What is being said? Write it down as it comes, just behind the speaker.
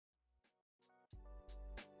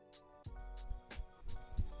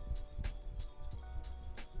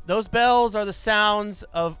Those bells are the sounds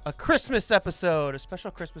of a Christmas episode, a special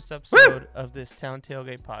Christmas episode of this Town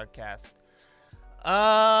Tailgate podcast.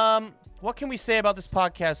 What can we say about this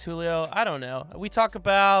podcast, Julio? I don't know. We talk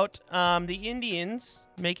about the Indians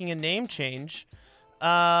making a name change.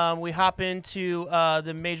 We hop into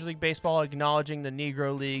the Major League Baseball acknowledging the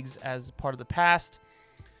Negro Leagues as part of the past.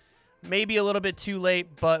 Maybe a little bit too late,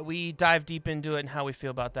 but we dive deep into it and how we feel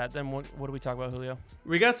about that. Then what do we talk about, Julio?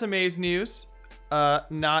 We got some A's news.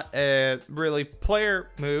 Not really player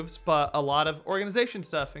moves, but a lot of organization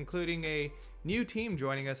stuff, including a new team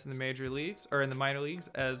joining us in the major leagues or in the minor leagues,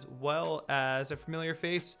 as well as a familiar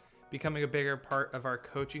face becoming a bigger part of our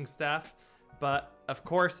coaching staff. But of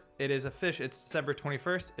course, it's December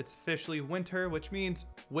 21st. It's officially winter, which means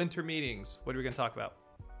winter meetings. What are we going to talk about?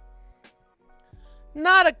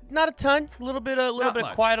 Not a ton. A little bit of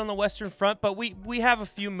much. quiet on the Western Front, but we have a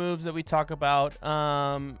few moves that we talk about.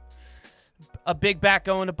 A big bat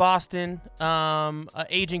going to Boston, an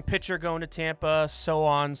aging pitcher going to Tampa, so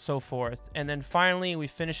on, so forth. And then finally, we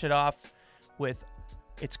finish it off with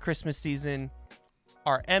it's Christmas season,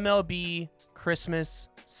 our MLB Christmas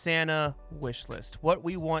Santa wish list. What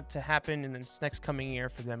we want to happen in this next coming year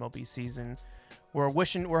for the MLB season.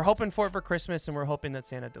 We're hoping for it for Christmas, and we're hoping that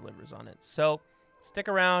Santa delivers on it. So stick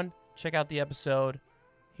around, check out the episode.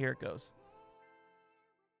 Here it goes.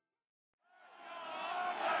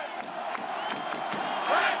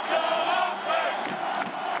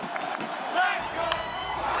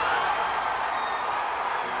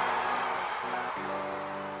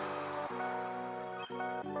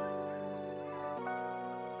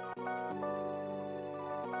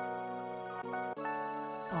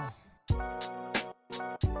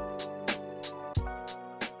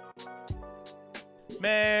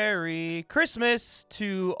 Merry Christmas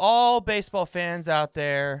to all baseball fans out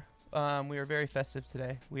there. We are very festive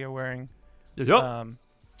today. We are wearing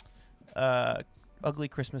ugly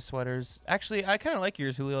Christmas sweaters. Actually, I kind of like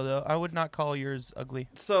yours, Julio, though. I would not call yours ugly.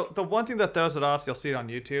 So the one thing that throws it off, you'll see it on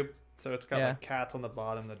YouTube. So it's got like cats on the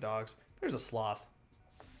bottom, the dogs. There's a sloth.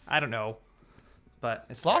 I don't know, but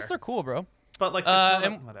it's Sloths there. are cool, bro. But like,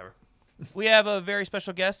 whatever. We have a very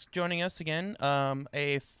special guest joining us again,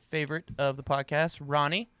 a favorite of the podcast,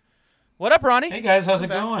 Ronnie. What up, Ronnie? Hey, guys. How's it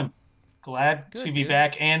going? Glad Good, to be dude.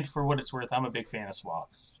 back, and for what it's worth, I'm a big fan of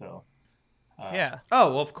sloths. So, Yeah. Oh,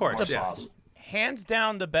 well, of course. more Yeah. sloths. Hands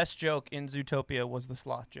down, the best joke in Zootopia was the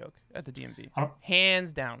sloth joke at the DMV.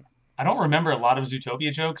 Hands down. I don't remember a lot of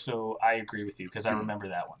Zootopia jokes, so I agree with you because I remember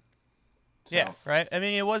that one. So, Yeah, right? I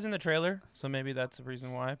mean, it was in the trailer, so maybe that's the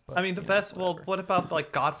reason why. But, I mean, the you know, best. Well, whatever. what about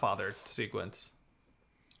like Godfather sequence?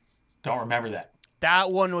 Don't remember that.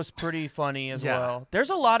 That one was pretty funny as Yeah. well. There's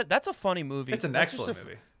a lot of... That's a funny movie. It's an That's just excellent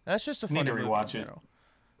movie. That's just a Need funny to movie. rewatch in it.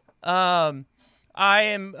 general. I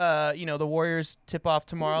am, the Warriors tip off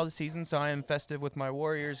tomorrow this season, so I am festive with my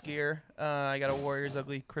Warriors gear. I got a Warriors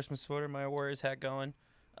ugly Christmas sweater, my Warriors hat going.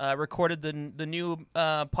 Recorded the new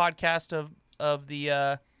podcast of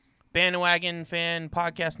the Bandwagon Fan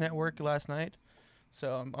Podcast Network last night,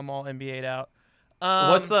 so I'm all NBA'd out.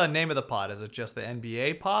 What's the name of the pod? Is it just the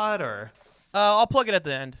NBA pod or? I'll plug it at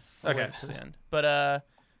the end. I'll Okay. wait to the end. But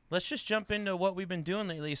let's just jump into what we've been doing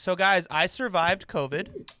lately. So, guys, I survived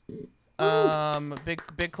COVID.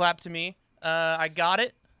 Big clap to me. I got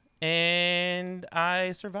it, and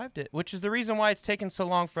I survived it, which is the reason why it's taken so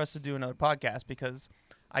long for us to do another podcast, because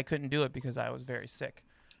I couldn't do it because I was very sick.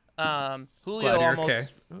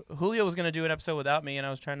 Julio was going to do an episode without me, and I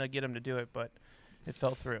was trying to get him to do it, but it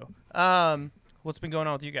fell through. What's been going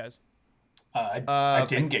on with you guys? I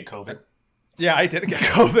didn't get COVID. Yeah, I didn't get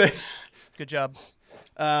COVID. Good job.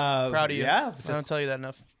 Proud of you. Yeah, I don't tell you that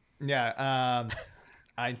enough. Yeah.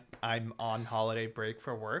 I'm on holiday break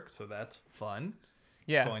for work, so that's fun.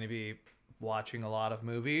 Yeah. Going to be watching a lot of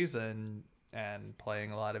movies and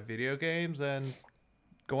playing a lot of video games and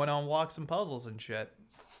going on walks and puzzles and shit,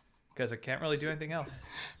 because I can't really do anything else.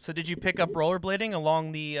 So did you pick up rollerblading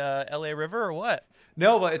along the LA River or what?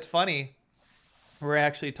 No, but it's funny. We're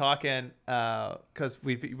actually talking because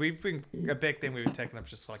we've been a big thing we've been taking up,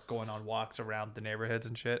 just like going on walks around the neighborhoods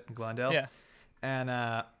and shit in Glendale. Yeah.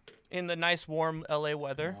 And In the nice warm LA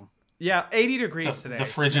weather. yeah, 80 degrees today. The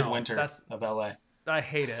frigid No, winter of LA. I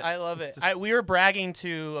hate it. I love it. It's just- We were bragging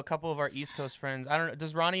to a couple of our East Coast friends. I don't know.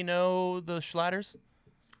 Does Ronnie know the Schlatters?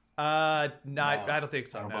 No, I don't think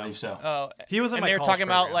so. I don't no. believe so. Oh, He was in and my they were college talking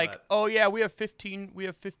about program, like, but- oh yeah, we have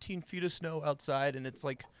 15 feet of snow outside, and it's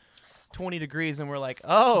like 20 degrees, and we're like,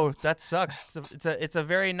 oh, that sucks. It's a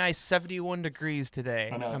very nice 71 degrees today.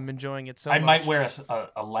 I know. I'm enjoying it so I much. might wear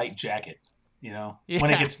a light jacket, when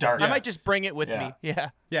it gets dark. I might just bring it with Yeah. me. Yeah.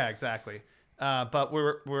 Yeah, exactly. But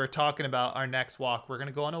we're talking about our next walk. We're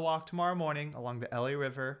gonna go on a walk tomorrow morning along the LA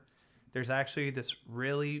River. There's actually this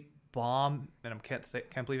really bomb, and I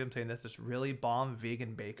can't believe I'm saying this. This really bomb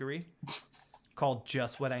vegan bakery called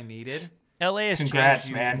Just What I Needed. LA is Congrats,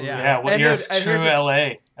 changed. man. Yeah. Yeah, well, And you're dude, and true here's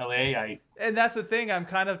the- LA. And that's the thing. I'm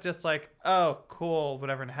kind of just like, oh, cool,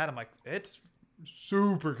 whatever. And had I'm like, it's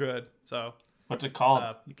super good. So What's it called?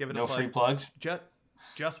 you give it No a plug. free plugs?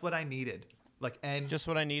 Just What I Needed. Like Just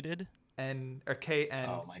what I needed. N or KN.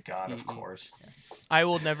 Oh my god, of EE. course. I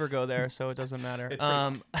will never go there, so it doesn't matter. It's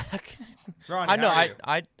Ronnie, I know. how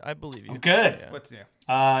are you? I believe you. I'm good. Yeah. What's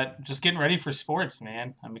new? Just getting ready for sports,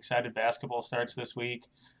 man. I'm excited. Basketball starts this week.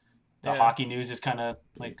 The Yeah. hockey news is kind of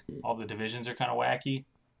like all the divisions are kind of wacky,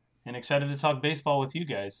 and excited to talk baseball with you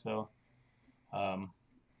guys. So,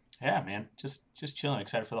 yeah, man, just chilling.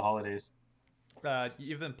 Excited for the holidays.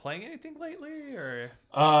 You've been playing anything lately, or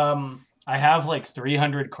I have like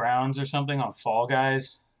 300 crowns or something on Fall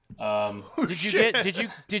Guys.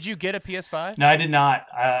 Did you get a PS5? No, I did not.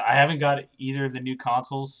 I haven't got either of the new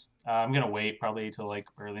consoles. I'm gonna wait probably till like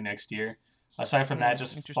early next year. Aside from that,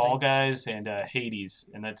 just interesting. Fall Guys and Hades,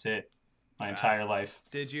 and that's it. My entire life.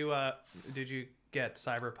 did you get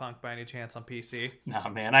Cyberpunk by any chance on PC? Nah,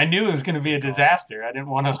 man, I knew it was gonna be a disaster. I didn't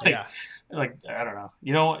want to Yeah. like I don't know.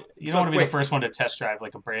 You don't So, want to be wait. the first one to test drive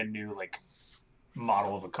like a brand new like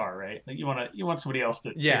model of a car, right? Like you want somebody else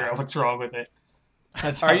to Yeah. figure out what's wrong with it.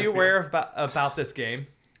 That's Are how I you feel. aware about this game?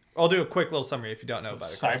 I'll do a quick little summary if you don't know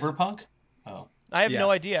about it. Chris. Cyberpunk? Oh, I have Yeah.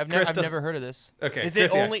 no idea. I've Chris never doesn't- heard of this. Okay. Is it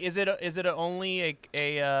Chris, yeah. only? Is it only a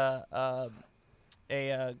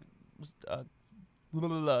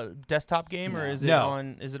desktop game, or is it No.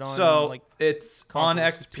 on? Is it on? So like it's on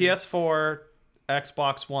consoles too? PS4,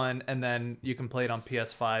 Xbox One, and then you can play it on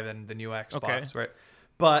PS5 and the new Xbox, right?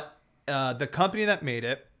 But the company that made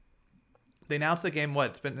it, they announced the game.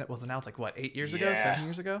 It was announced like what, 8 years ago, Yeah. 7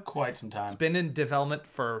 years ago. quite some time. It's been in development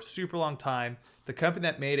for a super long time. The company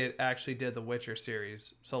that made it actually did the Witcher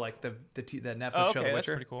series. So like the Netflix Oh, show, okay, The that's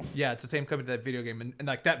Witcher. pretty cool. Yeah, it's the same company that video game, and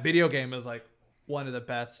like that video game is like one of the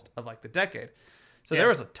best of like the decade. So Yeah. there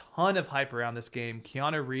was a ton of hype around this game.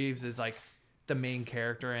 Keanu Reeves is like the main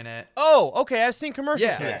character in it. Oh, okay. I've seen commercials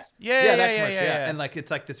Yeah. for this. that commercial, and like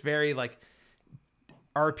it's like this very like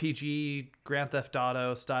RPG Grand Theft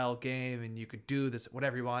Auto style game, and you could do this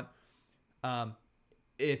whatever you want.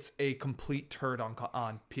 It's a complete turd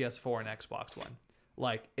on PS4 and Xbox One.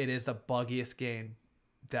 Like it is the buggiest game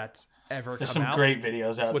that's ever There's come some out. great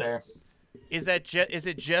videos out With- there. Is it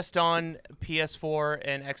just on PS4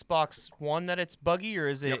 and Xbox One that it's buggy, or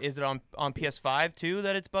is it Yep. is it on PS5 too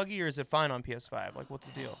that it's buggy, or is it fine on PS5? Like, what's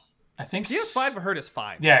the deal? I think PS5 I heard is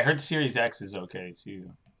fine. Yeah, I heard Series X is okay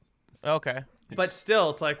too. Okay. But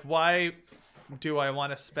still, it's like, why do I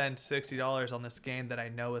want to spend $60 on this game that I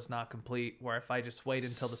know is not complete? Where if I just wait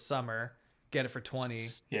until the summer, get it for 20.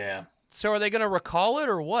 Yeah. So are they gonna recall it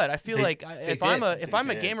or what? I feel They- like if I'm a They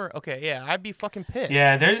did. gamer, okay, yeah, I'd be fucking pissed.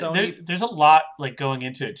 Yeah, Sony- there's a lot like going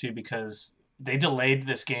into it too because they delayed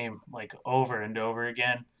this game like over and over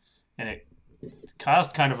again, and it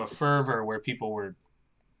caused kind of a fervor where people were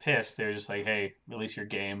pissed. They're just like, "Hey, release your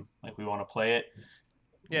game! Like we want to play it."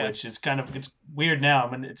 Yeah. Which is it's weird now.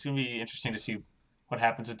 I mean, it's gonna be interesting to see what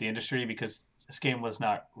happens with the industry because this game was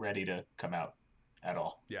not ready to come out at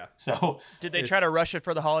all. Yeah. So Did they It's- try to rush it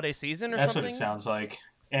for the holiday season or that's something? what it sounds like.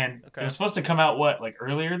 And Okay. it was supposed to come out like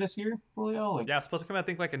earlier this year, Julio? Like Yeah, it's supposed to come out, I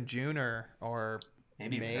think, like in June or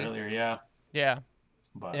maybe even May. earlier, yeah. Yeah.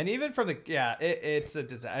 But and even from it's a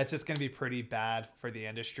disaster. It's just gonna be pretty bad for the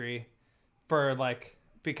industry, for like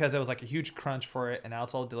because it was like a huge crunch for it, and now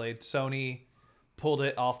it's all delayed. Sony pulled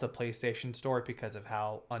it off the PlayStation Store because of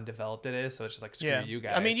how undeveloped it is. So it's just like screw Yeah. you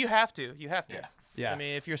guys. I mean, you have to. You have to. Yeah. Yeah. I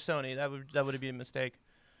mean, if you're Sony, that would be a mistake.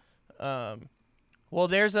 Well,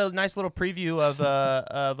 there's a nice little preview of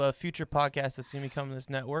a future podcast that's gonna be coming to this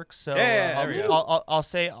network. So Yeah, there we go. I'll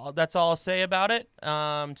say that's all I'll say about it.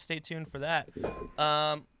 Stay tuned for that.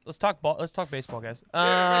 Let's talk baseball, guys.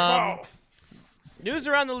 News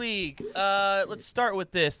around the league. Let's start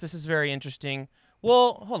with this. This is very interesting.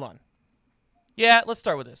 Well, hold on. Yeah, let's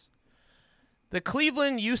start with this. The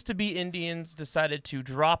Cleveland used to be Indians decided to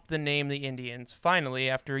drop the name the Indians finally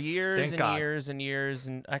after years Thank and God. years and years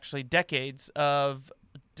and actually decades of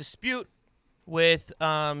dispute with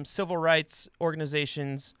civil rights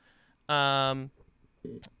organizations. They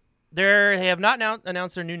have not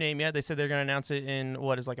announced their new name yet. They said they're going to announce it in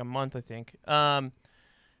what is like a month, I think.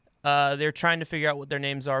 They're trying to figure out what their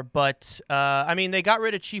names are, but I mean, they got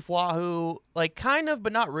rid of Chief Wahoo, like kind of,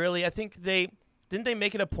 but not really. I think they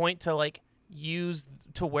make it a point to like use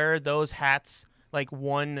to wear those hats like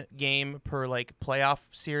one game per like playoff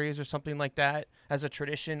series or something like that as a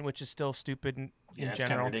tradition, which is still stupid in It's kind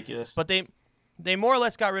general. of ridiculous. But they more or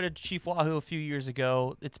less got rid of Chief Wahoo a few years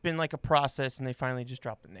ago. It's been like a process, and they finally just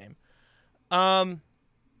dropped the name. I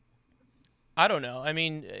don't know. I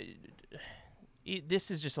mean,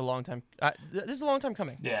 this is just a long time. This is a long time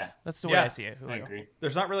coming. Yeah, That's the way I see it. I agree.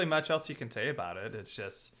 There's not really much else you can say about it. It's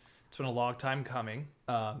been a long time coming.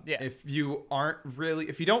 If you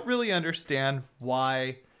don't really understand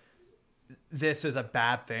why this is a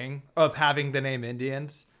bad thing of having the name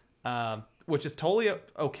Indians, which is totally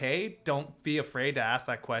okay. Don't be afraid to ask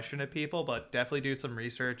that question to people, but definitely do some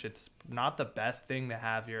research. It's not the best thing to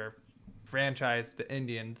have your franchise, the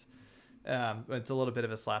Indians. It's a little bit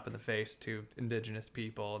of a slap in the face to indigenous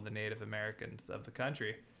people and the Native Americans of the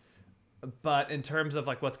country. But in terms of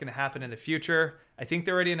like what's going to happen in the future, I think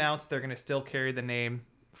they already announced they're going to still carry the name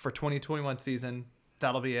for 2021 season.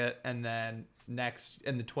 That'll be it. And then next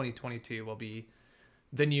in the 2022 will be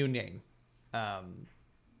the new name. And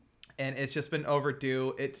it's just been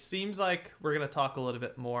overdue. It seems like we're going to talk a little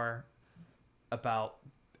bit more about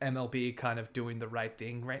MLB kind of doing the right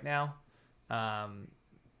thing right now.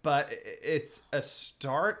 But it's a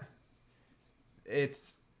start.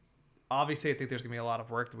 It's obviously, I think there's going to be a lot of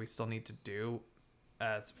work that we still need to do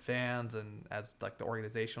as fans and as like the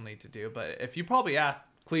organization will need to do. But if you probably asked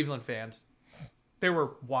Cleveland fans, they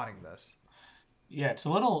were wanting this. Yeah, it's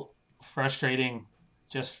a little frustrating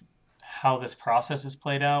just how this process is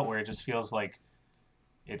played out, where it just feels like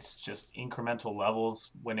it's just incremental levels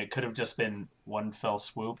when it could have just been one fell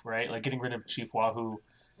swoop, right? Like getting rid of Chief Wahoo,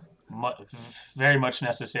 very much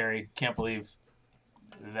necessary. Can't believe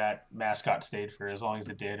that mascot stayed for as long as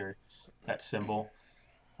it did, or that symbol.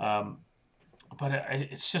 But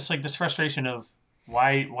it's just like this frustration of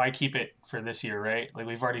why keep it for this year, right? Like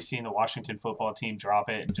we've already seen the Washington football team drop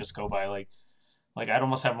it and just go by like I'd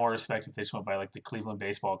almost have more respect if they just went by like the Cleveland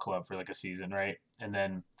Baseball Club for like a season, right? And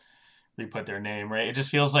then re-put their name, right? It just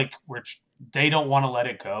feels like they don't want to let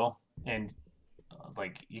it go, and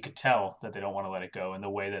like you could tell that they don't want to let it go in the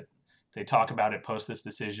way that they talk about it post this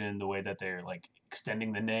decision, the way that they're like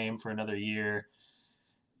extending the name for another year.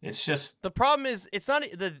 It's just the problem is it's not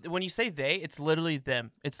when you say they, it's literally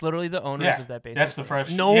them. It's literally the owners of that baseball. That's the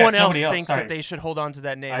frustration. No one else thinks that they should hold on to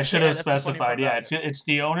that name. I should have specified. Yeah, it's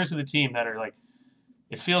the owners of the team that are like.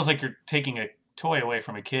 It feels like you're taking a toy away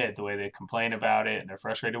from a kid. The way they complain about it and they're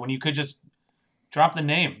frustrated when you could just drop the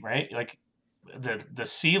name, right? Like the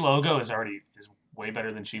C logo is way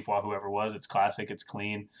better than Chief Wahoo ever was. It's classic. It's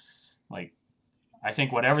clean. Like I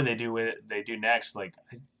think whatever they do with it, they do next. Like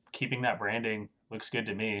keeping that branding looks good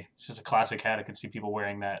to me. It's just a classic hat. I could see people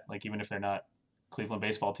wearing that, like even if they're not Cleveland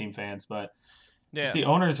baseball team fans. But just the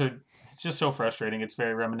owners are. It's just so frustrating. It's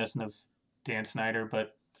very reminiscent of Dan Snyder,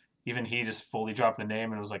 but even he just fully dropped the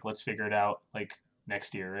name and was like, "Let's figure it out like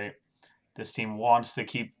next year." Right? This team wants to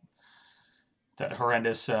keep that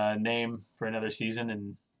horrendous name for another season,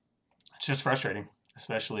 and it's just frustrating.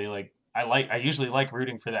 Especially like I usually like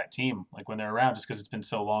rooting for that team like when they're around, just because it's been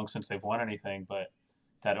so long since they've won anything. But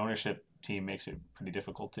that ownership team makes it pretty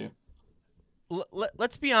difficult too.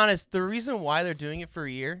 Let's be honest. The reason why they're doing it for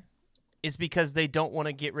a year is because they don't want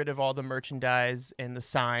to get rid of all the merchandise and the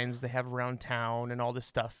signs they have around town and all this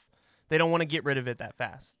stuff. They don't want to get rid of it that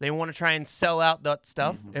fast. They want to try and sell out that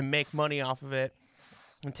stuff and make money off of it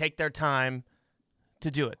and take their time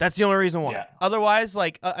to do it. That's the only reason why. Yeah. Otherwise,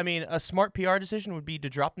 like, a smart PR decision would be to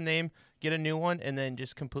drop the name, get a new one, and then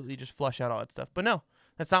just completely just flush out all that stuff. But no,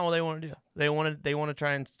 that's not what they want to do. They want to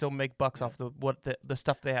try and still make bucks off the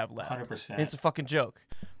stuff they have left. 100%. It's a fucking joke.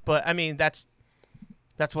 But I mean, that's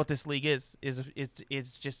what this league is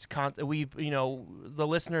just the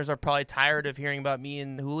listeners are probably tired of hearing about me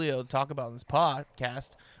and Julio talk about in this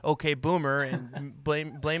podcast, okay boomer, and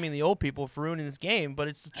blaming the old people for ruining this game, but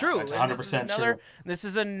it's true. That's 100% true. This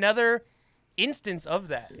is another instance of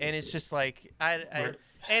that, and it's just like I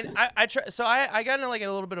got into like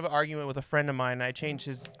a little bit of an argument with a friend of mine, and I changed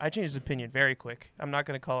his opinion very quick. I'm not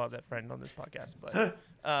going to call out that friend on this podcast, but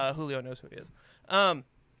Julio knows who he is.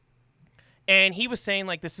 And he was saying,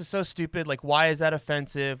 like, this is so stupid. Like, why is that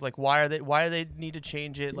offensive? Like, why do they need to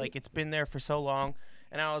change it? Like, it's been there for so long.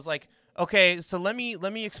 And I was like, okay, so let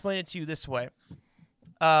me explain it to you this way.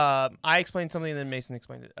 I explained something, and then Mason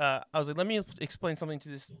explained it. I was like, let me explain something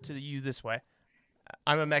to you this way.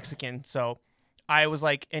 I'm a Mexican, so I was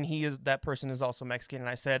like, and that person is also Mexican. And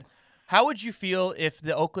I said, how would you feel if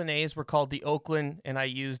the Oakland A's were called the Oakland, and I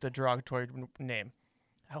used a derogatory name?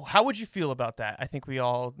 How would you feel about that? I think we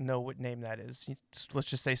all know what name that is. Let's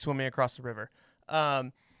just say Swimming Across the River.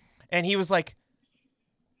 And he was like,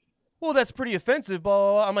 well, that's pretty offensive, blah,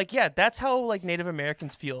 blah, blah. I'm like, yeah, that's how like Native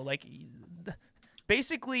Americans feel. Like,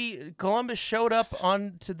 basically, Columbus showed up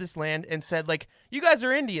onto this land and said, like, you guys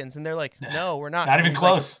are Indians, and they're like, no, we're not. Not And even he's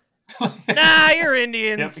close. like, nah, you're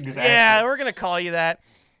Indians. Yep, exactly. Yeah, we're gonna call you that.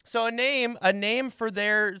 So a name for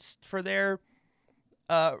their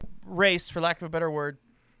race, for lack of a better word,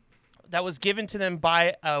 that was given to them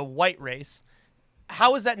by a white race.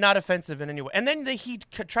 How is that not offensive in any way? And then he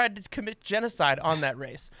tried to commit genocide on that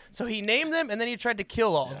race. So he named them, and then he tried to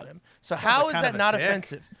kill all of them. So how is kind that of a not dick.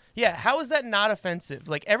 offensive? Yeah, how is that not offensive?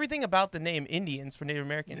 Like, everything about the name Indians for Native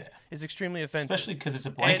Americans is extremely offensive. Especially because it's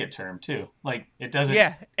a blanket term too. Like it doesn't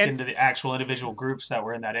Yeah, get and- into the actual individual groups that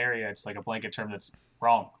were in that area. It's like a blanket term that's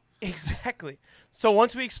wrong. Exactly. So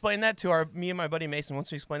once we explained that to me and my buddy Mason,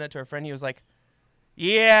 once we explained that to our friend, he was like,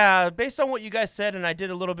 yeah, based on what you guys said, and I did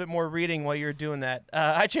a little bit more reading while you were doing that,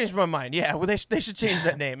 I changed my mind. Yeah, well, they should change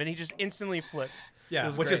that name. And he just instantly flipped. Yeah,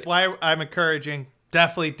 was which great. is why I'm encouraging,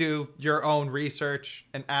 definitely do your own research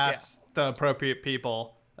and ask the appropriate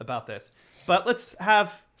people about this. But let's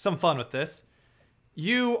have some fun with this.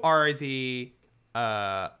 You are the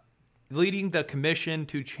leading the commission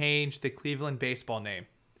to change the Cleveland baseball name.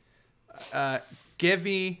 Give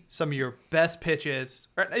me some of your best pitches.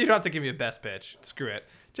 Or you don't have to give me a best pitch. Screw it.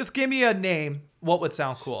 Just give me a name. What would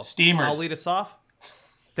sound cool? Steamers. I'll lead us off.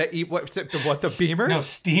 The Beamers? No,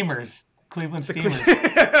 Steamers. Cleveland Steamers.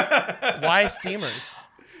 Why Steamers?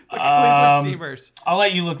 The Cleveland Steamers. I'll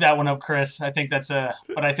let you look that one up, Chris. I think that's the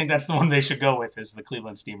one they should go with is the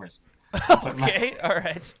Cleveland Steamers. Okay, all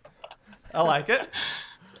right. I like it.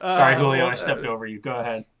 Sorry, Julio, I stepped over you. Go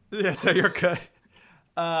ahead. Yeah, so you're good.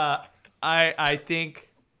 I think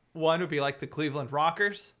one would be like the Cleveland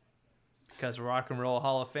Rockers because of Rock and Roll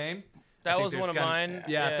Hall of Fame. That I think was there's one of gotta- mine.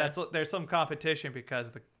 Yeah, there's some competition because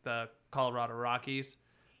of the Colorado Rockies.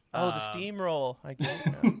 Oh, the steamroll. I get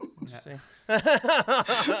it. Interesting.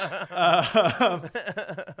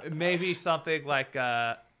 Maybe something like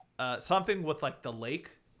something with like the lake,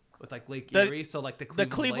 with like Lake The- Erie. So like the The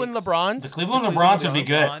Cleveland Cleveland Lakes. LeBrons. The Cleveland Cleveland LeBrons would be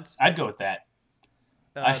good. Browns. I'd go with that.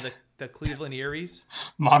 The Cleveland Eries.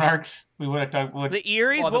 Monarchs. We would have talked. The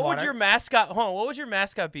Eries. Well, the What would your Monarchs. mascot? Hold on, what would your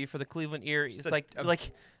mascot be for the Cleveland Eries? Just a- Like, a-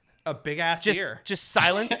 like A big ass just ear. just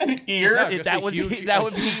silence. An ear. No, Just- just that a would be- huge, that a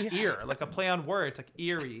would be- huge ear, like a play on words, like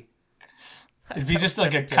eerie. It'd be just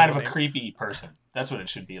like a That's kind of a terrible. creepy person. That's what it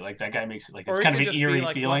should be. Like that guy makes it like Or it's it kind of could an just be eerie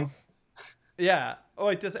like feeling. Yeah. Oh,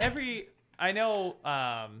 wait, does I know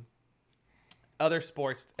other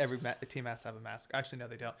sports, every team has to have a mascot. Actually, no,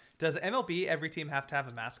 they don't. Does MLB, every team have to have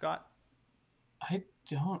a mascot? I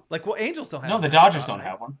don't. Like, well, Angels don't have No, a the mascot, Dodgers don't right?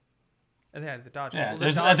 have one. And yeah, the Dodgers. Yeah, Well, the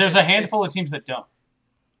there's Dodgers- a handful of it's- teams that don't.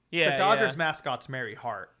 Yeah, The Dodgers yeah. mascot's Mary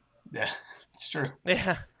Hart. Yeah, it's true.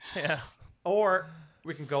 Yeah, yeah. Or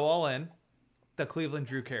we can go all in. The Cleveland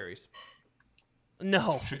Drew Carries.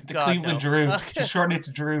 No, The God, Cleveland no. Drews. Just shorten it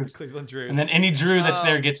to Drews. Cleveland Drews. And then any Drew that's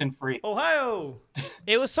there gets in free. Ohio.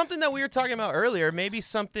 It was something that we were talking about earlier. Maybe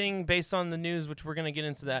something based on the news, which we're gonna get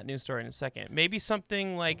into that news story in a second. Maybe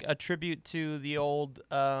something like a tribute to the old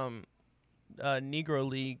Negro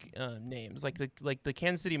League names, like the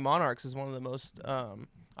Kansas City Monarchs is one of the most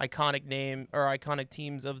iconic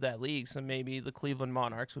teams of that league. So maybe the Cleveland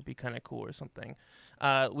Monarchs would be kind of cool or something.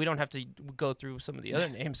 We don't have to go through some of the other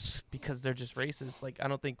names because they're just racist. Like, I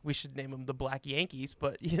don't think we should name them the Black Yankees,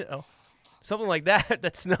 but something like that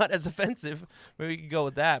that's not as offensive. Maybe we could go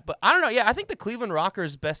with that. But I don't know. Yeah, I think the Cleveland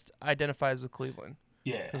Rockers best identifies with Cleveland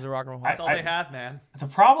Yeah. because the rock and roll. That's all I- they have, man. The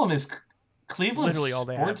problem is Cleveland's literally all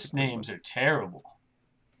they have sports to Cleveland. names are terrible.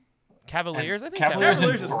 Cavaliers. And I think Cavaliers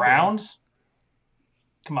Cavaliers and is cool. Browns.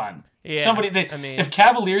 Come on. Yeah, I mean, if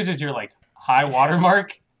Cavaliers is your like high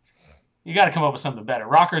watermark, you got to come up with something better.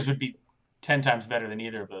 Rockers would be 10 times better than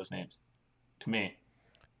either of those names, to me.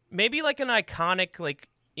 maybe like an iconic like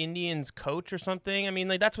Indians coach or something. I mean,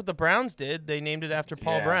 like that's what the Browns did. They named it after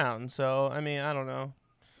Paul Yeah. Brown. So I mean, I don't know.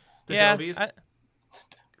 The yeah, Dobies.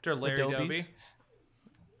 Or Larry Dobies. Doby.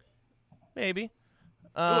 maybe.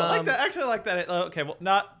 Ooh, I like that. Actually, I like that. Okay, well,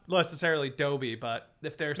 not necessarily Doby, but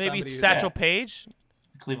if there's Maybe somebody who's- Satchel Yeah. Page.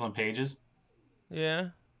 Cleveland Pages. Yeah.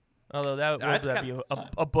 Although that Nah, would it's that be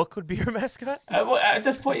a book would be your mascot. Well, at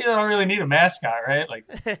this point, you don't really need a mascot, right? Like,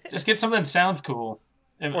 just get something that sounds cool.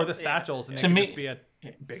 or the satchels, and To it can me- just be a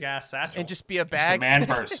big ass satchel. And just be a It's a bag. man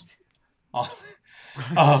purse.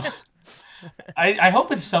 I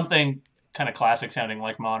hope it's something kind of classic sounding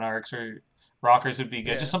like Monarchs or Rockers would be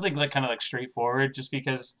good. Yeah. Just something like kind of like straightforward. Just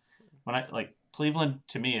because when I like Cleveland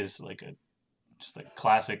to me is like just a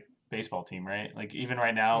classic baseball team, right? Like even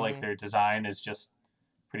right now, like Mhm. their design is just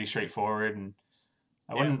pretty straightforward, and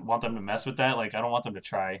I wouldn't want them to mess with that. Like I don't want them to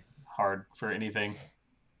try hard for anything.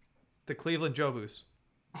 The Cleveland Jobus.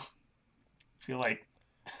 I feel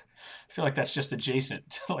like that's just adjacent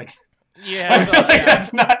to like. Yeah. Like,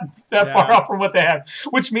 that's not that Yeah. far off from what they have,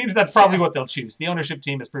 which means that's probably what they'll choose. The ownership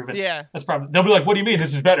team has proven. Yeah. That's probably they'll be like, "What do you mean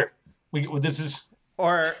this is better? This is."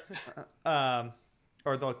 Or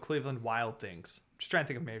the Cleveland Wild Things. Just trying to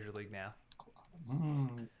think of Major League now.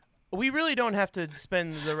 We really don't have to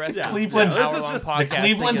spend the rest Yeah. of Cleveland- the this is hour-long just the podcast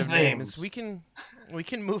Cleveland thinking of names. Flames. We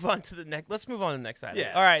can move on to the next. Let's move on to the next item.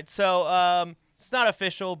 Yeah. All right. So it's not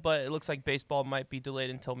official, but it looks like baseball might be delayed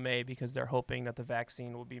until May because they're hoping that the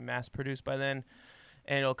vaccine will be mass produced by then,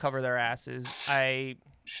 and it'll cover their asses.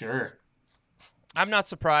 Sure. I'm not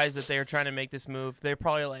surprised that they're trying to make this move. They're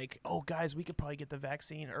probably like, oh, guys, we could probably get the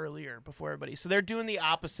vaccine earlier before everybody. So they're doing the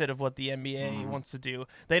opposite of what the NBA wants to do.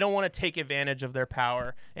 They don't want to take advantage of their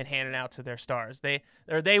power and hand it out to their stars. They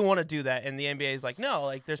want to do that, and the NBA is like, no,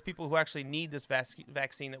 like there's people who actually need this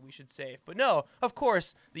vaccine that we should save. But no, of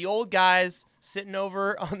course, the old guys sitting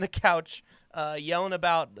over on the couch yelling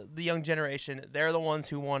about the young generation, they're the ones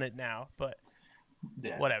who want it now. But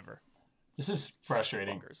Yeah. whatever. This is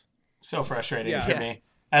frustrating. Fuckers. So frustrating Yeah. for me.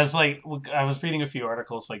 As like I was reading a few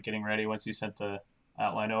articles, like getting ready once you sent the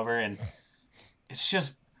outline over, and it's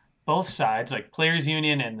just both sides, like players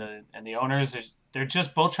union and the owners, they're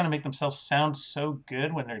just both trying to make themselves sound so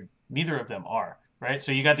good when neither of them are, right?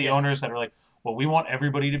 So you got the owners that are like, well, we want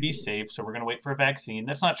everybody to be safe, so we're going to wait for a vaccine.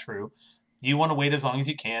 That's not true. You want to wait as long as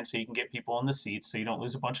you can so you can get people in the seats so you don't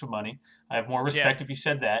lose a bunch of money. I have more respect if you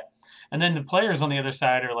said that. And then the players on the other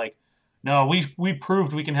side are like, no, we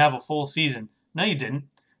proved we can have a full season. No, you didn't.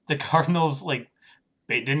 The Cardinals, they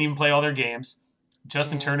didn't even play all their games.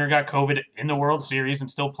 Justin Turner got COVID in the World Series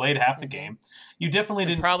and still played half the game. You definitely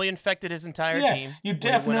didn't. Probably infected his entire team. You when he went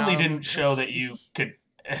definitely out didn't and- show that you could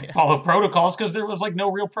follow protocols because there was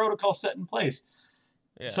no real protocol set in place.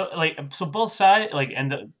 Yeah. So both sides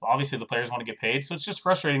obviously the players want to get paid. So it's just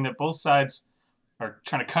frustrating that both sides are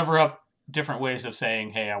trying to cover up different ways of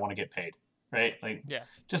saying, "Hey, I want to get paid." Right?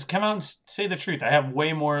 Just come out and say the truth. I have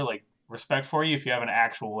way more respect for you if you have an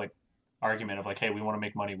actual argument of hey, we want to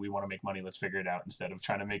make money, let's figure it out, instead of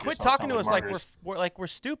trying to make Quit yourself talking sound to us martyrs. like we're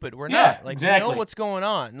stupid. We're Yeah, not. We exactly. know what's going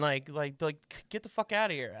on. Like get the fuck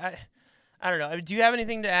out of here. I don't know. Do you have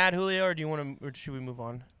anything to add, Julio, or or should we move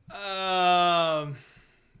on?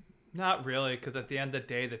 Not really, because at the end of the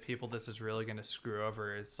day, the people this is really going to screw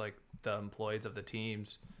over is the employees of the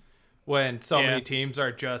teams. When so many teams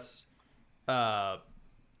are just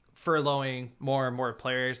furloughing more and more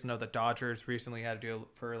players. The Dodgers recently had to do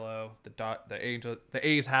a furlough. The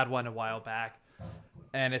A's had one a while back,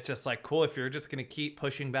 and it's just cool if you're just going to keep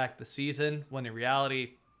pushing back the season when in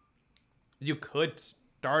reality you could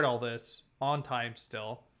start all this on time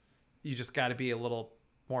still. You just got to be a little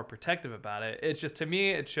more protective about it. It's just, to me,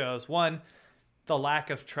 it shows one, the lack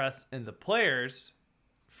of trust in the players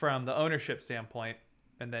from the ownership standpoint.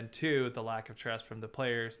 And then two, the lack of trust from the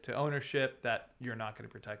players to ownership that you're not going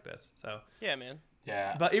to protect this. So Yeah, man.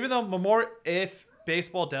 Yeah. but even though if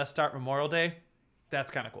baseball does start Memorial Day,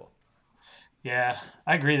 that's kind of cool. Yeah,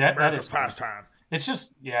 I agree. That is pastime. It's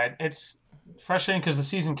just it's frustrating because the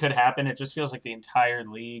season could happen. It just feels like the entire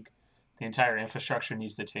league, the entire infrastructure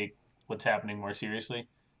needs to take what's happening more seriously.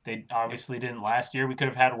 They obviously didn't last year. We could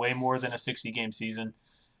have had way more than a 60-game season,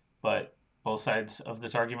 but both sides of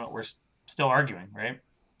this argument were still arguing, right?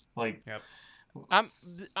 Yep.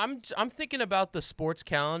 I'm thinking about the sports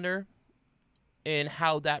calendar and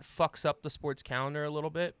how that fucks up the sports calendar a little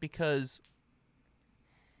bit, because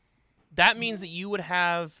that means that you would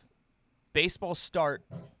have baseball start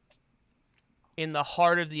in the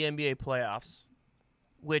heart of the NBA playoffs,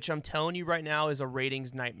 which I'm telling you right now is a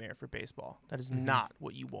ratings nightmare for baseball. That is not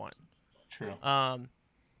what you want. True.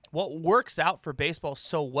 What works out for baseball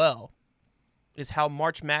so well is how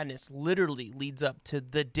March Madness literally leads up to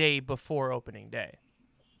the day before opening day.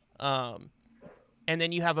 And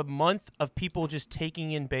then you have a month of people just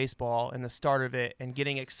taking in baseball and the start of it and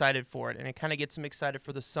getting excited for it. And it kind of gets them excited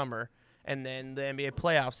for the summer. And then the NBA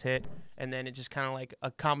playoffs hit. And then it just kind of like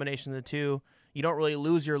a combination of the two. You don't really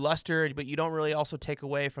lose your luster, but you don't really also take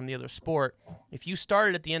away from the other sport. If you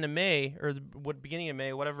started at the end of May or the beginning of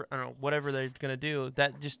May, whatever, I don't know, whatever they're going to do,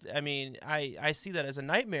 that just, I see that as a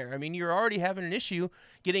nightmare. You're already having an issue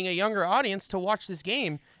getting a younger audience to watch this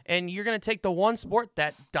game, and you're going to take the one sport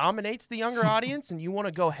that dominates the younger audience and you want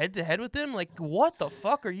to go head to head with them? Like, what the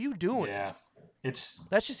fuck are you doing? Yeah. That's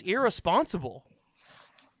just irresponsible.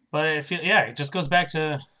 But it just goes back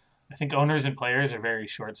to, I think owners and players are very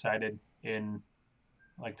short-sighted in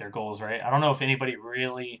their goals, right? I don't know if anybody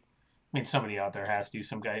really, somebody out there has to.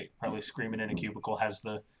 Some guy probably screaming in a cubicle has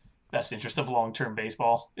the best interest of long-term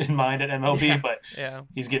baseball in mind at MLB, Yeah. but Yeah.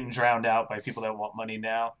 he's getting drowned out by people that want money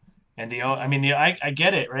now. And I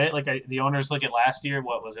get it, right? Like the owners look at last year.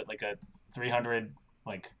 What was it, like a 300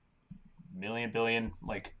 like million billion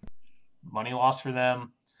like money loss for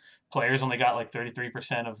them? Players only got like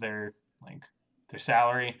 33% of their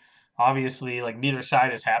salary. Obviously, like neither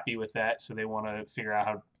side is happy with that, so they want to figure out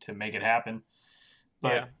how to make it happen.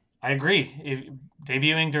 But Yeah. I agree. If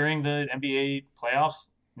debuting during the NBA playoffs,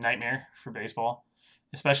 nightmare for baseball,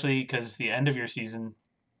 especially because the end of your season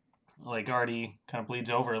like already kind of bleeds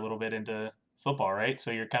over a little bit into football, right? So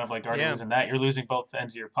you're kind of like already Yeah. losing that. You're losing both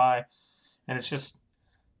ends of your pie, and it's just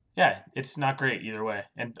yeah, it's not great either way.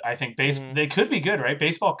 And I think they could be good, right?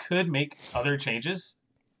 Baseball could make other changes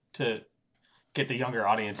to get the younger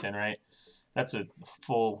audience in, right? That's a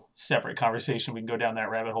full separate conversation. We can go down that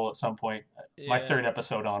rabbit hole at some point. My Yeah. third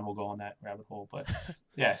episode on, we'll go on that rabbit hole. But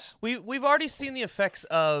yes, We've already seen the effects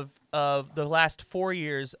of the last 4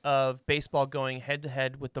 years of baseball going head to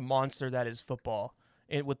head with the monster that is football,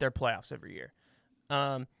 with their playoffs every year.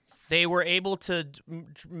 They were able to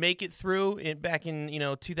make it through back in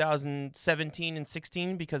 2017 and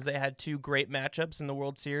 16 because they had two great matchups in the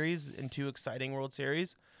World Series and two exciting World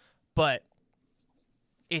Series, but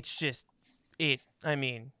it's just I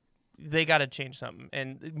mean, they got to change something,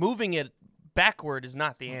 and moving it backward is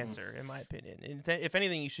not the answer, in my opinion. If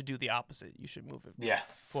anything, you should do the opposite. You should move it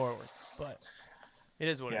forward. But it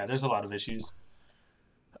is what it is. there's a lot of issues.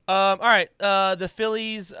 All right. The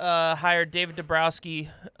Phillies hired David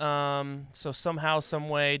Dombrowski. So somehow, some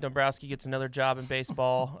way, Dombrowski gets another job in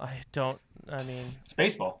baseball. I mean, It's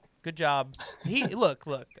baseball. good job. Look.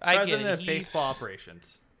 I get President it. of baseball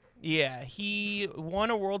operations. Yeah, he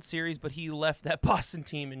won a World Series, but he left that Boston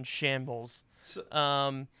team in shambles.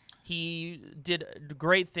 So, He did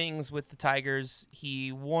great things with the Tigers.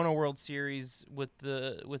 He won a World Series with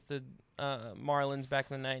the Marlins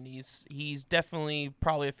back in the 90s. He's definitely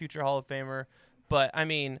probably a future Hall of Famer. But, I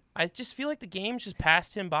mean, I just feel like the game just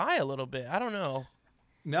passed him by a little bit. I don't know.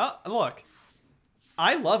 no, look,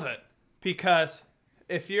 I love it because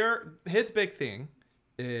his big thing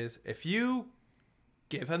is if you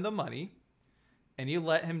give him the money and you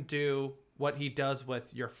let him do what he does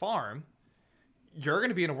with your farm, you're going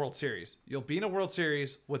to be in a World Series. You'll be in a World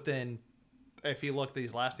Series within, if you look at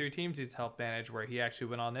these last three teams he's helped manage where he actually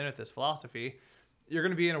went on in with this philosophy, you're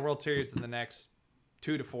going to be in a World Series in the next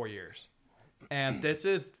 2 to 4 years. And this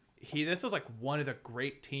is like one of the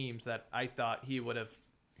great teams that I thought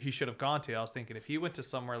he should have gone to. I was thinking if he went to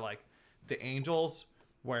somewhere like the Angels,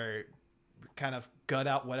 where kind of gut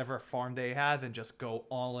out whatever farm they have and just go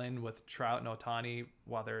all in with Trout and Ohtani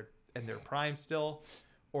while they're in their prime still,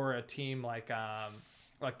 or a team like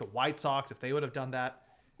the White Sox, if they would have done that,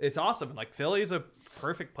 it's awesome. Like Philly's a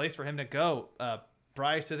perfect place for him to go.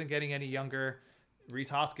 Bryce isn't getting any younger. Rhys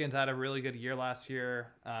Hoskins had a really good year last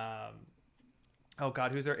year. Oh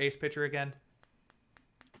God, who's their ace pitcher again?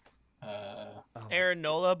 Aaron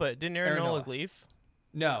Nola, but didn't Aaron Nola leave?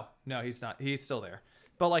 No, he's not. He's still there.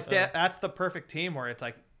 But like that's the perfect team where it's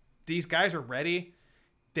like these guys are ready.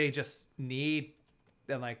 They just need,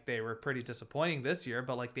 and like they were pretty disappointing this year,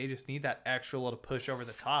 but like they just need that extra little push over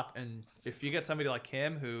the top. And if you get somebody like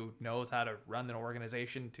him who knows how to run an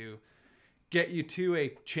organization to get you to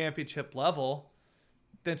a championship level,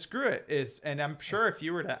 then screw it. And I'm sure if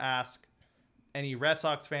you were to ask any Red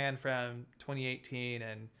Sox fan from 2018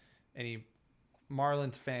 and any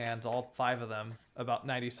Marlins fans, all 5 of them, about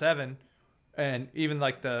 97, and even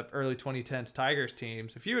like the early 2010s Tigers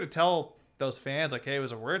teams, if you were to tell those fans like, hey, it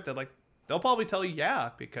was a worth it, like they'll probably tell you yeah,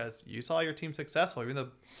 because you saw your team successful.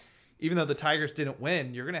 Even though the Tigers didn't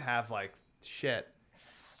win, you're gonna have like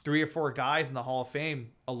 3 or 4 guys in the Hall of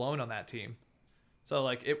Fame alone on that team. So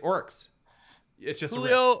like it works. It's just a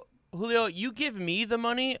risk. Julio, you give me the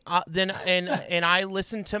money, then and I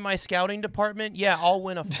listen to my scouting department. Yeah, I'll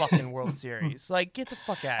win a fucking World Series. Like, get the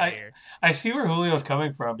fuck out of here. I see where Julio's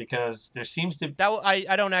coming from because there seems to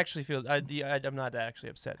I don't actually feel I'm not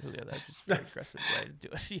actually upset, Julio. That's just very aggressive way to do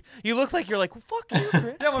it. You look like you're like, well, fuck you,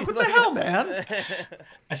 Chris. Yeah, what the hell, man?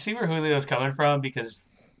 I see where Julio's coming from because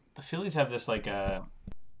the Phillies have this like I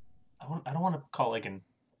don't want to call it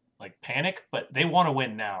like panic, but they want to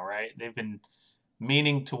win now, right? They've been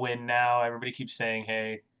meaning to win now. Everybody keeps saying,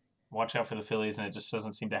 hey, watch out for the Phillies, and it just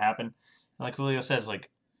doesn't seem to happen. And like Julio says,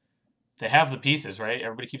 like they have the pieces, right?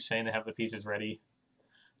 Everybody keeps saying they have the pieces ready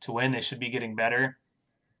to win. They should be getting better.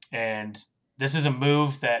 And this is a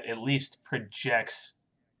move that at least projects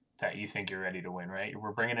that you think you're ready to win, right?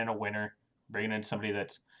 We're bringing in a winner, bringing in somebody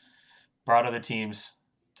that's brought other teams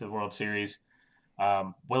to the World Series.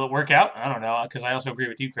 Will it work out? I don't know, because I also agree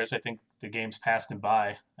with you, Chris. I think the game's passed him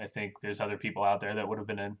by. I think there's other people out there that would have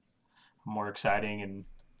been a more exciting and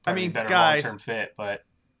probably better guys, long-term fit. But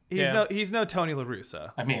he's no Tony La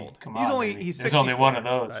Russa. I mean, old. come he's on, only baby. he's There's only 64, one of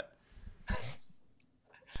those.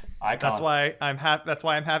 Icon. That's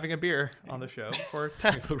why I'm having a beer on the show for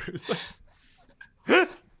Tony La Russa.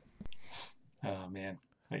 Oh man,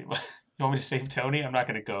 wait, what? You want me to save Tony? I'm not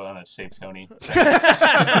going to go on a save Tony. What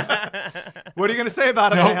are you gonna say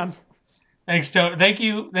about him, man? Thanks, Tony. Thank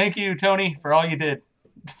you, Tony, for all you did.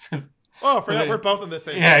 Oh, for that, we're both in the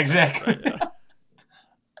same. Yeah, exactly.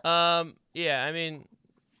 Yeah, I mean,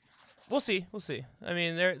 we'll see. I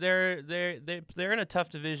mean, they're in a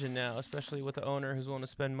tough division now, especially with the owner who's willing to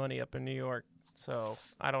spend money up in New York. So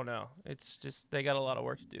I don't know. It's just they got a lot of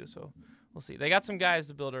work to do. So we'll see. They got some guys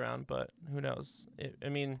to build around, but who knows? I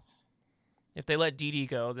mean, if they let Didi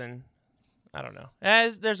go, then I don't know.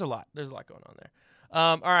 There's a lot going on there.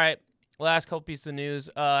 All right. Last couple pieces of news.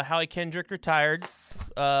 Howie Kendrick retired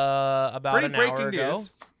about an hour ago.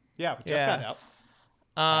 News. Yeah, we just got out.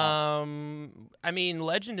 I mean,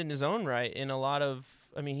 legend in his own right.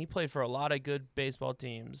 He played for a lot of good baseball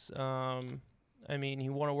teams. I mean, he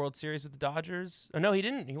won a World Series with the Dodgers. Oh, no, he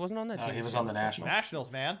didn't. He wasn't on that team. He was on the Nationals.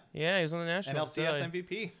 Nationals, man. Yeah, he was on the Nationals. NLCS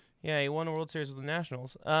MVP. Yeah, he won a World Series with the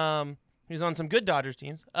Nationals. He was on some good Dodgers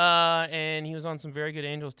teams. And he was on some very good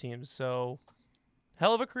Angels teams. So,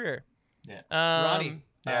 hell of a career. Yeah. Ronnie,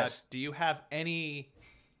 yes. Do you have any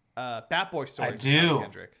Bat Boy stories? I do.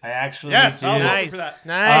 Kendrick? I actually yes, do. I was Nice. hoping for that.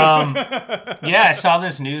 Nice. Yeah, I saw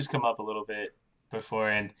this news come up a little bit before,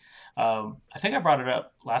 and I think I brought it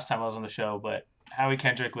up last time I was on the show, but Howie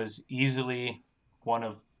Kendrick was easily one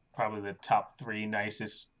of probably the top 3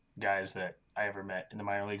 nicest guys that I ever met in the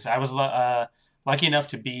minor leagues. I was lucky enough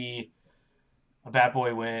to be a Bat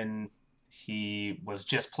Boy when he was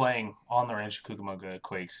just playing on the Rancho Cucamonga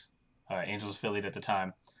Quakes, Angels affiliate at the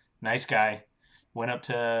time. Nice guy. Went up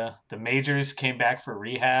to the majors, came back for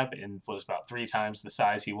rehab, and was about 3 times the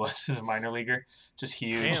size he was as a minor leaguer. Just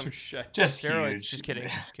huge. Damn. Just Steroids. huge. Just kidding.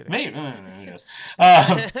 Maybe. Who knows?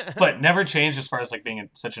 But never changed as far as like being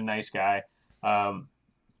such a nice guy. And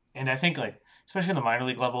I think like, especially on the minor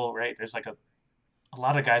league level, right? There's like a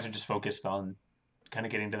lot of guys are just focused on kind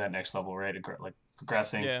of getting to that next level, right? Like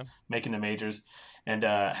progressing, making the majors. And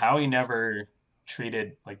Howie never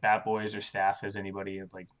treated like Bat Boys or staff as anybody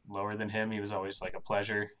like lower than him. He was always like a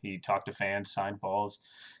pleasure. He talked to fans, signed balls.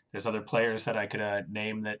 There's other players that I could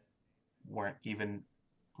name that weren't even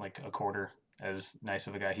like a quarter as nice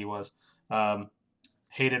of a guy he was.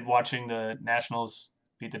 Hated watching the Nationals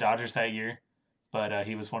beat the Dodgers that year, but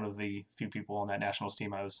he was one of the few people on that Nationals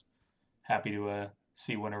team I was happy to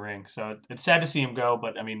see win a ring. So it's sad to see him go,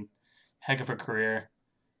 but I mean, heck of a career.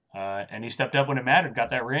 And he stepped up when it mattered, got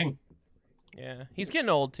that ring. Yeah, he's getting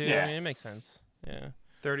old too. Yeah. I mean, it makes sense. Yeah.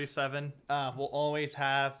 37. We'll always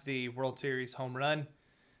have the World Series home run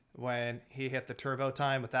when he hit the turbo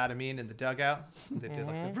time with Adamine in the dugout. They did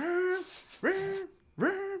like the vroom,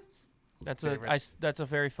 vroom. That's a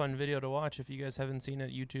very fun video to watch. If you guys haven't seen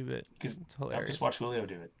it, YouTube it. It's hilarious. Just watch Julio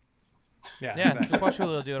do it. Yeah, exactly. Just watch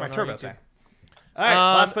Julio do it. My on turbo YouTube. time. All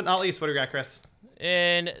right, last but not least, what do you got, Chris?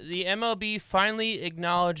 And the MLB finally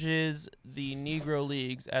acknowledges the Negro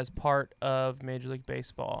Leagues as part of Major League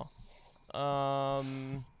Baseball.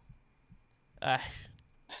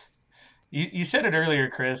 You said it earlier,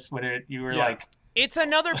 Chris, when you were like, it's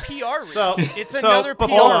another PR reach. It's another PR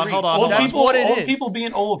reach. Hold on. That's what it is. Old people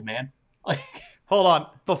being old, man. Like, hold on.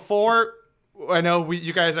 Before, I know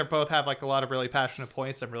you guys are both have like a lot of really passionate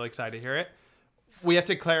points. I'm really excited to hear it. We have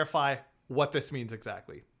to clarify what this means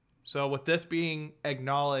exactly. So with this being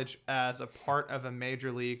acknowledged as a part of a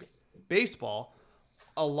Major League Baseball,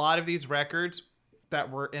 a lot of these records that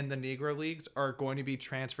were in the Negro Leagues are going to be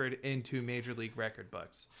transferred into Major League record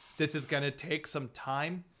books. This is going to take some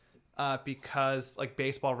time because like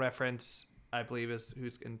Baseball Reference, I believe, is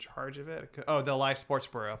who's in charge of it. Oh, the Live Sports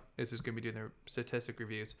Bureau is who's going to be doing their statistic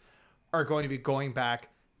reviews, are going to be going back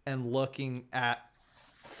and looking at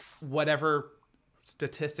whatever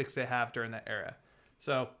statistics they have during that era.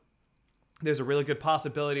 So there's a really good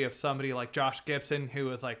possibility of somebody like Josh Gibson, who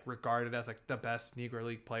is like regarded as like the best Negro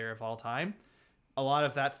League player of all time. A lot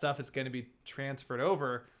of that stuff is going to be transferred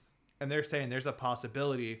over, and they're saying there's a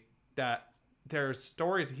possibility that there's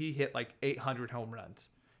stories he hit like 800 home runs,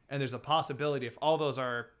 and there's a possibility if all those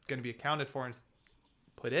are going to be accounted for and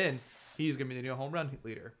put in, he's going to be the new home run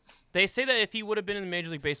leader. They say that if he would have been in the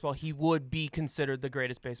Major League Baseball, he would be considered the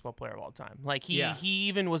greatest baseball player of all time. Like he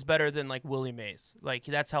even was better than like Willie Mays. Like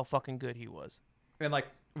that's how fucking good he was. And like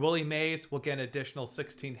Willie Mays will get an additional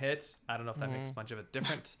 16 hits. I don't know if that makes much of a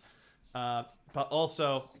difference. But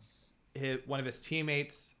also one of his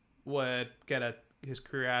teammates would get his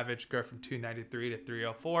career average go from 293 to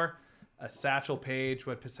 304. A Satchel Paige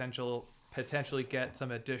would potentially get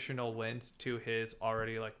some additional wins to his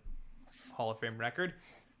already like Hall of Fame record.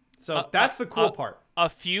 So that's the cool part. A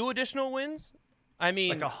few additional wins. I mean,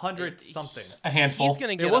 like 100 something. A handful. He's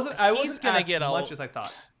gonna get. It wasn't. I wasn't gonna as get much as I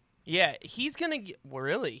thought. Yeah, he's gonna get. Well,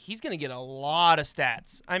 really, he's gonna get a lot of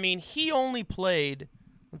stats. I mean, he only played.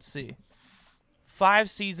 Let's see, 5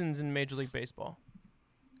 seasons in Major League Baseball.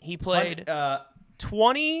 He played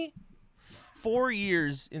 24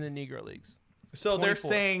 years in the Negro Leagues. So 24. they're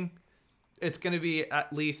saying it's going to be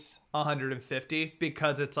at least 150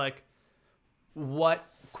 because it's like what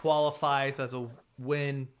qualifies as a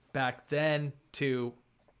win back then to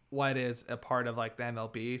what is a part of like the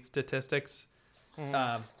MLB statistics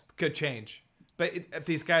could change. But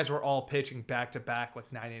these guys were all pitching back to back like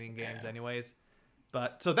 9-inning games anyways.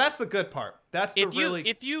 But so that's the good part. That's the really.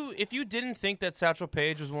 If you didn't think that Satchel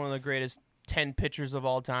Paige was one of the greatest 10 pitchers of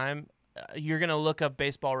all time, you're gonna look up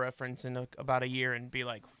Baseball Reference in about a year and be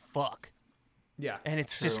like, "Fuck." Yeah, and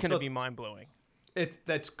it's just gonna be mind blowing.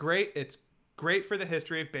 That's great. It's great for the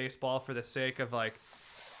history of baseball for the sake of like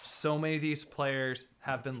so many of these players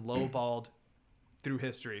have been lowballed through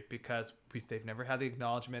history because they've never had the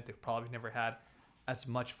acknowledgement. They've probably never had as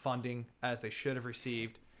much funding as they should have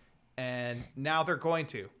received. And now they're going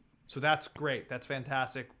to. So that's great. That's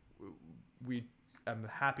fantastic. I'm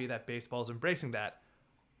happy that baseball is embracing that.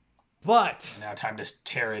 But now time to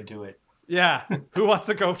tear into it. Yeah. Who wants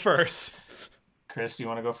to go first? Chris, do you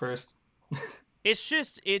want to go first? It's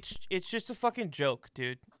just a fucking joke,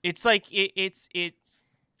 dude. It's like it's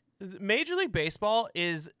Major League Baseball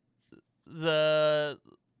is Mr.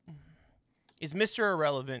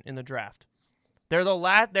 Irrelevant in the draft.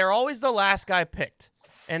 They're always the last guy picked.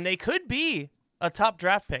 And they could be a top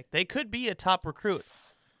draft pick. They could be a top recruit.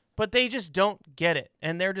 But they just don't get it.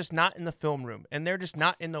 And they're just not in the film room. And they're just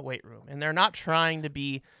not in the weight room. And they're not trying to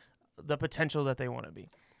be the potential that they want to be.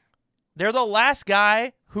 They're the last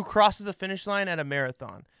guy who crosses the finish line at a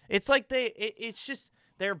marathon. It's like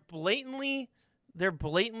they're blatantly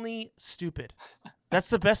stupid. That's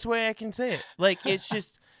the best way I can say it. Like, it's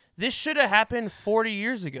just, this should have happened 40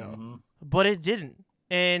 years ago. But it didn't.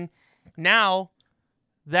 And now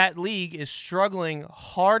that league is struggling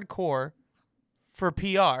hardcore for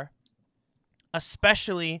PR,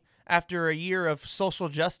 especially after a year of social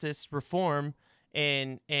justice reform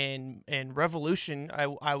and revolution,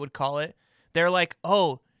 I would call it. They're like,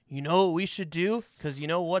 oh, you know what we should do? Because you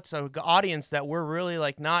know what's an audience that we're really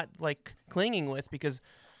like not like clinging with, because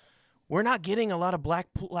we're not getting a lot of black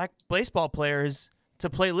baseball players to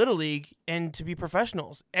play Little League and to be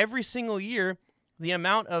professionals. Every single year, the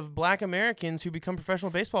amount of black Americans who become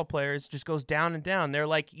professional baseball players just goes down and down. They're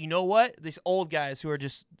like, you know what? These old guys who are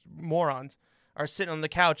just morons are sitting on the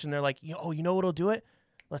couch and they're like, you know what'll do it?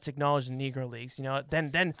 Let's acknowledge the Negro Leagues. You know,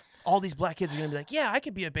 then all these black kids are gonna be like, yeah, I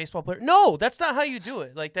could be a baseball player. No, that's not how you do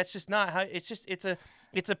it. Like, that's just not how.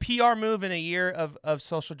 It's a PR move in a year of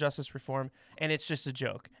social justice reform, and it's just a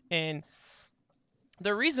joke. And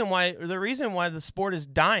the reason why the sport is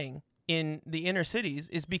dying in the inner cities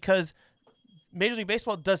is because Major League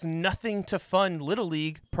Baseball does nothing to fund Little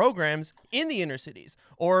League programs in the inner cities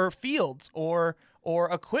or fields or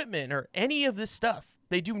equipment or any of this stuff.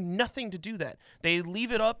 They do nothing to do that. They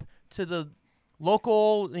leave it up to the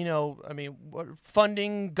local,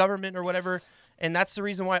 funding government or whatever. And that's the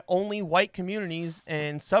reason why only white communities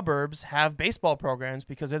and suburbs have baseball programs,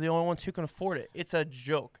 because they're the only ones who can afford it. It's a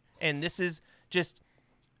joke. And this is just...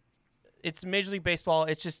 It's Major League Baseball.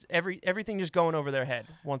 It's just everything just going over their head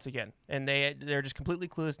once again, and they're just completely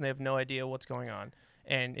clueless and they have no idea what's going on.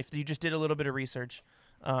 And if you just did a little bit of research,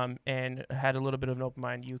 and had a little bit of an open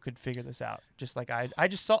mind, you could figure this out. Just like I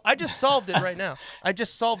just solved it right now. I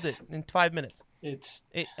just solved it in 5 minutes. It's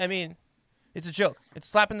a joke. It's a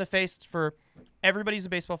slap in the face for everybody who's a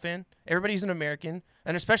baseball fan, everybody who's an American,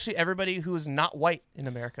 and especially everybody who is not white in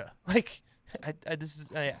America. Like.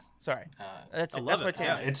 Sorry. That's it. That's my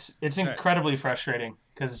tangent. It's incredibly frustrating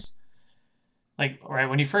because, like, right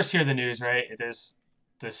when you first hear the news, right, there's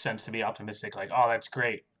this sense to be optimistic, like, oh, that's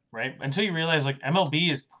great, right? Until you realize, like,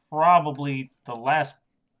 MLB is probably the last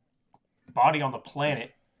body on the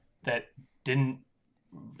planet that didn't,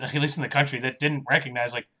 at least in the country, that didn't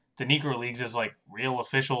recognize like the Negro Leagues as like real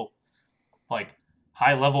official, like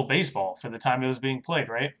high level baseball for the time it was being played,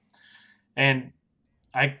 right? And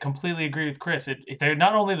I completely agree with Chris. They're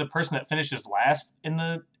not only the person that finishes last in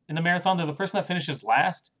the marathon, they're the person that finishes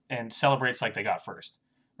last and celebrates like they got first,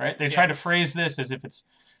 right? They try to phrase this as if it's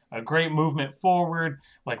a great movement forward,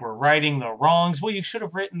 like we're righting the wrongs. Well, you should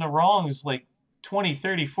have written the wrongs like 20,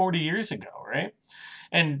 30, 40 years ago, right?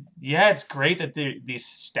 And yeah, it's great that these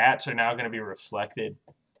stats are now going to be reflected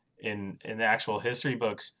in the actual history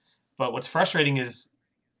books. But what's frustrating is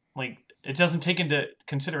like it doesn't take into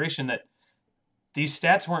consideration that these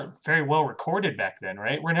stats weren't very well recorded back then,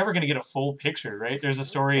 right? We're never going to get a full picture, right? There's a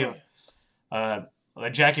story of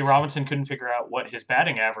Jackie Robinson couldn't figure out what his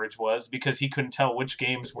batting average was because he couldn't tell which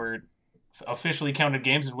games were officially counted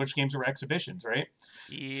games and which games were exhibitions, right?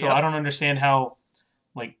 Yep. So I don't understand how,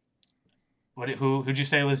 like, who'd you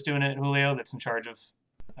say was doing it, Julio? That's in charge of.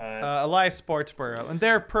 Elias Sportsboro, and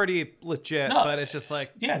they're pretty legit, No, but it's just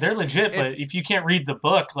like yeah, they're legit. But if you can't read the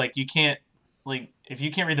book, like you can't, like if you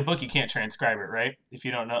can't read the book, you can't transcribe it, right? If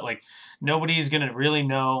you don't know, like nobody's gonna really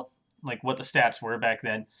know like what the stats were back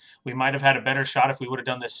then. We might have had a better shot if we would have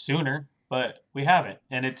done this sooner, but we haven't,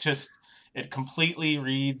 and it completely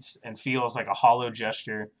reads and feels like a hollow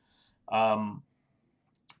gesture. And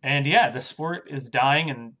yeah, the sport is dying,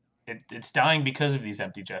 and it's dying because of these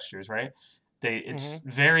empty gestures, right? It's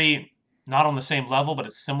very not on the same level, but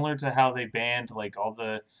it's similar to how they banned like all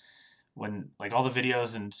the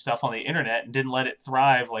videos and stuff on the internet and didn't let it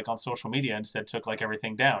thrive like on social media. Instead, took like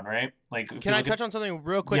everything down, right? Like, can I touch on something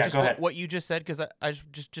real quick? Yeah, just go ahead. what you just said, because I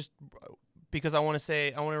just because I want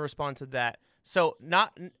to respond to that. So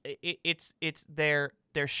it's they're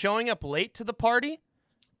showing up late to the party,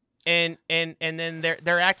 and then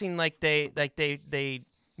they're acting like they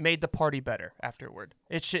made the party better afterward.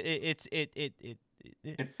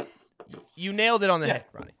 You nailed it on the head,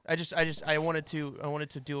 Ronnie. I wanted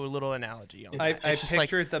to do a little analogy on that. I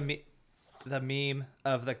pictured the meme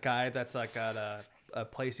of the guy that's like at a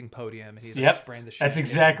placing podium and he's like spraying the shit. That's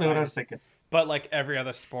exactly what I was thinking. But like every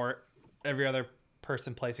other sport, every other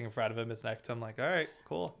person placing in front of him is next to him. Like, all right,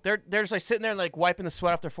 cool. They're just like sitting there like wiping the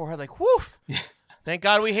sweat off their forehead, like, woof. Thank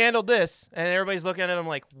God we handled this. And everybody's looking at them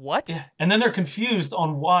like, what? Yeah. And then they're confused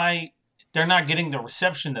on why they're not getting the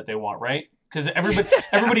reception that they want, right? Because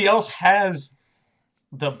everybody else has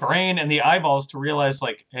the brain and the eyeballs to realize,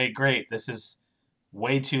 like, hey, great, this is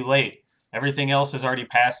way too late. Everything else has already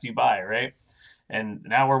passed you by, right? And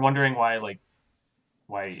now we're wondering why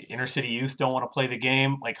inner city youth don't want to play the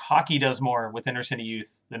game. Like hockey does more with inner city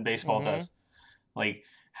youth than baseball does. Like,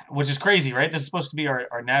 which is crazy, right? This is supposed to be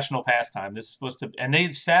our national pastime. This is supposed to, and they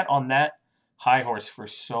sat on that high horse for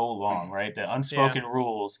so long, right? The unspoken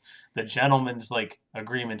rules, the gentleman's like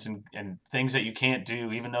agreements and things that you can't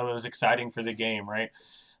do, even though it was exciting for the game, right?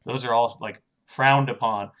 Those are all like frowned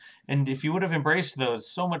upon. And if you would have embraced those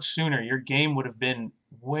so much sooner, your game would have been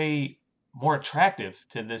way more attractive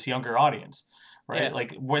to this younger audience, right? Yeah.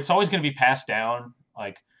 Like it's always going to be passed down.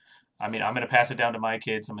 Like, I mean, I'm going to pass it down to my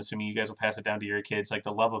kids. I'm assuming you guys will pass it down to your kids, like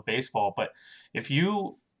the love of baseball. But if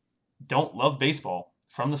you don't love baseball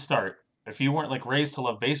from the start, if you weren't like raised to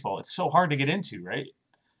love baseball, it's so hard to get into, right?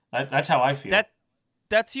 That's how I feel.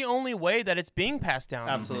 That's the only way that it's being passed down.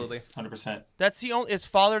 Absolutely. 100%. That's the only, it's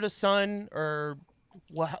father to son or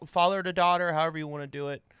father to daughter, however you want to do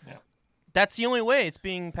it. Yeah. That's the only way it's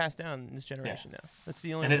being passed down in this generation now. That's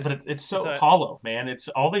the only way. But it's so hollow, man. It's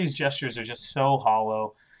all these gestures are just so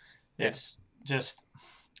hollow. Yeah. It's just,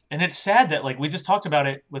 and it's sad that like we just talked about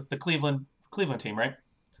it with the Cleveland team, right?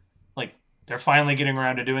 Like they're finally getting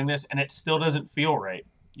around to doing this, and it still doesn't feel right.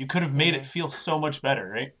 You could have made it feel so much better,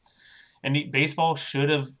 right? And baseball should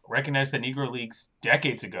have recognized the Negro Leagues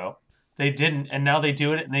decades ago. They didn't, and now they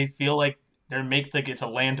do it, and they feel like it's a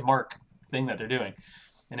landmark thing that they're doing,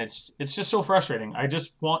 and it's just so frustrating. I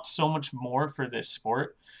just want so much more for this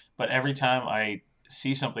sport, but every time I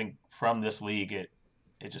see something from this league, it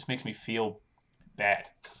just makes me feel bad.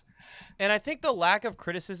 And I think the lack of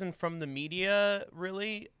criticism from the media,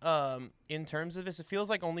 really, in terms of this, it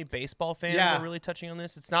feels like only baseball fans are really touching on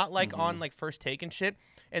this. It's not like on like First Take and shit.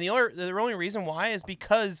 And the only reason why is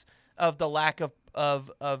because of the lack of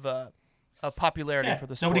popularity for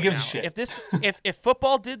the sport. Nobody gives now. a shit. If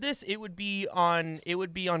football did this, it would be on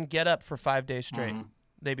Get Up for 5 days straight.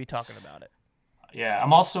 They'd be talking about it. Yeah,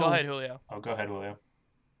 I'm also. Go ahead, Julio. Oh, go ahead, Julio.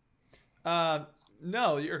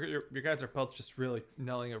 No, you guys are both just really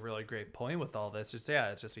nailing a really great point with all this. It's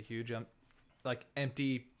just a huge like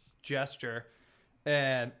empty gesture,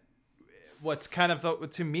 and what's kind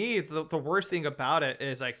of to me it's the worst thing about it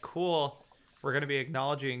is like, cool, we're gonna be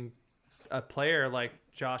acknowledging a player like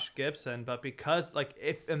Josh Gibson, but because like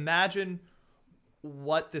imagine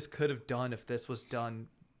what this could have done if this was done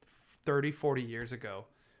 30-40 years ago,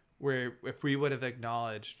 where if we would have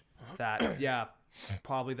acknowledged that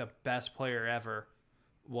probably the best player ever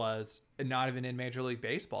was not even in Major League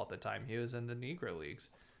Baseball at the time. He was in the Negro Leagues.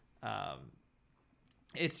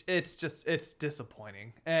 It's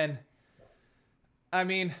disappointing. And I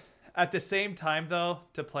mean, at the same time though,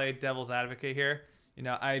 to play devil's advocate here,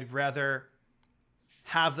 I'd rather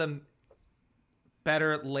have them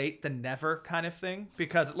better late than never kind of thing,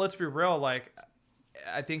 because let's be real, like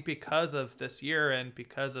I think because of this year and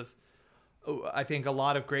because of I think a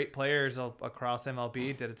lot of great players across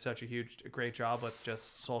MLB did such a great job with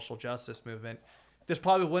just social justice movement, this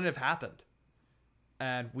probably wouldn't have happened.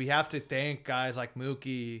 And we have to thank guys like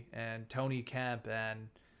Mookie and Tony Kemp and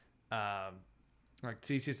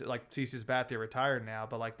CC's Sabathia retired now,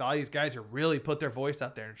 but like all these guys who really put their voice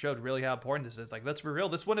out there and showed really how important this is. Like, let's be real,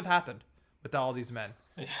 this wouldn't have happened with all these men.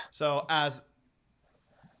 Yeah. So as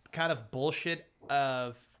kind of bullshit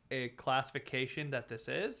of a classification that this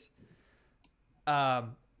is,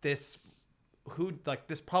 this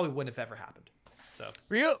probably wouldn't have ever happened. So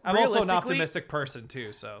I'm also an optimistic person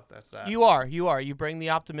too, so that's that. You are. You bring the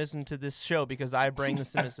optimism to this show because I bring the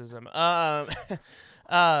cynicism.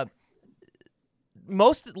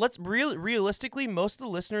 Realistically, most of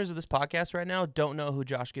the listeners of this podcast right now don't know who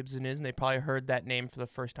Josh Gibson is, and they probably heard that name for the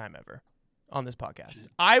first time ever on this podcast.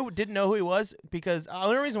 I didn't know who he was because the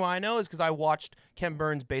only reason why I know is because I watched Ken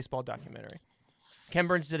Burns' baseball documentary. Ken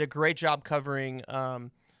Burns did a great job covering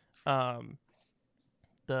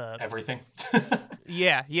the everything.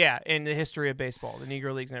 yeah, in the history of baseball, the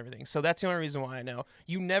Negro Leagues and everything. So that's the only reason why I know.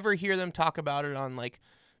 You never hear them talk about it on like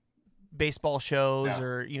baseball shows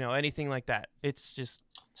or anything like that. It's just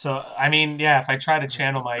so. I mean, yeah. If I try to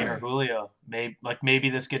channel my inner Julio, maybe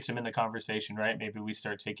this gets him in the conversation, right? Maybe we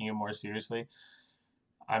start taking him more seriously.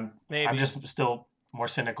 I'm just still more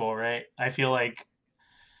cynical, right? I feel like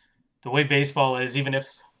the way baseball is, even if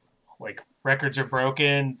like records are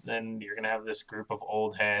broken, then you're gonna have this group of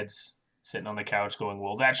old heads sitting on the couch going,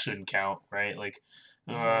 "Well, that shouldn't count, right?" Like,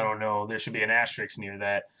 oh, I don't know, there should be an asterisk near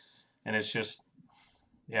that, and it's just,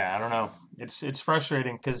 yeah, I don't know. It's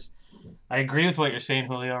frustrating because I agree with what you're saying,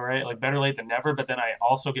 Julio, right? Like, better late than never, but then I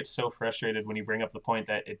also get so frustrated when you bring up the point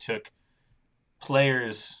that it took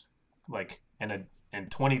players like in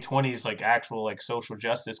 2020's like actual like social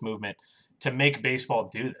justice movement to make baseball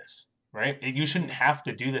do this. Right? You shouldn't have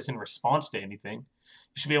to do this in response to anything.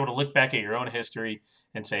 You should be able to look back at your own history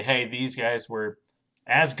and say, hey, these guys were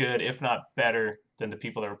as good, if not better, than the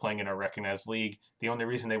people that were playing in our recognized league. The only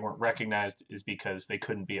reason they weren't recognized is because they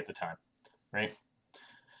couldn't be at the time. Right?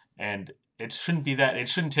 And it shouldn't be that. It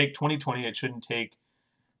shouldn't take 2020. It shouldn't take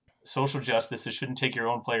social justice. It shouldn't take your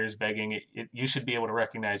own players begging. You should be able to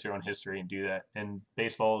recognize your own history and do that. And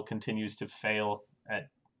baseball continues to fail at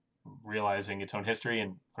realizing its own history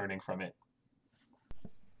and learning from it.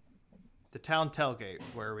 The Town Tailgate,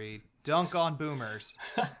 where we dunk on boomers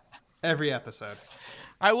every episode.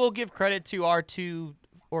 I will give credit to our two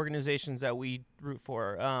organizations that we root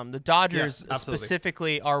for. The Dodgers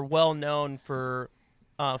specifically are well known for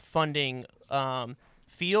funding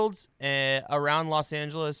fields around Los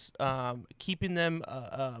Angeles, keeping them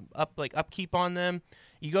upkeep on them.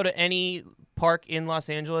 You go to any park in Los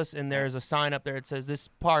Angeles, and there's a sign up there that says this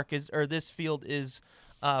field is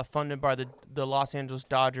funded by the Los Angeles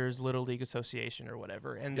Dodgers Little League Association or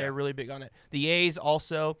whatever, and they're really big on it. The A's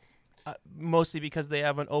also, mostly because they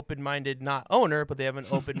have an open-minded, not owner, but they have an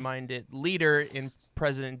open-minded leader in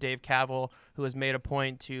President Dave Kaval, who has made a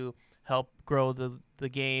point to help grow the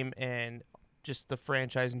game and just the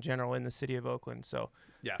franchise in general in the city of Oakland. So.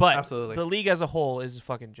 Yeah, but absolutely. The league as a whole is a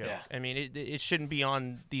fucking joke. Yeah. I mean, it shouldn't be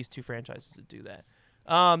on these two franchises to do that.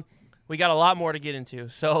 We got a lot more to get into,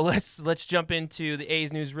 so let's jump into the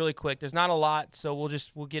A's news really quick. There's not a lot, so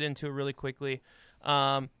we'll get into it really quickly.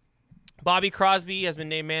 Bobby Crosby has been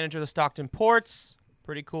named manager of the Stockton Ports.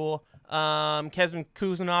 Pretty cool. Kevin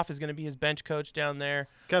Kuzminoff is going to be his bench coach down there.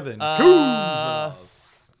 Kevin Kuzminoff.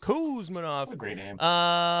 What a great name.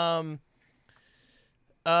 Adam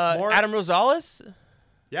Rosales.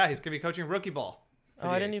 Yeah, he's going to be coaching rookie ball. Oh,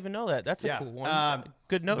 I didn't even know that. That's a cool one.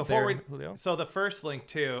 Good note Julio. So the first link,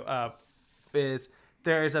 too, is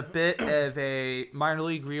there's a bit of a minor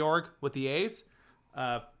league reorg with the A's.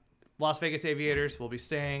 Las Vegas Aviators will be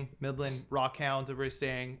staying. Midland Rockhounds will be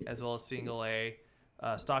staying, as well as single A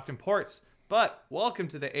Stockton Ports. But welcome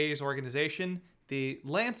to the A's organization, the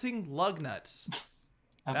Lansing Lugnuts.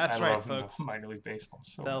 That's right, folks. Minor league baseball.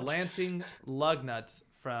 The Lansing Lugnuts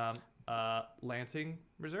from Lansing,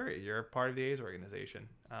 Missouri. You're part of the A's organization.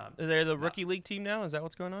 They're the rookie league team now? Is that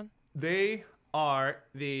what's going on? They are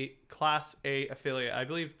the Class A affiliate. I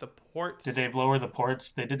believe the Ports. Did they lower the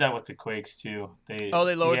Ports? They did that with the Quakes too. They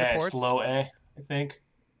lowered the Ports? It's low A, I think.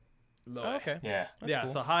 Low A. Okay. Yeah. That's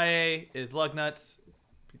cool. So high A is Lugnuts.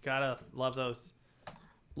 You gotta love those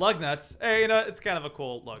Lugnuts. Hey, it's kind of a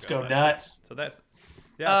cool logo. Let's go nuts. So that's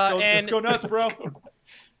let's go nuts, bro.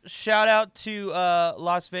 shout out to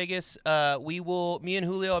Las Vegas. Me and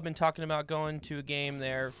Julio have been talking about going to a game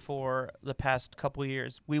there for the past couple of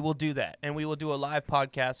years. We will do that, and we will do a live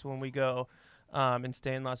podcast when we go and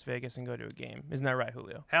stay in Las Vegas and go to a game. Isn't that right,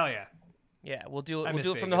 Julio? Hell yeah. Yeah, we'll do it. I We'll miss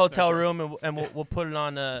do it from the Vegas, no hotel joke. room, and we'll put it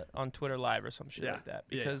on Twitter Live or some shit Yeah. like that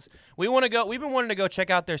Yeah, because we want to go. We've been wanting to go check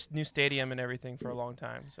out their new stadium and everything for a long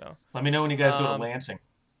time. So Let me know when you guys go to Lansing.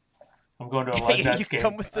 I'm going to a Lug you Nuts can game.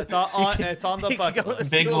 come with the, It's on the you can bucket go with list.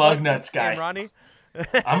 the Big Steel Lug Lug Nuts game, guy. Ronnie.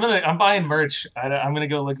 I'm buying merch. I'm gonna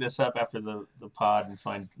go look this up after the pod and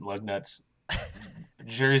find Lug Nuts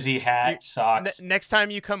jersey, hat, socks. Next time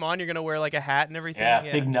you come on, you're gonna wear like a hat and everything. Yeah,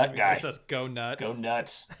 big nut it's guy. Just says go nuts. Go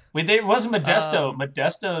Nuts. Wait, it wasn't Modesto. Um,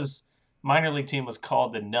 Modesto's minor league team was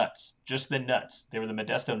called the Nuts. Just the Nuts. They were the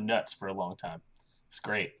Modesto Nuts for a long time. It's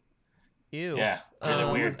great. Ew. Yeah, really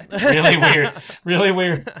Um, weird. Really weird. Really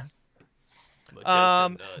weird.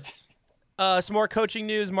 Some more coaching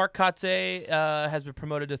news. Mark Kotze has been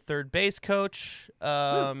promoted to third base coach.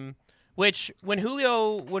 Which when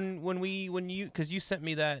Julio, because you sent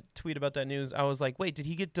me that tweet about that news, I was like, wait, did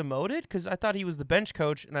he get demoted? Because I thought he was the bench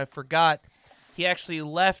coach, and I forgot he actually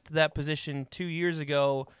left that position 2 years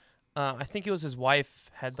ago. I think it was his wife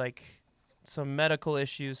had like some medical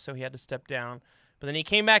issues, so he had to step down. But then he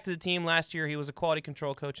came back to the team last year. He was a quality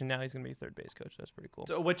control coach, and now he's going to be third base coach. That's pretty cool.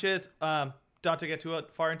 So, which is, not to get too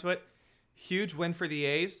far into it, huge win for the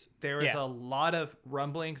A's. There was Yeah. a lot of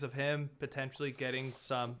rumblings of him potentially getting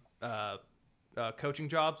some coaching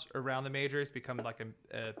jobs around the majors, becoming like an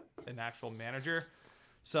actual manager.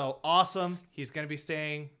 So awesome. He's going to be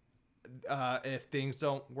staying if things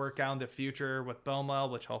don't work out in the future with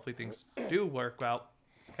Beaumont, which hopefully things do work out,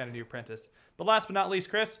 kind of new apprentice. But last but not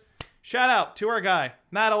least, Chris, shout out to our guy,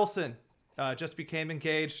 Matt Olson. Just became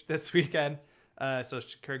engaged this weekend. So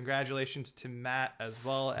congratulations to Matt as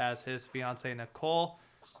well as his fiancee Nicole.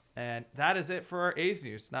 And that is it for our A's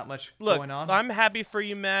news. Not much going on. I'm happy for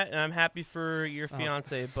you, Matt, and I'm happy for your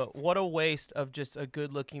fiance. But what a waste of just a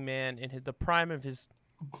good-looking man in the prime of his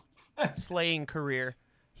slaying career.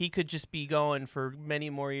 He could just be going for many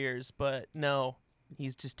more years, but no,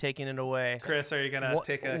 he's just taking it away. Chris, are you going to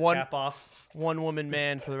take a one- cap off? One-woman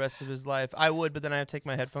man for the rest of his life. I would, but then I have to take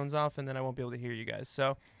my headphones off, and then I won't be able to hear you guys.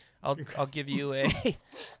 So I'll give you a.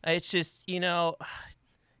 It's just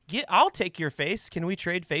I'll take your face. Can we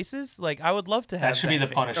trade faces? Like I would love to have. That should be the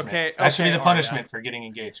face. punishment. Okay, that should be okay, the all right, punishment for getting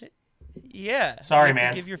engaged. Yeah. Sorry, you have to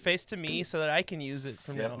man. give your face to me so that I can use it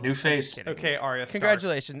from now Yep, on. new I'm just face. kidding. Okay, Arya. start.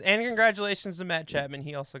 Congratulations. And congratulations to Matt Chapman.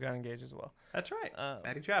 He also got engaged as well. That's right. Oh.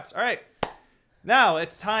 Matty Chaps. All right. Now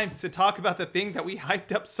it's time to talk about the thing that we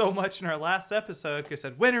hyped up so much in our last episode. Chris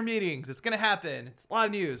said, winter meetings. It's going to happen. It's a lot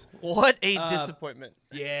of news. What a disappointment.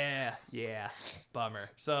 Yeah. Bummer.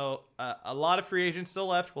 So a lot of free agents still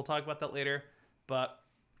left. We'll talk about that later. But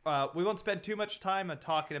we won't spend too much time on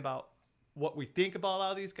talking about what we think about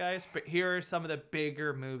all these guys. But here are some of the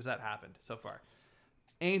bigger moves that happened so far.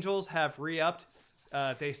 Angels have re-upped.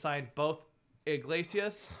 They signed both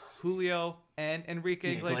Iglesias, Julio, and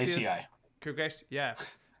Enrique Iglesias. Iglesias. Yeah.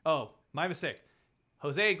 Oh, my mistake.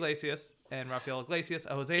 Jose Iglesias and Rafael Iglesias.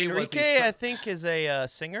 Jose was Enrique, the I think, is a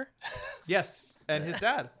singer. yes, and his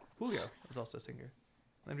dad, Julio, is also a singer.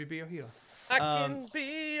 Let me be your hero. I can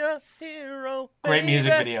be a hero. Great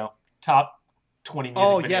music baby. video. Top 20 music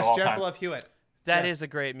Oh video yes, all Jennifer time. Love Hewitt. That Yes. is a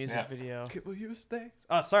great music Yeah. video. Will you stay?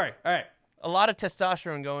 Oh, sorry. All right. A lot of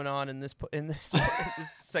testosterone going on in this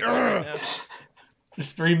segment right now.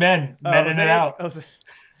 Just three men in and out.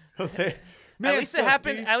 Jose. At least it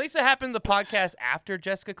happened. At least it happened. The podcast after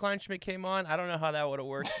Jessica Kleinschmidt came on. I don't know how that would have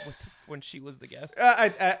worked when she was the guest.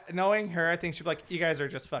 Knowing her, I think she'd be like, "You guys are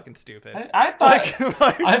just fucking stupid." I thought.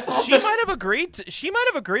 I thought She might have agreed. She might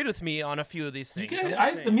have agreed with me on a few of these things. I'm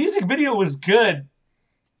just saying. the music video was good.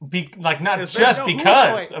 Not It's just very- no,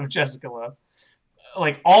 because who's of Jessica Love.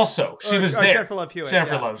 Like also, she was there. Jennifer Love Hewitt.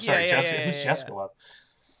 Jennifer yeah. Love. Sorry, Yeah, Jessica. yeah, Who's yeah, Jessica Love?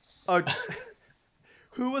 Oh,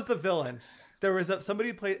 who was the villain? There was somebody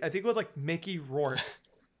who played. I think it was like Mickey Rourke.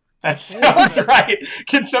 That sounds right.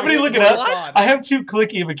 Can somebody look it up? What? I have too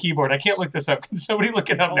clicky of a keyboard. I can't look this up. Can somebody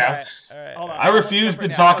look it up All now? right, hold on. I refuse to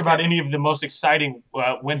Now, talk okay. about any of the most exciting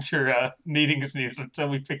winter meetings news until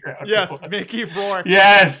we figure out. Yes, who it was. Mickey Rourke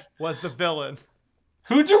Yes. was the villain.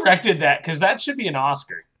 Who directed that? Because that should be an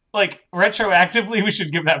Oscar. Like retroactively, we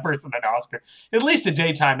should give that person an Oscar, at least a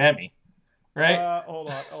daytime Emmy, right?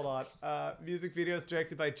 Hold on. Music videos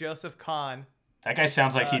directed by Joseph Kahn. That guy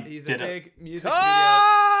sounds like he He's did a it. big music video.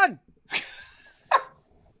 Con!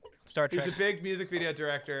 Star He's Trek. a big music video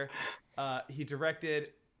director. He directed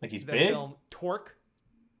Like he's the big. film Torque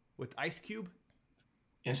with Ice Cube.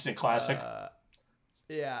 Instant classic.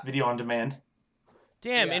 Yeah. Video on demand.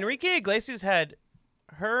 Damn, Yeah. Enrique Iglesias had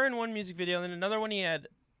her in one music video, and then another one he had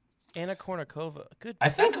Anna Kournikova. Good. I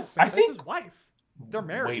think That's his wife. They're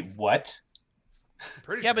married. Wait, what? I'm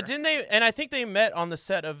pretty Yeah, sure. but didn't they? And I think they met on the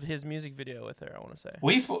set of his music video with her. I want to say.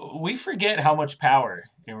 We forget how much power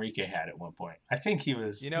Enrique had at one point. I think he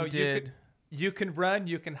was. You know, He did. you can run,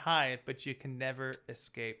 you can hide, but you can never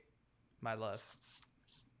escape my love.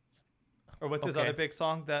 Or what's his Okay. other big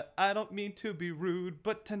song? That I don't mean to be rude,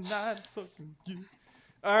 but tonight fucking you.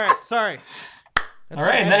 All right, sorry. all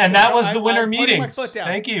right, okay. and that was I'm the winter putting my meetings. foot down.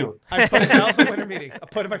 Thank you. I put down the winter meetings. I'm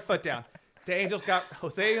putting my foot down. The Angels got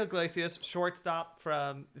Jose Iglesias, shortstop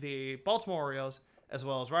from the Baltimore Orioles, as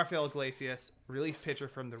well as Rafael Iglesias, relief pitcher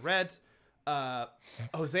from the Reds.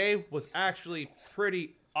 Jose was actually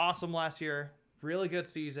pretty awesome last year. Really good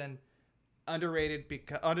season. Underrated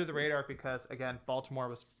because under the radar because again Baltimore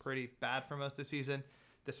was pretty bad for most of the season.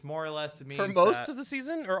 This more or less means For most that of the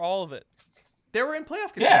season or all of it? they were in playoff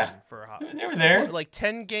Yeah. contention for a hot. They were there. Like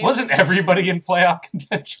 10 games. Wasn't everybody in playoff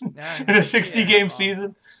contention Nah, in a 60-game wrong.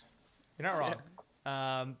 season? You're not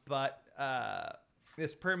wrong. But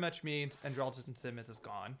this pretty much means Andrelton Simmons is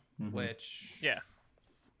gone, which Yeah.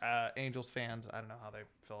 Angels fans, I don't know how they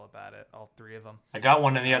feel about it. All three of them. I got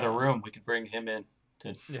one in the other room. We could bring him in.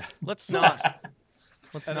 Yeah. Let's not.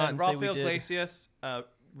 Let's And not then say we Rafael did. Iglesias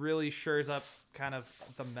really shores up kind of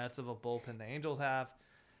the mess of a bullpen the Angels have.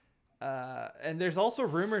 And there's also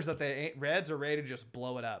rumors that the Reds are ready to just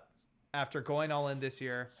blow it up. After going all in this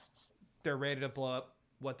year, they're ready to blow up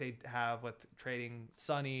what they have with trading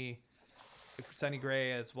Sonny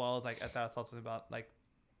Gray, as well as like I thought something about like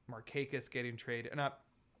Markakis getting traded.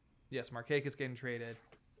 Markakis getting traded.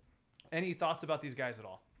 Any thoughts about these guys at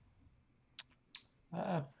all?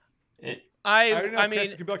 I mean,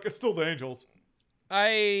 Chris could be like, it's still the Angels.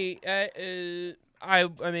 I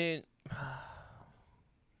mean,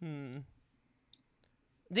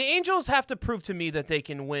 the Angels have to prove to me that they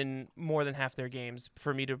can win more than half their games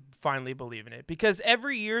for me to finally believe in it. Because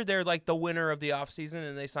every year they're like the winner of the offseason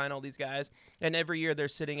and they sign all these guys, and every year they're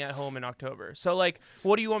sitting at home in October. So like,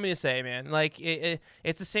 what do you want me to say, man? Like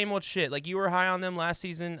it's the same old shit. Like you were high on them last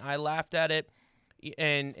season. I laughed at it.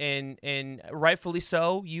 And rightfully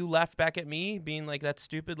so, you laughed back at me, being like, "That's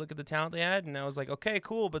stupid. Look at the talent they had." And I was like, "Okay,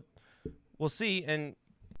 cool, but we'll see." And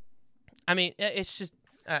I mean, it's just,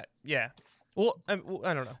 yeah. Well, I don't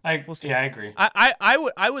know. We'll see. Yeah, I agree.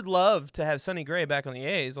 I would love to have Sonny Gray back on the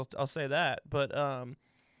A's. I'll say that. But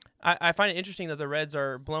I find it interesting that the Reds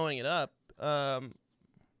are blowing it up. I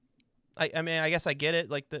mean, I guess I get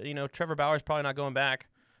it. Like Trevor Bauer's probably not going back,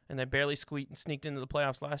 and they barely sneaked into the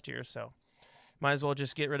playoffs last year, so. Might as well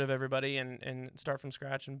just get rid of everybody and start from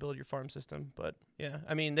scratch and build your farm system. But yeah,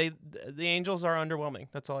 I mean, the Angels are underwhelming.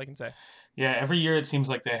 That's all I can say. Yeah, every year it seems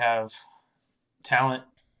like they have talent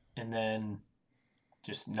and then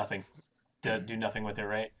just nothing. Do nothing with it,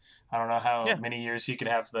 right? I don't know how many years you could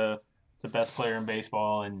have the best player in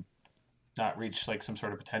baseball and not reach like some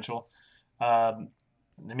sort of potential. I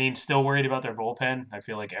mean, still worried about their bullpen. I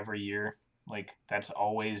feel like every year, like that's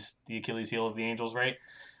always the Achilles heel of the Angels, right?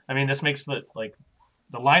 I mean, this makes the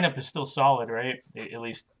lineup is still solid, right? It at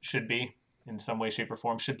least should be in some way, shape, or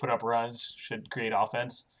form. Should put up runs, should create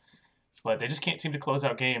offense, but they just can't seem to close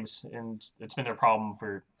out games, and it's been their problem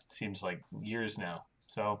for seems like years now.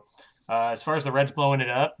 So, as far as the Reds blowing it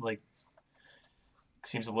up, like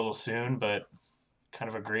seems a little soon, but kind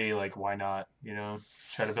of agree. Like, why not?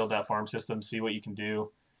 Try to build that farm system, see what you can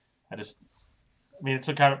do. I mean,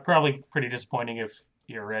 it's probably pretty disappointing if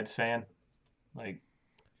you're a Reds fan, like.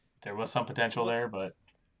 There was some potential there, but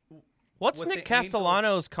what's With Nick the Angels-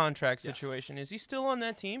 Castellanos' contract situation? Is he still on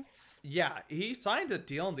that team? Yeah, he signed a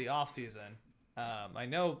deal in the offseason. I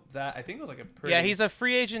know that. I think it was like a pretty... Yeah, he's a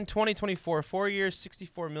free agent 2024, 4 years,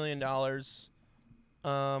 $64 million.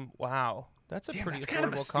 Wow. That's a pretty kind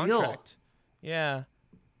of a affordable steal. contract. Yeah.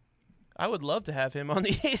 I would love to have him on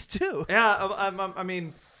the A's too. Yeah, I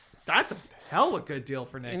mean, that's a hell of a good deal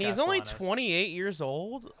for Nick. And he's only Castellanos. 28 years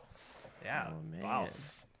old. Yeah. Oh, man. Wow.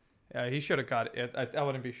 Yeah, he should have got it. I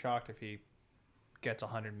wouldn't be shocked if he gets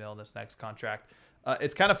 $100 million in this next contract.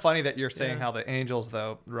 It's kind of funny that you're saying how the Angels,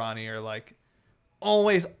 though, Ronnie, are like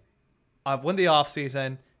always win the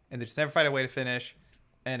offseason and they just never find a way to finish.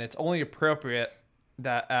 And it's only appropriate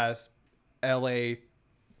that as LA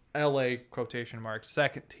quotation marks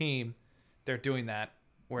second team, they're doing that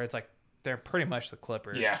where it's like they're pretty much the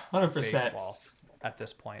Clippers. yeah, 100%. Baseball at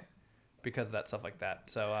this point because of that stuff like that.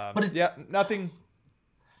 So nothing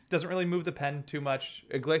doesn't really move the pen too much.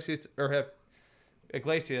 Iglesias,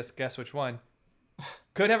 guess which one?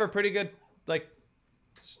 Could have a pretty good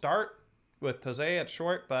start with Jose at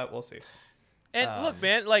short, but we'll see. And look,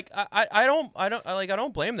 man, like I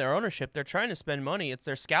don't blame their ownership. They're trying to spend money. It's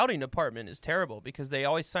their scouting department is terrible because they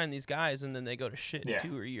always sign these guys and then they go to shit in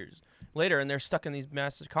 2 years later and they're stuck in these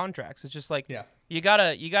massive contracts. It's just like you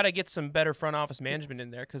gotta get some better front office management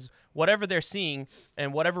in there because whatever they're seeing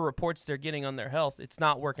and whatever reports they're getting on their health, it's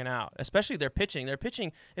not working out. Especially their pitching. Their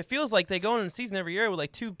pitching, it feels like they go into the season every year with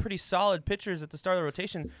like two pretty solid pitchers at the start of the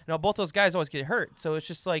rotation. Both those guys always get hurt. So it's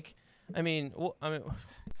just like,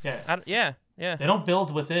 yeah. They don't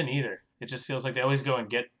build within either. It just feels like they always go and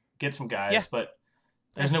get some guys, but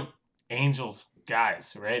there's no Angels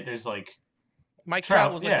guys, right? There's like Mike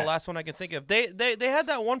Trout was like the last one I could think of. They had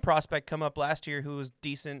that one prospect come up last year who was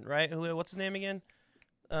decent, right? Julio, what's his name again?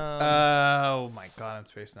 Oh my God, I'm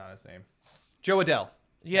spacing out his name. Joe Adell.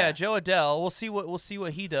 Yeah, Joe Adell. We'll see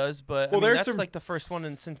what he does, but that's like the first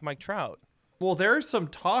one since Mike Trout. Well, there's some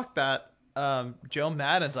talk that Joe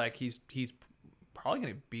Maddon's like he's probably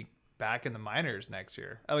going to be back in the minors next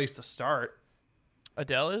year, at least to start.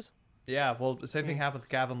 Adele is? Yeah, well, the same thing happened with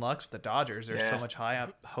Gavin Lux with the Dodgers. There's so much high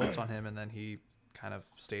hopes on him, and then he kind of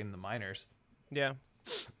stayed in the minors. Yeah.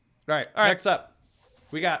 All right. Next up,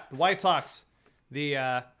 we got the White Sox.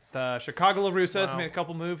 The Chicago LaRussas made a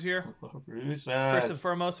couple moves here. First and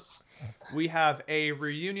foremost, we have a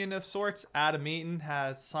reunion of sorts. Adam Eaton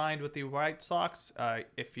has signed with the White Sox.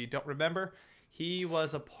 If you don't remember, he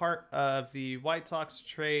was a part of the White Sox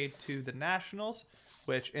trade to the Nationals,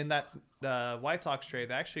 which in that White Sox trade,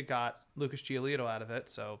 they actually got Lucas Giolito out of it,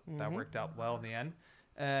 so that worked out well in the end.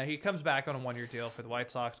 He comes back on a one-year deal for the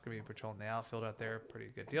White Sox, going to be patrolling the outfield out there. Pretty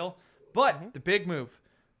good deal. But the big move,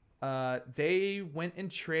 they went and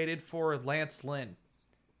traded for Lance Lynn.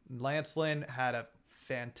 Lance Lynn had a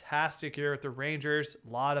fantastic year with the Rangers.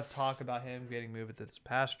 A lot of talk about him getting moved at this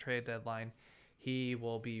past trade deadline. He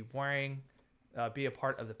will be be a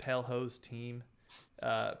part of the Pale Hose team.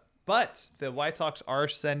 But the White Sox are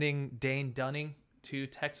sending Dane Dunning to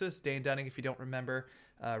Texas. Dane Dunning, if you don't remember,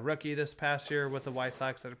 rookie this past year with the White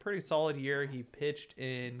Sox, had a pretty solid year. He pitched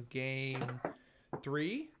in Game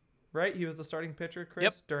 3, right? He was the starting pitcher,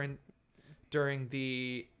 Chris, during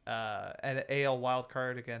the an AL wild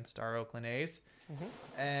card against our Oakland A's.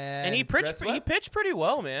 And he pitched pretty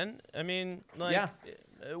well, man. I mean,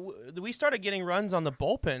 we started getting runs on the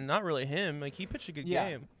bullpen, not really him. Like, he pitched a good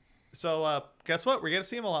game. So guess what? We're going to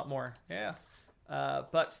see him a lot more. Yeah.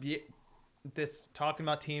 But this talking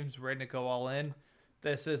about teams ready to go all in.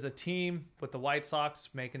 This is the team with the White Sox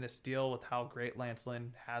making this deal with how great Lance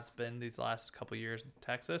Lynn has been these last couple of years in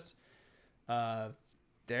Texas.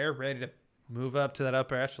 They're ready to move up to that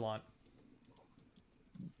upper echelon.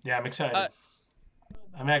 Yeah, I'm excited.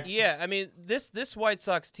 This White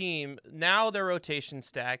Sox team, now their rotation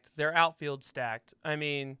stacked, their outfield stacked. I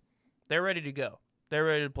mean, they're ready to go. They're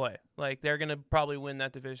ready to play. Like, they're going to probably win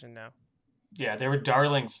that division now. Yeah, they were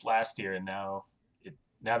darlings last year, and now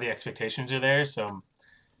the expectations are there. So I'm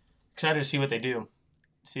excited to see what they do,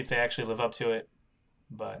 see if they actually live up to it.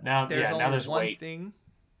 But now there's weight.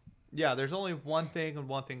 There's only one thing and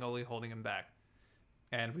one thing only holding him back.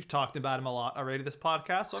 And we've talked about him a lot already this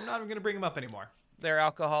podcast, so I'm not even going to bring him up anymore. Their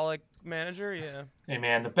alcoholic manager, yeah. Hey,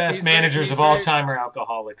 man, the best managers of all time are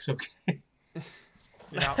alcoholics, okay?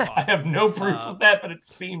 I have no proof of that, but it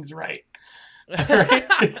seems right. Right?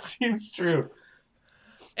 It seems true.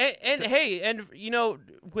 And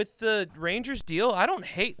with the Rangers deal, I don't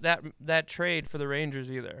hate that trade for the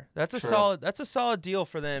Rangers either. That's a solid deal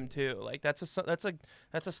for them too. Like, that's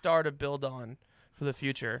a star to build on for the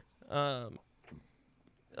future. That's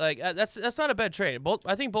not a bad trade.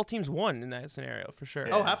 I think both teams won in that scenario for sure.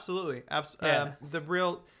 Yeah. Oh, absolutely.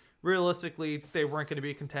 Realistically, they weren't going to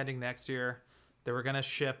be contending next year. They were going to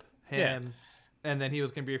ship him, and then he was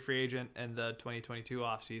going to be a free agent in the 2022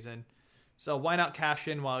 offseason. So why not cash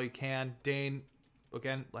in while you can? Dane,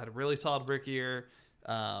 again, had a really solid rookie year.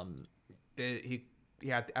 I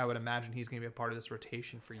would imagine he's going to be a part of this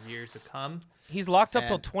rotation for years to come. He's locked up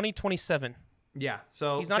till 2027. Yeah,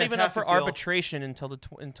 so he's not even up for arbitration until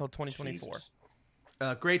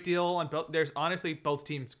 2024. Great deal on both. There's honestly both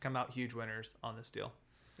teams come out huge winners on this deal.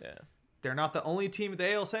 Yeah. They're not the only team at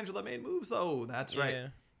the AL Central that made moves, though. That's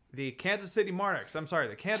right. The Kansas City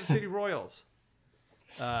Royals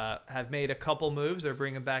have made a couple moves. They're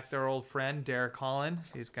bringing back their old friend, Derek Holland.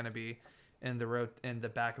 He's going to be in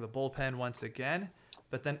the back of the bullpen once again.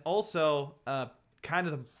 But then also, I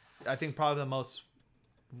think probably the most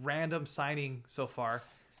random signing so far,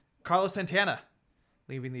 Carlos Santana,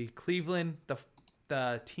 leaving the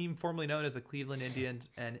the team formerly known as the Cleveland Indians,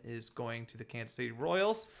 and is going to the Kansas City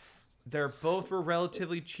Royals. They're both were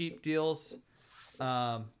relatively cheap deals.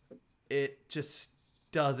 It just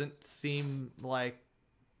doesn't seem like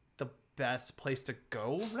best place to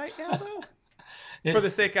go right now, though. It- For the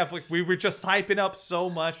sake of like, we were just hyping up so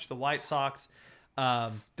much the White Sox.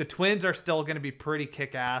 The Twins are still going to be pretty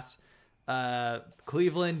kick-ass.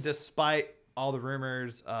 Cleveland, despite all the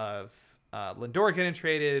rumors of Lindor getting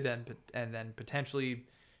traded and then potentially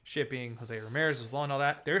shipping Jose Ramirez as well and all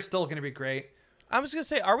that, they're still going to be great. I was gonna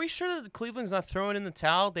say, are we sure that Cleveland's not throwing in the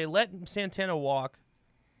towel? They let Santana walk.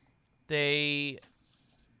 They.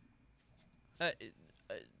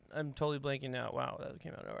 I'm totally blanking now. Wow, that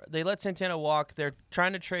came out of nowhere. They let Santana walk. They're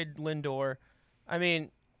trying to trade Lindor. I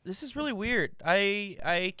mean, this is really weird.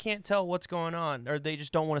 I can't tell what's going on. Or they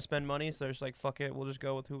just don't want to spend money, so they're just like, fuck it, we'll just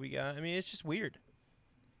go with who we got. I mean, it's just weird.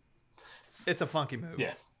 It's a funky move.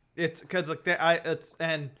 Yeah. It's because like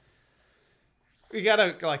and we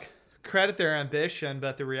gotta like credit their ambition,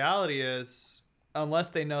 but the reality is, unless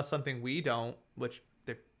they know something we don't, which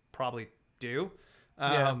they probably do,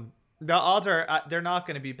 the odds are they're not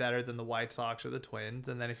going to be better than the White Sox or the Twins.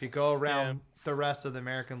 And then if you go around the rest of the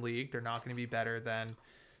American League, they're not going to be better than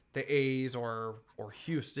the A's or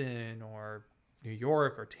Houston or New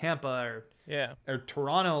York or Tampa or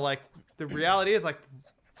Toronto. Like the reality is like,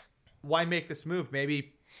 why make this move?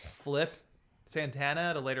 Maybe flip Santana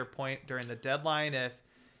at a later point during the deadline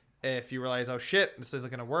if you realize, oh shit, this isn't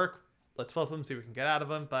going to work. Let's flip him, see what we can get out of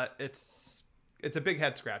him. But it's a big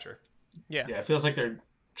head scratcher. Yeah. Yeah, it feels like they're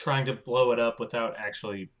trying to blow it up without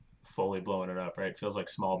actually fully blowing it up, right? It feels like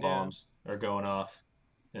small bombs are going off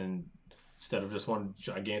and instead of just one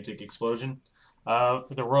gigantic explosion. For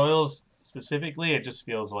the Royals specifically, it just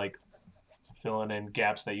feels like filling in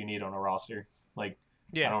gaps that you need on a roster. Like,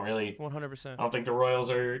 I don't really 100%. I don't think the Royals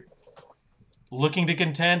are looking to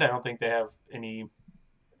contend. I don't think they have any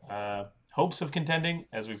hopes of contending,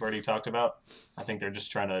 as we've already talked about. I think they're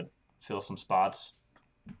just trying to fill some spots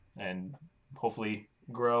and hopefully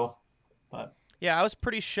grow. But yeah, I was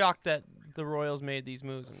pretty shocked that the Royals made these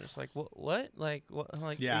moves. I'm just like, what? Like, what?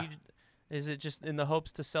 Like, is it just in the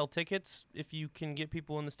hopes to sell tickets if you can get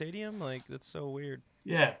people in the stadium? Like, that's so weird.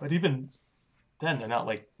 Yeah, but even then, they're not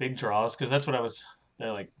like big draws because that's what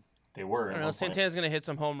they were. I don't know. Santana's gonna hit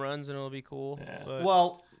some home runs and it'll be cool. Yeah. But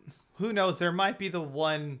Well, who knows? There might be the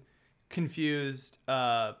one confused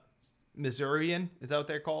Missourian. Is that what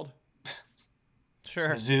they're called?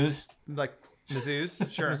 sure. Zoos. Like Mizzou's?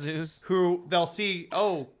 Sure. Mizzou's. Who they'll see,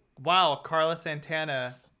 oh, wow, Carlos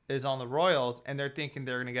Santana is on the Royals, and they're thinking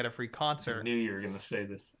they're going to get a free I concert. knew you were going to say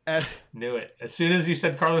this. And, Knew it. As soon as you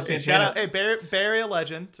said Carlos shout Santana. out, hey, Barry a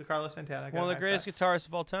legend to Carlos Santana. One of the greatest guitarists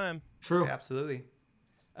of all time. True. Yeah, absolutely.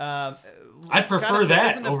 I'd prefer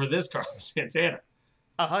that over this Carlos Santana.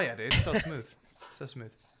 Oh, hell yeah, dude. So smooth. So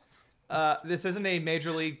smooth. This isn't a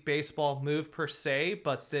Major League Baseball move per se,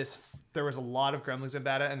 but there was a lot of grumblings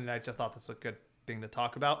about it, and I just thought this was a good thing to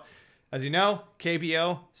talk about. As you know,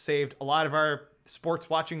 KBO saved a lot of our sports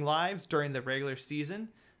watching lives during the regular season.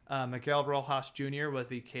 Miguel Rojas Jr. was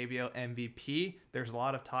the KBO MVP. There's a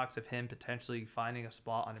lot of talks of him potentially finding a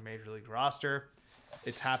spot on a Major League roster.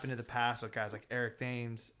 It's happened in the past with guys like Eric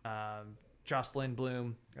Thames, Jocelyn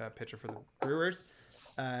Bloom, pitcher for the Brewers.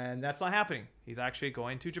 And that's not happening. He's actually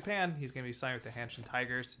going to Japan. He's going to be signed with the Hanshin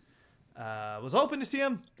Tigers. Was hoping to see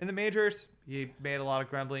him in the majors. He made a lot of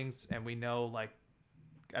grumblings, and we know, like,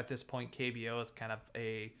 at this point, KBO is kind of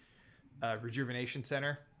a rejuvenation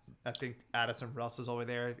center. I think Addison Russ is over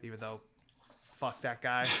there, even though fuck that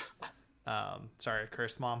guy. Sorry,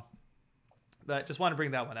 cursed mom. But just want to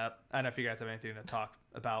bring that one up. I don't know if you guys have anything to talk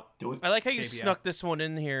about. I like how you KBO. snuck this one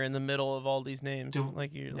in here in the middle of all these names. Yeah, Do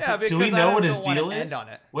because we I know don't what his wanna deal end is? on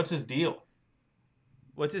it. What's his deal?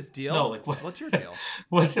 What's his deal? No, like What's your deal?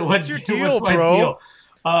 What's your deal, what's my bro? deal?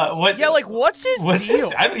 What? Yeah, like what's his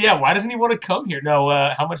deal? Why doesn't he want to come here? No,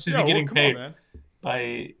 how much is he getting come paid? on, man.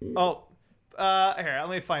 By Here, let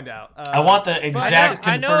me find out. I want the exact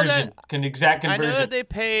I know conversion. Exact I know conversion. that they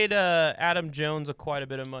paid Adam Jones quite a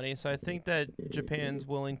bit of money, so I think that Japan's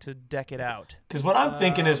willing to deck it out. Because what I'm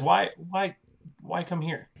thinking is why come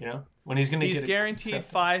here? You know, when he's going to He's get guaranteed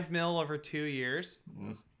 $5 million over 2 years.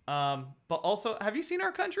 Mm. But also, have you seen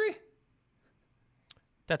Our Country?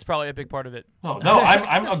 That's probably a big part of it. No,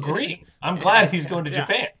 I'm agreeing. I'm glad he's going to Yeah.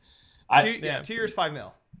 Japan. 2 years, $5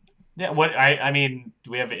 million. Yeah. What I mean,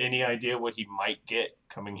 do we have any idea what he might get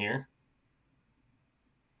coming here?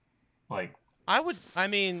 Like,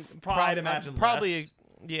 I'd imagine probably. less.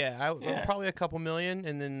 Yeah, probably a couple million,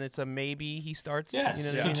 and then it's a maybe he starts. yeah. You know,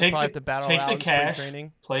 So he'll take probably have to battle take out the in spring cash,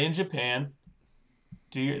 training. play in Japan,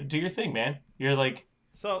 do your thing, man. You're like,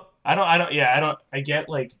 So I get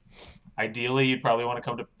like, ideally you'd probably want to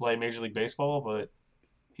come to play Major League Baseball, but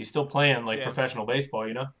he's still playing like professional baseball.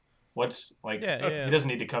 You know, what's like? Yeah. He doesn't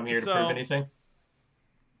need to come here to So- prove anything.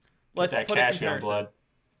 let's that put a cash, young comparison.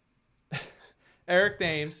 blood. Eric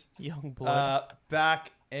Thames, Young blood.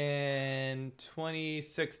 back in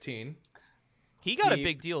 2016. He got he- a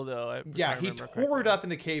big deal though. If Yeah, I he remember tore it correctly. up in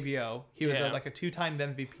the KBO. He was Yeah. like a 2-time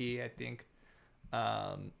MVP, I think.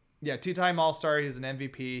 Yeah, 2-time All-Star. He was an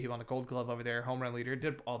MVP. He won a Gold Glove over there, home run leader,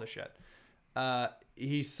 did all this shit.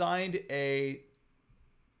 He signed a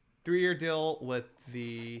 3-year deal with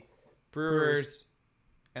the Brewers,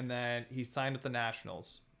 and then he signed with the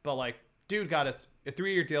Nationals. But like, dude got a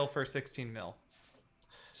 3-year deal for 16 mil.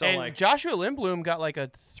 So And like, Joshua Lindblom got like a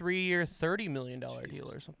 3-year, $30 million deal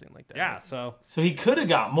or something like that. yeah. So So he could have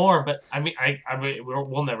got more, but I mean,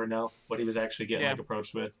 we'll never know what he was actually getting Yeah. like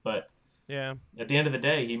approached with. But Yeah. at the end of the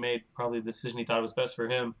day, he made probably the decision he thought was best for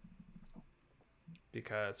him.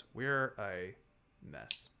 because we're a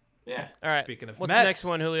mess. Yeah. All right. Speaking of what's Mets, the next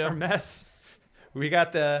one, Julio? Our mess. We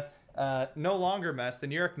got the no longer mess. The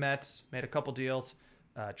New York Mets made a couple deals.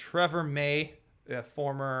 Trevor May, a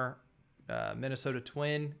former Minnesota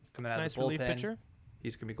Twin, coming out Nice of the relief bullpen. pitcher.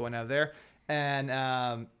 He's gonna be going out of there.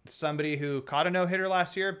 And somebody who caught a no-hitter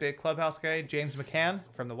last year, big clubhouse guy, James McCann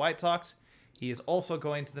from the White Sox. He is also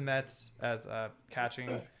going to the Mets as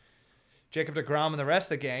catching Jacob deGrom and the rest of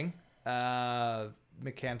the gang.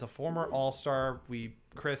 McCann's a former All-Star.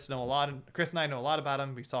 Chris and I know a lot about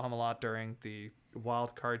him. We saw him a lot during the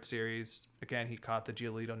Wild Card series. Again, he caught the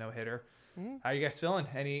Giolito no-hitter. How are you guys feeling?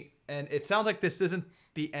 And it sounds like this isn't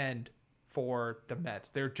the end for the Mets.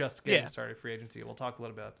 They're just getting Yeah. started free agency. We'll talk a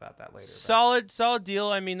little bit about that later. Solid deal.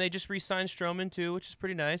 I mean, they just re-signed Stroman too, which is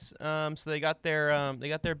pretty nice. So they got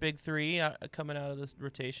their big three coming out of the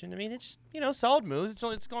rotation. I mean, it's solid moves. It's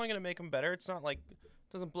only going to make them better. It's not like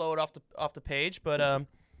doesn't blow it off the page, but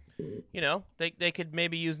they could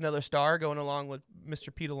maybe use another star going along with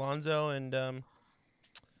Mr. Pete Alonso and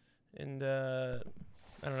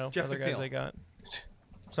I don't know Jeff other guys McNeil. they got.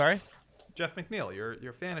 Sorry, Jeff McNeil,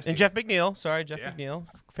 your fantasy. and Jeff McNeil. Sorry, Jeff Yeah. McNeil,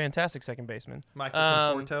 fantastic second baseman. Michael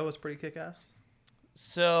Conforto was pretty kick-ass.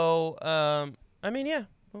 So, I mean, yeah,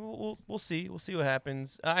 we'll see. We'll see what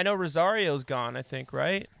happens. I know Rosario's gone, I think,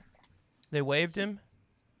 right? They waived him.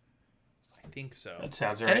 I think so. That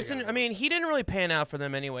sounds right. Edison, I mean, he didn't really pan out for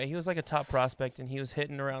them anyway. He was like a top prospect, and he was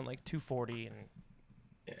hitting around like 240, and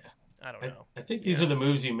Yeah. I don't know. I think these are the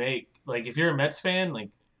moves you make. Like, if you're a Mets fan, like,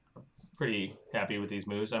 I'm pretty happy with these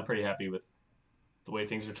moves. I'm pretty happy with the way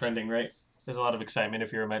things are trending, right? There's a lot of excitement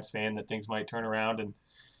if you're a Mets fan that things might turn around. And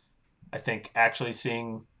I think actually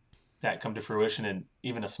seeing that come to fruition in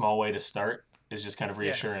even a small way to start is just kind of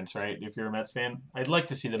reassurance, right? If you're a Mets fan, I'd like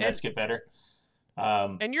to see the Mets get better.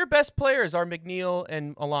 And your best players are McNeil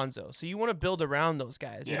and Alonso, so you want to build around those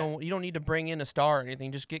guys. Yeah. You don't need to bring in a star or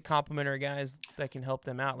anything. Just get complimentary guys that can help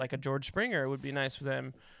them out. Like a George Springer would be nice for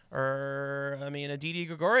them, or I mean, a Didi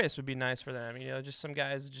Gregorius would be nice for them. Just some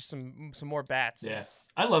guys, just some more bats. Yeah.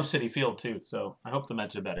 I love City Field, too, so I hope the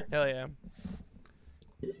Mets are better. Hell yeah.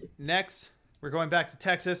 Next, we're going back to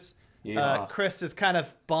Texas. Yeah. Chris is kind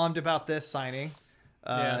of bummed about this signing.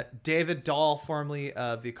 Yeah. David Dahl, formerly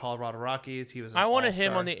of the Colorado Rockies. He was an I wanted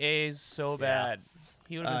him all-star. on the A's so bad.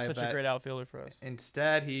 He would have been I such a bet. great outfielder for us.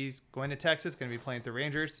 Instead, he's going to Texas, going to be playing with the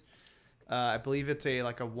Rangers. I believe it's a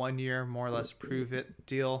 1-year, more or less, prove it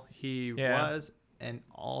deal. He was an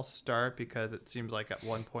all-star because it seems like at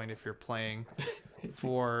one point, if you're playing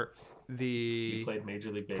for He the played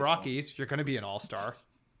Major League Baseball. Rockies, you're going to be an all-star.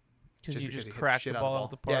 Because you because just he hit cracked shit the out of ball out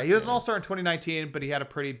the park. Yeah, he was an all-star in 2019, but he had a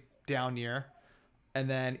pretty down year. And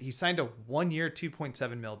then he signed a 1-year,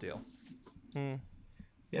 $2.7 million deal.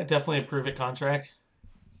 Yeah, definitely a prove it contract.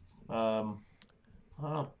 I don't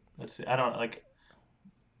know. Let's see. I don't like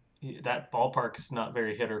that ballpark is not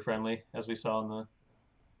very hitter friendly, as we saw in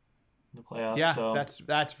the playoffs. Yeah, so.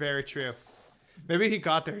 that's very true. Maybe he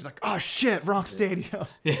got there. He's like, oh shit, wrong stadium.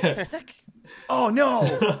 Yeah. Oh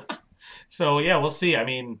no. So yeah, we'll see. I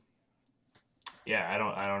mean, yeah, I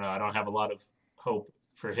don't know. I don't have a lot of hope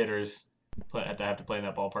for hitters that have to play in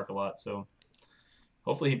that ballpark a lot. So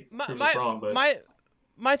hopefully he proves us wrong. But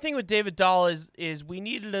my thing with David Dahl is we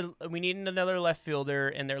needed another left fielder,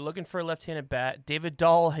 and they're looking for a left-handed bat. David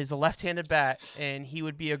Dahl is a left-handed bat, and he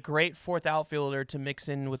would be a great fourth outfielder to mix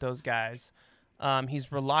in with those guys.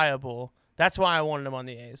 He's reliable. That's why I wanted him on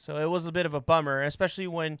the A's. So it was a bit of a bummer, especially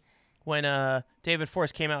when David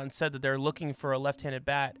Force came out and said that they're looking for a left-handed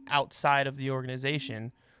bat outside of the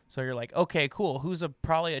organization. So you're like, okay, cool. Who's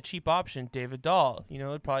probably a cheap option? David Dahl.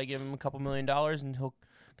 They'd probably give him a couple $1 million and he'll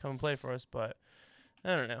come and play for us. But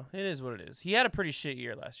I don't know. It is what it is. He had a pretty shit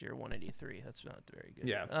year last year, 183. That's not very good.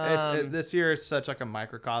 Yeah, this year is such like a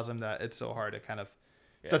microcosm that it's so hard to kind of.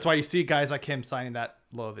 Yeah. That's why you see guys like him signing that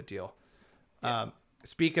low of a deal.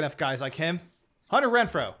 Speaking of guys like him, Hunter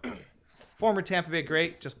Renfroe, former Tampa Bay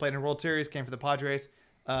great, just played in a World Series, came for the Padres.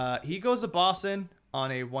 He goes to Boston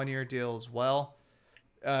on a 1-year deal as well.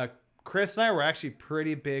 Chris and I were actually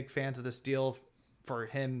pretty big fans of this deal for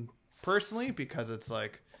him personally because it's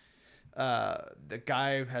like the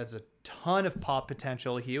guy has a ton of pop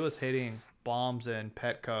potential. He was hitting bombs in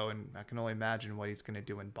Petco, and I can only imagine what he's going to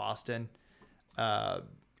do in Boston.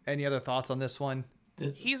 Any other thoughts on this one?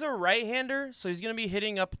 He's a right-hander, so he's going to be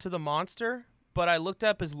hitting up to the monster. But I looked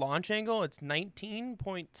up his launch angle. It's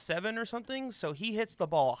 19.7 or something. So he hits the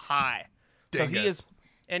ball high. So he is,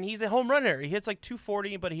 and he's a home runner. He hits like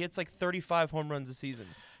 240, but he hits like 35 home runs a season.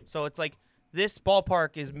 So it's like this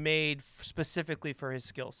ballpark is made specifically for his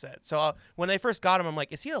skill set. So when they first got him, I'm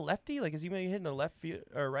like, is he a lefty? Like, is he maybe hitting the left field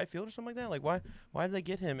or right field or something like that? Like, why did they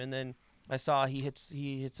get him? And then I saw he hits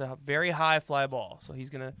a very high fly ball. So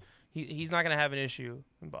he's not gonna have an issue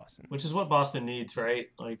in Boston. Which is what Boston needs, right?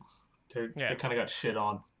 Like they Yeah. kind of got shit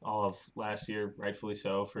on all of last year, rightfully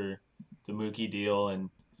so, for the Mookie deal, and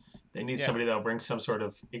they need somebody that'll bring some sort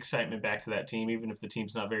of excitement back to that team, even if the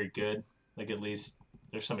team's not very good. Like at least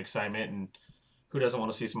there's some excitement, and who doesn't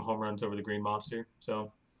want to see some home runs over the Green Monster?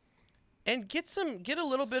 So, and get a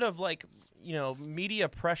little bit of like media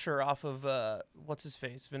pressure off of what's his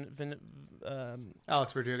face,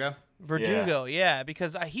 Alex Verdugo. Verdugo, yeah,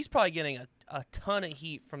 because he's probably getting a ton of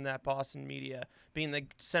heat from that Boston media being the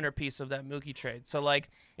centerpiece of that Mookie trade. So like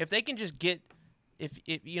if they can just get if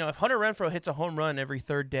Hunter Renfroe hits a home run every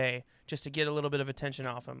third day just to get a little bit of attention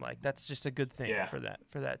off him, like that's just a good thing for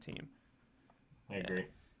that team. I agree.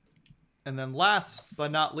 And then last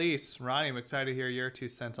but not least, Ronnie, I'm excited to hear your 2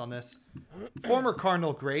 cents on this. Former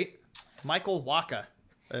Cardinal great Michael Wacha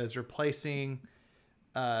is replacing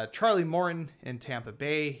Charlie Morton in Tampa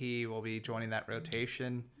Bay. He will be joining that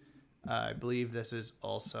rotation. I believe this is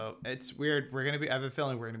also, it's weird. I have a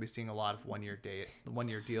feeling we're going to be seeing a lot of 1-year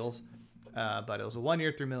deals. But it was a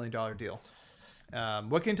 1-year, $3 million deal.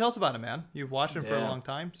 What can you tell us about him, man? You've watched him for a long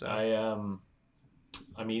time. So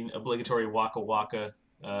I mean, obligatory Waka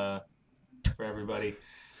for everybody.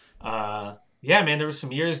 Yeah, man, there was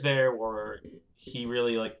some years there where he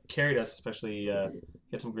really carried us, especially he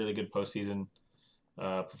had some really good postseason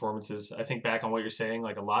performances. I think back on what you're saying,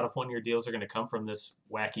 a lot of 1-year deals are going to come from this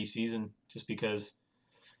wacky season, just because,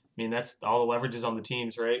 I mean, that's all the leverage is on the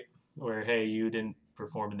teams, right? Where, hey, you didn't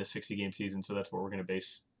perform in the 60-game season, so that's what we're going to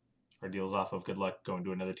base our deals off of. Good luck going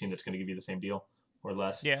to another team that's going to give you the same deal or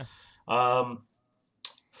less. Yeah.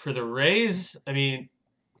 For the Rays, I mean,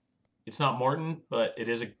 it's not Morton, but it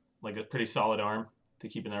is a pretty solid arm to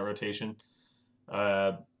keep in that rotation.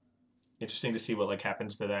 Interesting to see what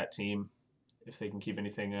happens to that team if they can keep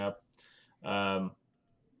anything up.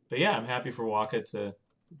 But yeah, I'm happy for Wacha.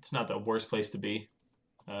 It's not the worst place to be.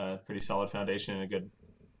 Pretty solid foundation and a good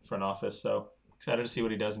front office. So excited to see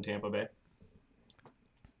what he does in Tampa Bay.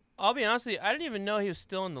 I'll be honest with you, I didn't even know he was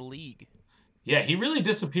still in the league. Yeah, he really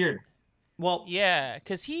disappeared. Well, yeah,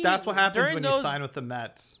 because that's what happens when you sign with the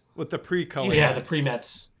Mets, with the pre-COVID. Yeah, the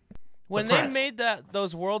pre-Mets. When they made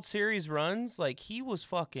those World Series runs, he was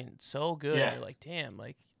fucking so good. Yeah. You're like, damn,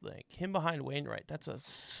 like him behind Wainwright, that's a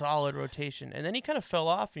solid rotation. And then he kind of fell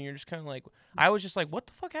off, and you're just kind of like, I was just like, what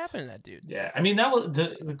the fuck happened to that dude? Yeah, I mean, that was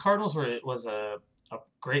the Cardinals was a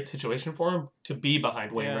great situation for him to be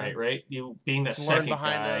behind Wainwright, right? You being that second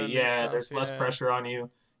guy, there's less pressure on you.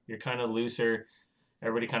 You're kind of looser.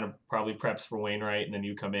 Everybody kind of probably preps for Wainwright, and then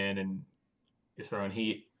you come in and you're throwing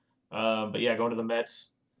heat. But yeah, going to the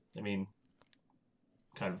Mets, I mean,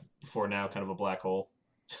 kind of before now, kind of a black hole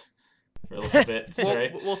for a little bit,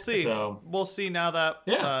 right? We'll see. So, we'll see now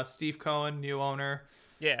that Steve Cohen, new owner.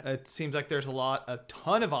 Yeah, it seems like there's a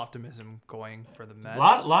ton of optimism going for the Mets.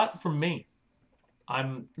 Lot from me.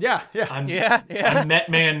 I'm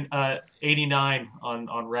Metman 89 on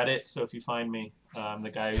Reddit. So if you find me, I'm the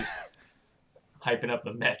guy who's hyping up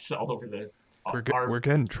the Mets all over the. We're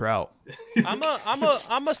getting Trout.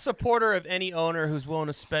 I'm a supporter of any owner who's willing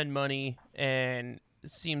to spend money, and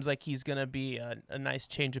it seems like he's gonna be a nice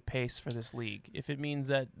change of pace for this league. If it means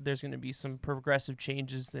that there's gonna be some progressive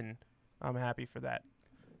changes, then I'm happy for that.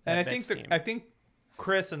 And I think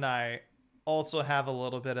Chris and I also have a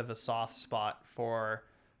little bit of a soft spot for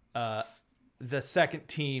the second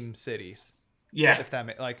team cities. Yeah. If that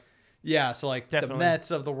so Definitely. The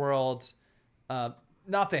Mets of the world,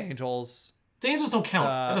 not the Angels. The Angels don't count.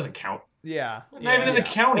 That doesn't count. Yeah. Not even in the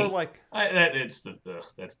county. Or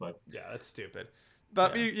that's bug. Yeah, that's stupid.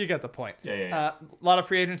 But you get the point. Yeah. A lot of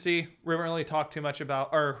free agency. We haven't really talked too much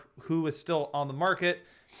about who is still on the market.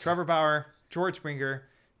 Trevor Bauer, George Springer,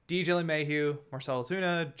 DJ LeMahieu, Marcell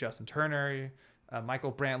Ozuna, Justin Turner,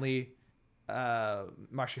 Michael Brantley,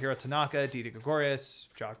 Masahiro Tanaka, Didi Gregorius,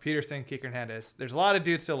 Jock Peterson, Kike Hernandez. There's a lot of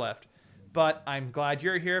dudes still left. But I'm glad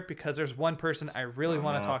you're here because there's one person I really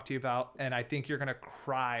want to talk to you about, and I think you're going to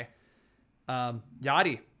cry.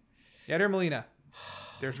 Yadier Molina.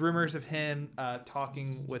 There's rumors of him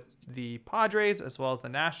talking with the Padres as well as the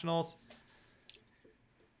Nationals.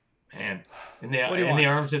 Man, in the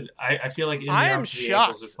arms of, I feel like in the arms of the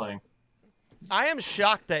Angels is playing. I am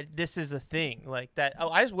shocked that this is a thing like that.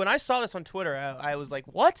 When I saw this on Twitter, I was like,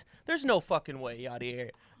 "What? There's no fucking way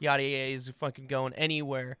Yadier is fucking going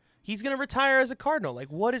anywhere. He's gonna retire as a Cardinal.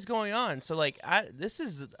 Like, what is going on?" So, like, this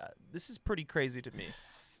is pretty crazy to me.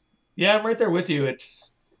 Yeah, I'm right there with you.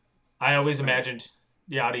 I always imagined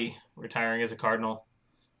Yadi retiring as a Cardinal.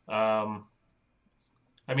 I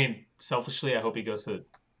mean, selfishly, I hope he goes to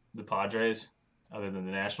the Padres, other than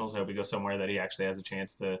the Nationals. I hope he goes somewhere that he actually has a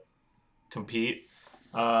chance to compete.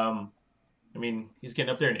 I mean, he's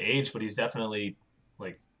getting up there in age, but he's definitely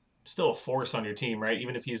like still a force on your team, right?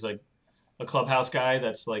 Even if he's like a clubhouse guy,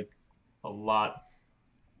 that's like a lot.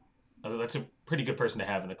 That's a pretty good person to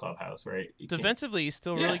have in the clubhouse, right? Defensively, he's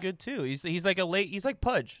still really good too. He's like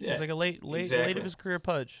Pudge. Yeah, he's like a late of his career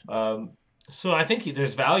Pudge. So I think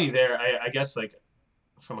there's value there. I guess like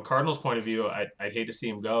from a Cardinals point of view, I'd hate to see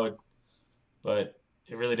him go, but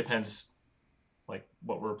it really depends like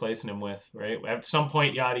what we're replacing him with, right? At some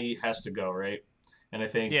point, Yadi has to go, right? And I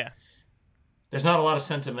think there's not a lot of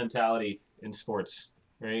sentimentality in sports,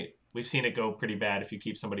 right? We've seen it go pretty bad if you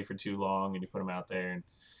keep somebody for too long and you put them out there,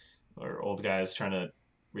 or old guys trying to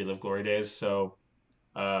relive glory days. So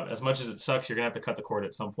as much as it sucks, you're gonna have to cut the cord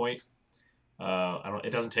at some point.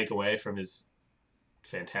 It doesn't take away from his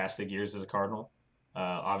fantastic years as a Cardinal.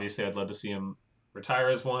 Obviously, I'd love to see him retire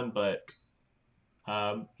as one, but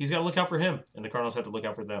he's got to look out for him, and the Cardinals have to look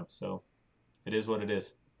out for them. So it is what it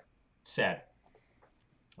is. It's sad.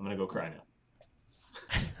 I'm gonna go cry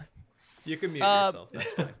now. You can mute yourself.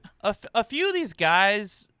 That's fine. A few of these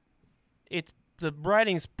guys, the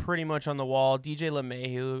writing's pretty much on the wall. DJ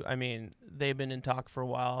LeMahieu, I mean, they've been in talk for a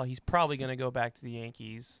while. He's probably going to go back to the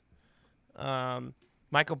Yankees.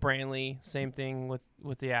 Michael Brantley, same thing with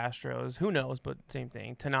the Astros. Who knows, but same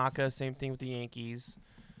thing. Tanaka, same thing with the Yankees.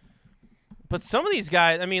 But some of these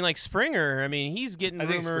guys, I mean, like Springer, I mean, he's getting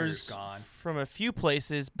rumors from a few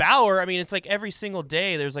places. Bauer, I mean, it's like every single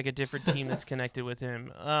day there's like a different team that's connected with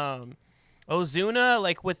him. Ozuna,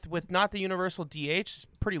 like with not the universal DH,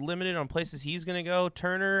 pretty limited on places he's going to go.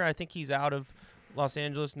 Turner, I think he's out of Los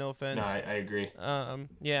Angeles, no offense. No, I agree.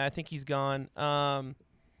 Yeah, I think he's gone.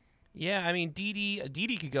 Yeah, I mean,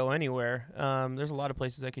 Didi could go anywhere. There's a lot of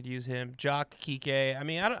places that could use him. Jock, Kike. I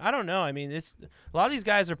mean, I don't know. I mean, a lot of these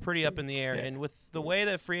guys are pretty up in the air, and with the way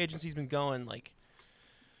that free agency's been going, like,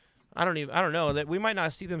 I don't know that we might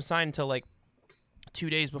not see them sign until like 2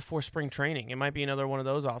 days before spring training. It might be another one of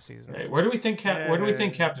those off seasons. Hey, where do we think Captain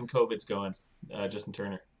COVID's going? Justin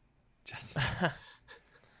Turner.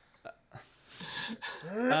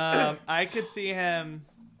 I could see him.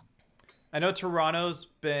 I know Toronto's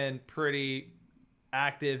been pretty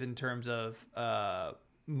active in terms of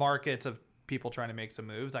markets of people trying to make some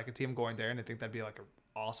moves. I could see him going there, and I think that'd be like an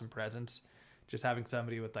awesome presence. Just having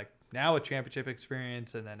somebody with like now a championship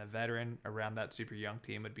experience and then a veteran around that super young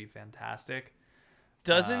team would be fantastic.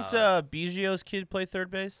 Doesn't Biggio's kid play third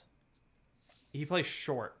base? He plays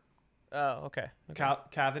short. Oh, okay.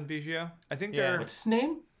 Cavan Biggio. I think they're... What's his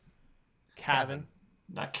name? Cavan.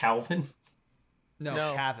 Not Calvin? No,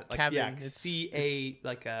 Cavan. Like, Cavan. Yeah, C-A,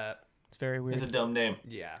 like a... It's very weird. It's a dumb name.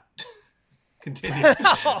 Yeah. Continue.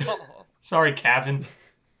 Sorry, Cavan.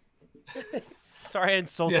 Sorry I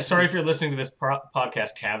insulted Yeah, sorry if you're listening to this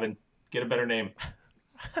podcast, Cavan. Get a better name.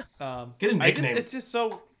 Get a nickname. It's just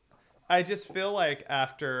so... I just feel like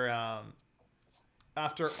after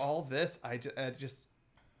all this, I just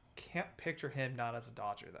can't picture him not as a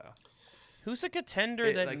Dodger though. Who's a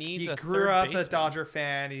contender that needs a third baseman? He grew up baseman? a Dodger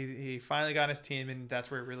fan. He finally got his team, and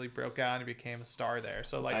that's where he really broke out and became a star there.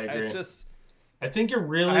 So like, it's just. I think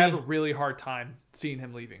I have a really hard time seeing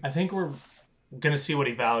him leaving. I think we're gonna see what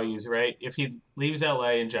he values, right? If he leaves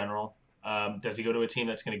LA in general, does he go to a team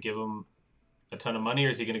that's gonna give him a ton of money, or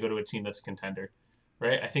is he gonna go to a team that's a contender?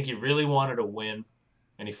 Right, I think he really wanted to win,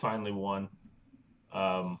 and he finally won.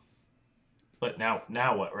 But now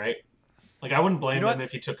what, right? Like, I wouldn't blame him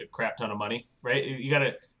if he took a crap ton of money, right? You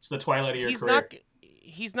gotta. It's the twilight of your career.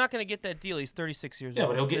 He's not going to get that deal. He's 36 years old. Yeah,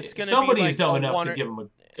 but he'll get somebody's dumb enough to give him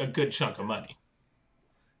a good chunk of money.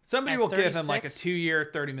 Somebody will give him like a 2-year,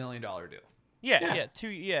 $30 million deal. Yeah.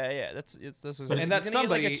 That's and that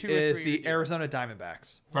somebody like is the Arizona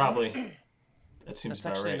Diamondbacks. Probably. That seems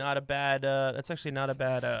that's actually right. not a bad. That's actually not a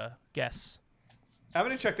bad guess. I'm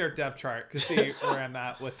gonna check their depth chart to see where I'm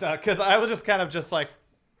at with that, because I was just kind of just like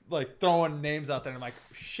throwing names out there, and I'm like,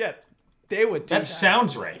 shit, they would do That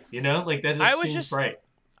sounds right, you know? Like, that just seems right.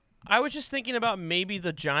 I was just thinking about maybe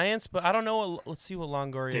the Giants, but I don't know. Let's see what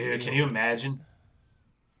Longoria is doing. Dude, can you imagine?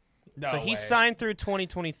 No So way. he's signed through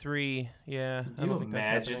 2023. Yeah. Can you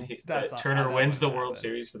imagine That's not- Turner that wins the wouldn't World happen.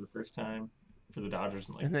 Series for the first time for the Dodgers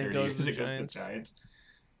in like And then 30 goes years. to the It goes to the Giants. Giants.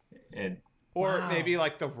 And Or Wow. maybe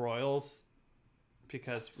like the Royals,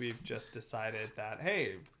 because we've just decided that,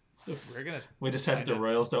 hey, we're gonna. we decided the kinda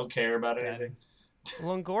Royals don't care about spend- anything.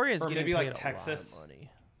 Longoria is Or getting maybe, like, paid Texas. a lot of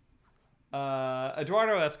money.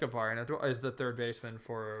 Eduardo Escobar is the third baseman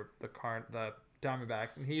for the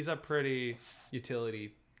Diamondbacks, and he's a pretty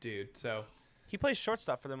utility dude. So He plays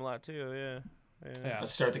shortstop for them a lot too. Yeah. yeah.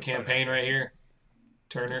 Let's start the campaign right here.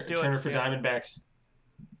 Turner Let's do it. for Yeah. Diamondbacks.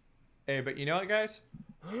 Hey, but you know what, guys?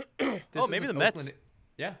 This Oh, is maybe an the Mets.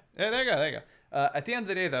 Yeah. There you go. At the end of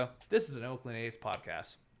the day, though, this is an Oakland A's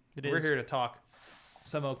podcast. It We're is. here to talk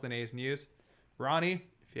some Oakland A's news. Ronnie,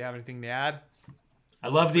 if you have anything to add, I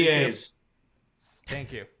love the Free tip. A's.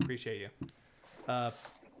 thank you. Appreciate you.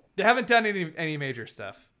 They haven't done any major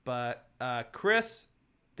stuff, but Chris,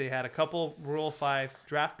 they had a couple Rule 5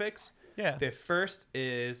 draft picks. Yeah. The first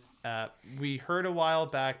is we heard a while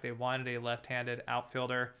back they wanted a left-handed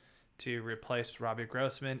outfielder to replace Robbie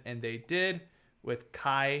Grossman, and they did with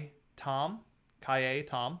Kai Tom.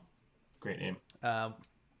 Great name.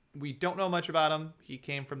 We don't know much about him. He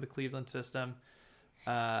came from the Cleveland system,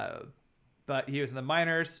 but he was in the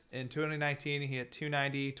minors. In 2019, he had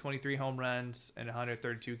 290, 23 home runs, and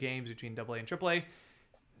 132 games between AA and AAA.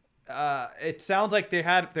 It sounds like they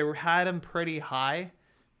had him pretty high,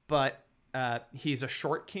 but he's a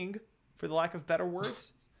short king, for the lack of better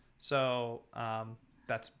words. So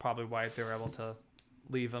that's probably why they were able to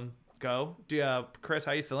leave him go. Chris,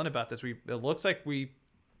 how you feeling about this? It looks like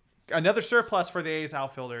another surplus for the A's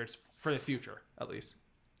outfielders for the future, at least.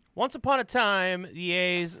 Once upon a time, the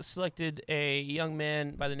A's selected a young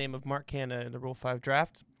man by the name of Mark Canha in the Rule 5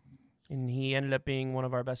 draft, and he ended up being one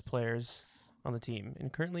of our best players on the team,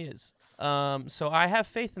 and currently is. So I have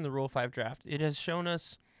faith in the Rule 5 draft. It has shown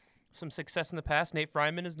us some success in the past. Nate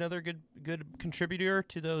Fryman is another good contributor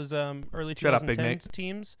to those early 2010s Shut up, Big Nate.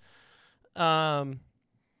 teams.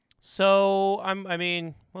 So I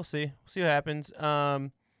mean, we'll see. We'll see what happens.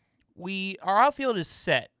 Our outfield is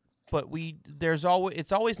set, but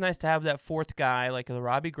it's always nice to have that fourth guy like the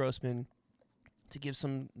Robbie Grossman to give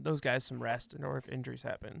those guys some rest or if injuries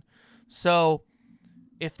happen. So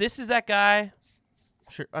if this is that guy,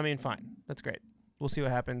 sure. I mean, fine. That's great. We'll see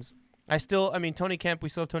what happens. Tony Kemp, we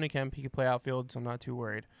still have Tony Kemp. He could play outfield, so I'm not too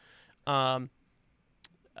worried.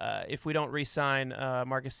 If we don't re-sign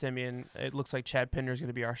Marcus Semien, it looks like Chad Pinder is going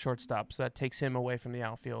to be our shortstop, so that takes him away from the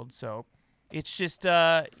outfield. So it's just,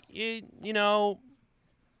 we'll see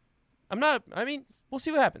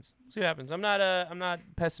what happens. I'm not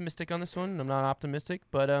pessimistic on this one. I'm not optimistic,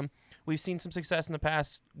 but we've seen some success in the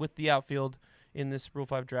past with the outfield in this Rule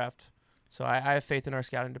 5 draft. So I have faith in our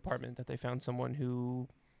scouting department that they found someone who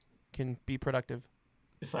can be productive.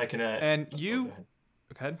 If I can, And go you,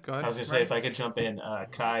 ahead. go ahead. I was gonna say, if I could jump in,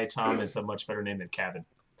 Kai Tom is a much better name than Cabin.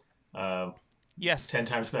 Yes. 10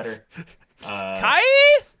 times better. Kai?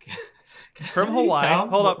 From Hawaii. Tom?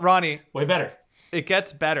 Hold up, Ronnie. Way better. It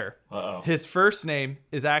gets better. Uh-oh. His first name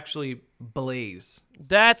is actually Blaze.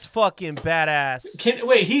 That's fucking badass.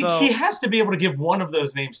 He has to be able to give one of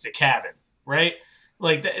those names to Cabin, right?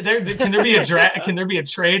 Like, can there be a can there be a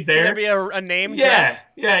trade there? Can there be a name? Yeah,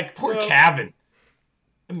 yeah. Poor So- Cabin.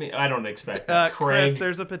 I mean, I don't expect that. Chris, Craig.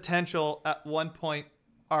 there's a potential at one point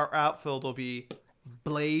our outfield will be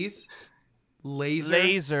Blaze,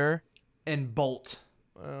 Laser, and Bolt.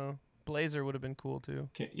 Blazer would have been cool too.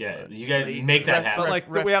 Yeah, you guys make that happen.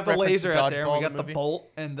 But we have the reference to Laser out there, and we Dodgeball, got the the movie.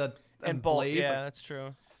 Bolt and Bolt, Blaze. yeah, Like, that's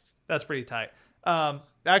true. that's pretty tight.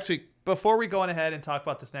 Actually, before we go on ahead and talk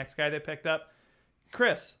about this next guy they picked up,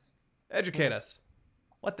 Chris, educate us.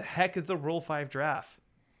 What the heck is the Rule 5 draft?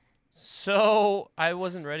 So I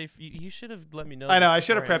wasn't ready. You should have let me know. I know this I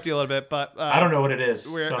should have beforehand. prepped you a little bit, but I don't know what it is,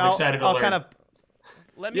 so I'm excited to I'll learn. kind of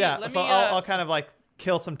Let me. Yeah, let so me, I'll kind of like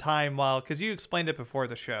kill some time because you explained it before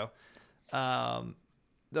the show.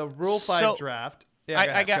 The Rule 5 So, draft. Yeah,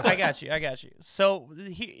 I go got you. So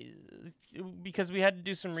because we had to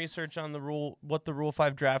do some research on what the Rule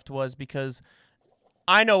 5 draft was, because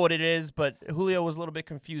I know what it is, but Julio was a little bit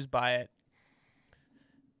confused by it.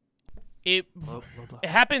 It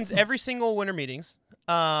happens every single winter meetings.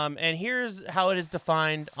 And here's how it is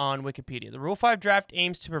defined on Wikipedia. The Rule 5 draft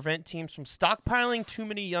aims to prevent teams from stockpiling too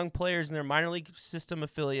many young players in their minor league system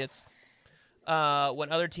affiliates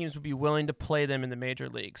when other teams would be willing to play them in the major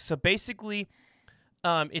leagues. So basically,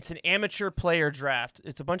 it's an amateur player draft.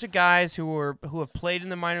 It's a bunch of guys who have played in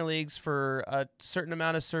the minor leagues for a certain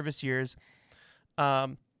amount of service years.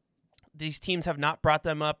 These teams have not brought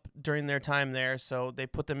them up during their time there, so they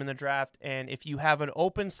put them in the draft. And if you have an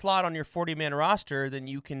open slot on your 40-man roster, then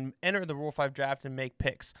you can enter the Rule 5 draft and make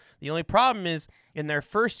picks. The only problem is in their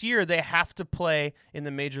first year, they have to play in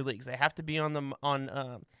the major leagues. They have to be on the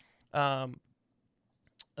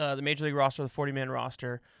major league roster, the 40-man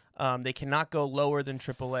roster. They cannot go lower than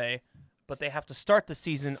AAA, but they have to start the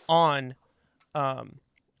season on the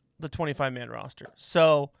 25-man roster.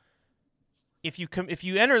 So if you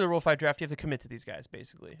enter the Rule 5 draft, you have to commit to these guys,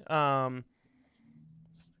 basically.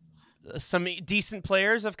 Some decent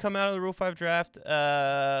players have come out of the Rule 5 draft.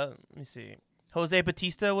 Let me see. Jose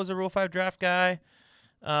Bautista was a Rule 5 draft guy.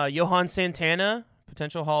 Johan Santana,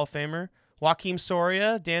 potential Hall of Famer. Joakim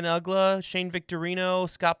Soria, Dan Ugla, Shane Victorino,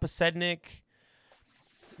 Scott Posednik.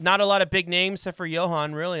 Not a lot of big names except for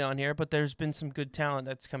Johan really on here, but there's been some good talent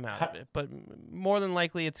that's come out of it. But more than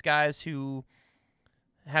likely it's guys who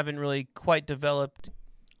haven't really quite developed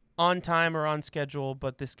on time or on schedule,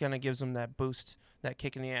 but this kind of gives them that boost, that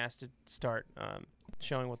kick in the ass to start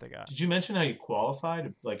showing what they got. Did you mention how you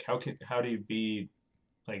qualified? Like, how do you be,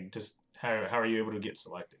 like, just how are you able to get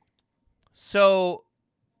selected? So,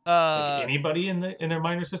 like anybody in their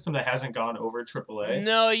minor system that hasn't gone over AAA?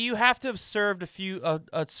 No, you have to have served a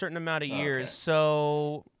certain amount of years. Okay.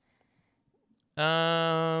 So,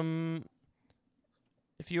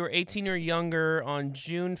 if you were 18 or younger on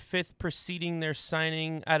June 5th preceding their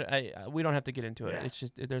signing, we don't have to get into it. Yeah. It's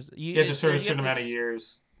just You have to serve a certain amount of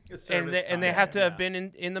years. And they have to have been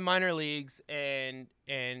in the minor leagues and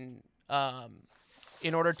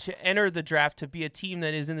in order to enter the draft, to be a team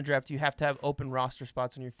that is in the draft, you have to have open roster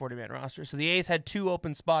spots on your 40-man roster. So the A's had 2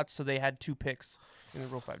 open spots, so they had 2 picks in the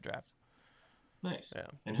Rule 5 draft. Nice. Yeah.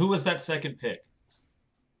 And who was that second pick?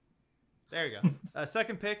 There you go.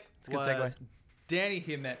 Second pick It's a good was segue. Danny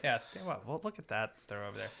Jimenez. Yeah, well, look at that throw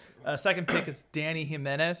over there. Second pick is Danny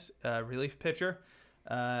Jimenez, relief pitcher.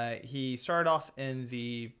 He started off in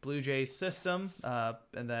the Blue Jays system,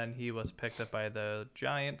 and then he was picked up by the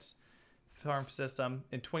Giants farm system.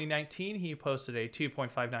 In 2019, he posted a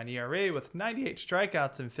 2.59 ERA with 98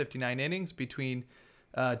 strikeouts in 59 innings between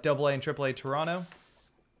AA and AAA Toronto.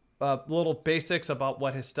 Little basics about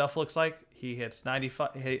what his stuff looks like. He hits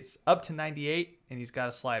up to 98, and he's got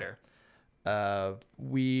a slider.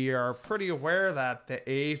 We are pretty aware that the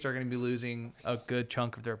A's are going to be losing a good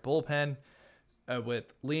chunk of their bullpen with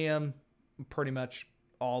Liam pretty much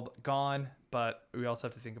all gone, but we also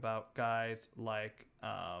have to think about guys like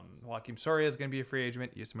Joakim Soria is going to be a free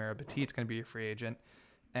agent. Yusmeiro Petit is going to be a free agent.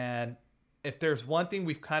 And if there's one thing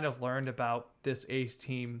we've kind of learned about this A's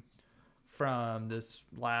team from this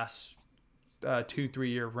last 2-3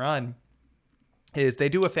 year run is they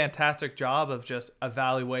do a fantastic job of just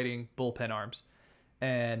evaluating bullpen arms.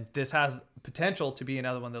 And this has potential to be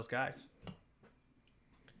another one of those guys.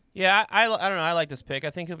 Yeah, I don't know. I like this pick. I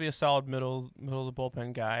think he'll be a solid middle of the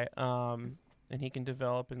bullpen guy, and he can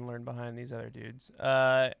develop and learn behind these other dudes.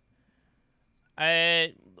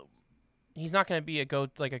 He's not going to be a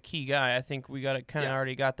key guy. I think we got it kind of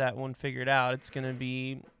already got that one figured out. It's going to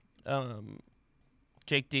be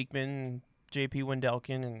Jake Diekman, J.P.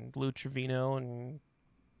 Wendelken, and Lou Trevino, and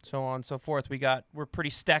so on and so forth. We're pretty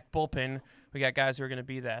stacked bullpen. We got guys who are going to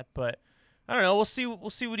be that, but I don't know. We'll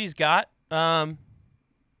see what he's got.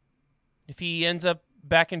 If he ends up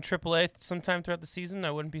back in AAA sometime throughout the season,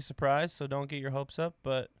 I wouldn't be surprised. So don't get your hopes up.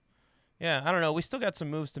 But yeah, I don't know. We still got some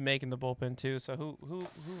moves to make in the bullpen too. So who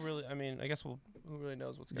really? I mean, I guess who really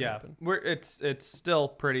knows what's going to happen? It's still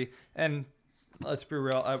pretty. And let's be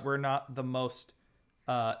real, we're not the most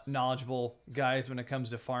knowledgeable guys when it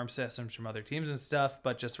comes to farm systems from other teams and stuff.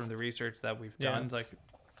 But just from the research that we've done, it's like,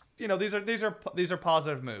 these are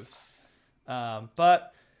positive moves.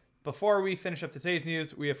 But before we finish up today's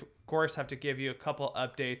news, we of course have to give you a couple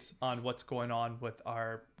updates on what's going on with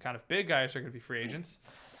our kind of big guys who are going to be free agents.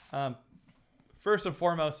 First and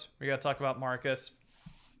foremost, we got to talk about Marcus.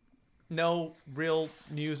 No real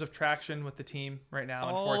news of traction with the team right now,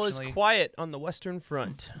 All unfortunately. is quiet on the Western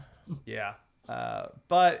Front. Yeah.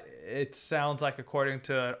 But it sounds like, according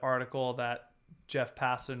to an article that Jeff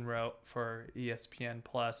Passan wrote for ESPN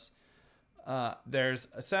Plus,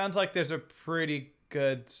 sounds like there's a pretty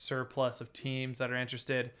good surplus of teams that are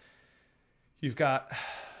interested. You've got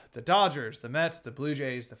the Dodgers, the Mets, the Blue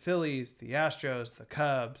Jays, the Phillies, the Astros, the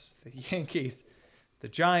Cubs, the Yankees, the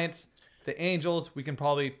Giants, the Angels. We can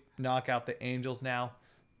probably knock out the Angels now.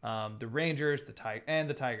 The Rangers, the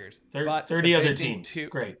Tigers. 30 other teams.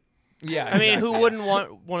 Great. Yeah, I mean, who exactly. wouldn't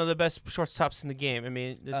want one of the best shortstops in the game? I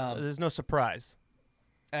mean, there's no surprise.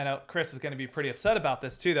 And Chris is going to be pretty upset about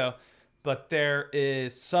this too, though. But there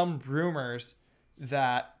is some rumors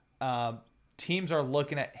that teams are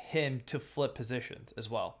looking at him to flip positions as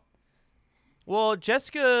well. Well,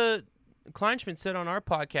 Jessica Kleinschmidt said on our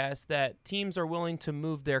podcast that teams are willing to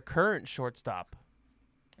move their current shortstop.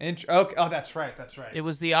 Okay. Oh, that's right. That's right. It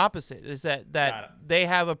was the opposite. Is that Got it. they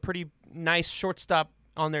have a pretty nice shortstop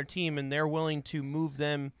on their team, and they're willing to move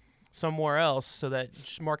them somewhere else so that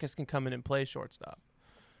Marcus can come in and play shortstop.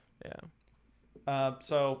 Yeah.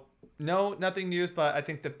 So no, nothing news, but I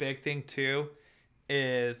think the big thing too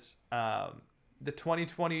is the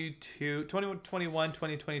 2021,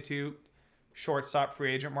 2022 shortstop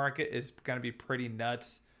free agent market is going to be pretty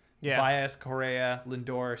nuts. Yeah. Baez, Correa,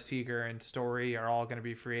 Lindor, Seager, and Story are all going to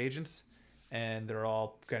be free agents, and they're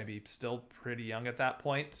all going to be still pretty young at that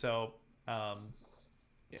point. So,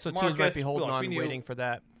 So teams might be holding on, waiting for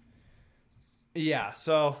that. Yeah.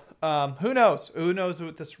 So, who knows? Who knows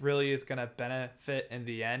what this really is going to benefit in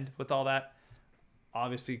the end with all that?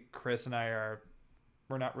 Obviously, Chris and I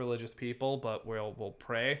we're not religious people, but we'll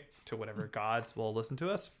pray to whatever gods will listen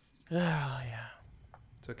to us. Oh, yeah.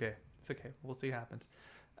 It's okay. It's okay. We'll see what happens.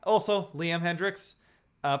 Also, Liam Hendricks.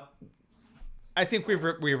 I think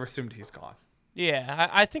we've assumed he's gone. Yeah,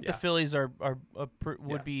 I think the Yeah. Phillies would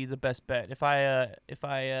Yeah. be the best bet. If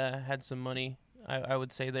I had some money, I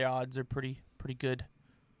would say the odds are pretty good.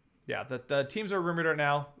 Yeah, the teams are rumored right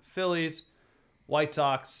now: Phillies, White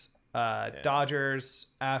Sox, Dodgers,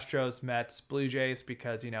 Astros, Mets, Blue Jays,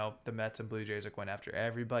 because the Mets and Blue Jays are going after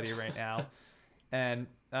everybody right now. And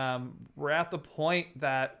we're at the point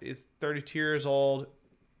that is 32 years old.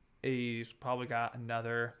 He's probably got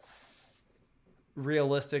another,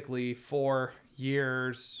 realistically, 4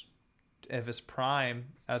 years of his prime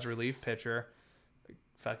as a relief pitcher.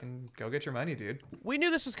 Fucking go get your money, dude. We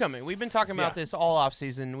knew this was coming. We've been talking about this all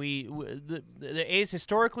offseason. The A's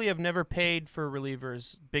historically have never paid for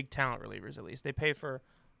relievers, big talent relievers at least. They pay for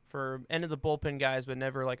end of the bullpen guys, but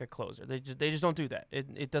never like a closer. They just don't do that.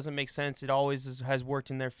 It doesn't make sense. It always has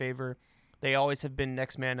worked in their favor. They always have been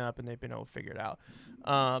next man up, and they've been able to figure it out.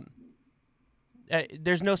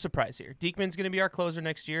 There's no surprise here. Diekman's going to be our closer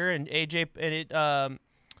next year, and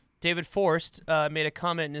David Forst made a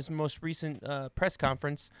comment in his most recent press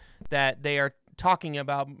conference that they are talking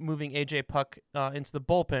about moving AJ Puck into the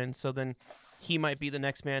bullpen, so then he might be the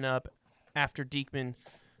next man up after Diekman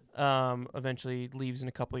eventually leaves in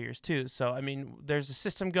a couple of years too. So, I mean, there's a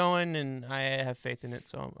system going, and I have faith in it,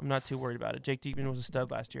 so I'm not too worried about it. Jake Diekman was a stud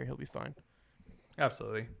last year. He'll be fine.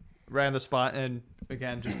 Absolutely. Right on the spot. And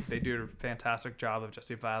again, just they do a fantastic job of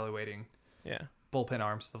just evaluating bullpen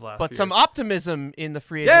arms the last But few some years. optimism in the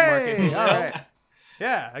free agent market. All right.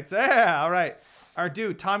 Yeah, exactly. Yeah, all right. Our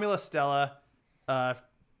dude, Tommy La Stella,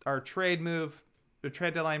 our trade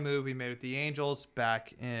deadline move we made with the Angels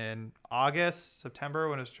back in August, September.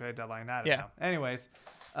 When was the trade deadline? I don't know. Anyways,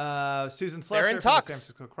 Susan Slesser They're in from talks. the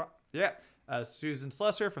San Francisco Susan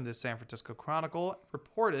Slesser from the San Francisco Chronicle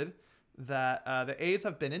reported that the A's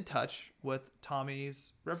have been in touch with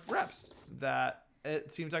Tommy's reps, that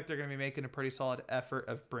it seems like they're going to be making a pretty solid effort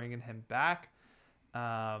of bringing him back.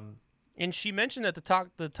 And she mentioned that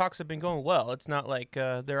the talks have been going well. It's not like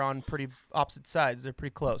they're on pretty opposite sides. They're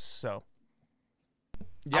pretty close. So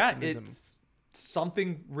yeah, optimism. it's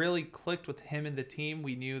something really clicked with him and the team.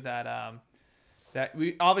 We knew that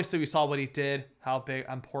we saw what he did, how big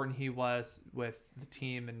important he was with the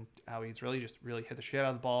team, and how he's really hit the shit out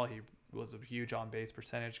of the ball. He was a huge on base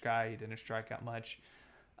percentage guy. He didn't strike out much.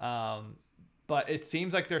 But it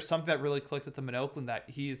seems like there's something that really clicked with him in Oakland, that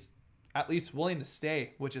he's at least willing to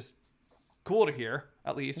stay, which is cool to hear,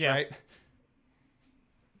 at least, right?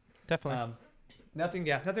 Definitely.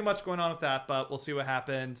 Nothing much going on with that, but we'll see what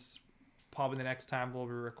happens. Probably the next time we'll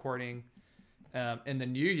be recording in the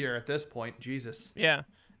new year at this point. Jesus. Yeah.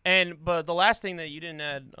 But the last thing that you didn't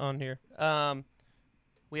add on here,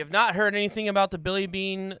 we have not heard anything about the Billy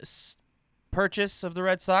Beane purchase of the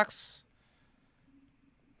Red Sox.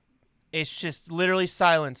 It's just literally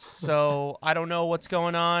silence. So I don't know what's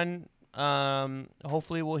going on.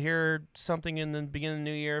 Hopefully we'll hear something in the beginning of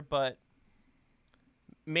the new year, but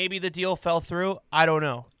maybe the deal fell through. I don't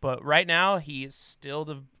know. But right now he is still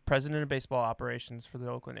the president of baseball operations for the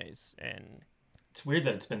Oakland A's, and It's weird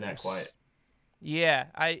that it's been that quiet. yeah,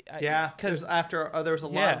 because after there was a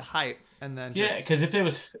lot of hype, and then Because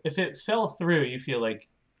if it fell through, you feel like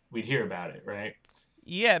we'd hear about it, right?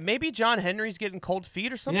 Yeah, maybe John Henry's getting cold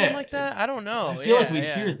feet or something like that. I don't know. I feel like we'd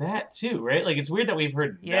hear that too, right? Like, it's weird that we've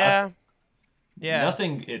heard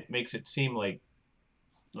nothing. It makes it seem like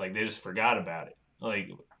they just forgot about it. Like,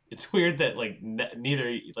 it's weird that like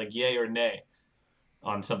neither like yay or nay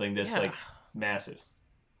on something this Yeah. like massive.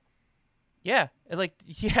 Yeah, like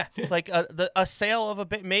a sale of a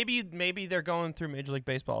bit. Maybe they're going through Major League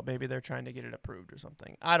Baseball. Maybe they're trying to get it approved or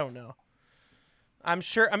something. I don't know. I'm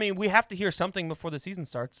sure. I mean, we have to hear something before the season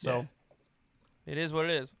starts, so it is what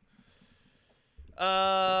it is.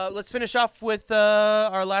 Let's finish off with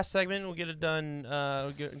our last segment. We'll get it done.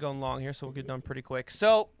 We'll get going long here, so we'll get it done pretty quick.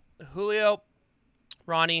 So, Julio,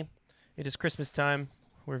 Ronnie, it is Christmas time.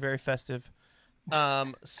 We're very festive.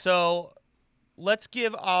 So let's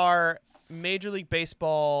give our Major League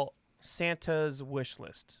Baseball Santa's wish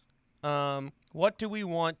list. What do we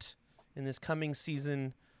want in this coming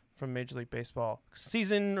season from Major League Baseball?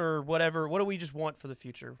 Season or whatever. What do we just want for the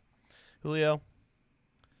future? Julio,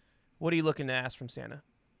 what are you looking to ask from Santa?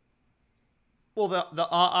 Well, the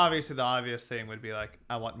obviously the obvious thing would be like,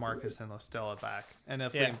 I want Marcus and Listella back, and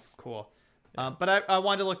if cool. But I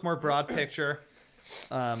wanted to look more broad picture.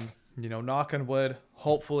 Knock on wood.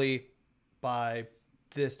 Hopefully, by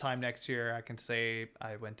this time next year, I can say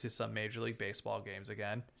I went to some Major League Baseball games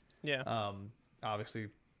again. Yeah. Obviously,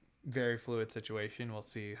 very fluid situation. We'll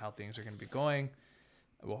see how things are going to be going.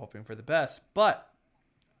 We're hoping for the best, but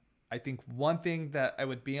I think one thing that I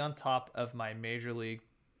would be on top of my Major League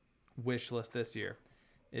wish list this year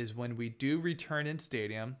is when we do return in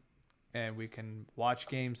stadium and we can watch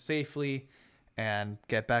games safely and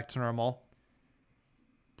get back to normal,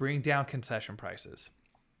 bring down concession prices.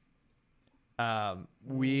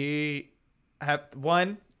 We have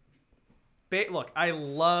one. Look, I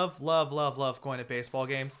love going to baseball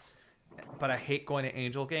games, but I hate going to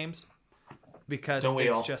Angel games because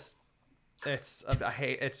it's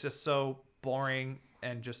just so boring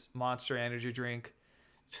and just Monster Energy drink,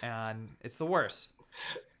 and it's the worst.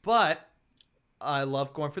 But I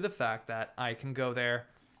love going for the fact that I can go there,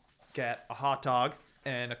 get a hot dog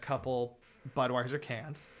and a couple Budweiser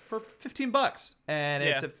cans for $15, and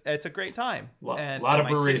it's a great time. A lot of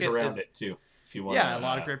breweries around it too, if you want. Yeah, a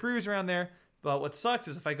lot of great breweries around there. But what sucks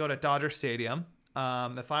is if I go to Dodger Stadium,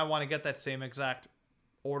 if I want to get that same exact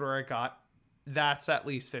order I got, that's at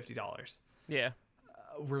least $50. Yeah.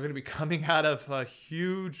 We're going to be coming out of a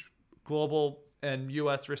huge global and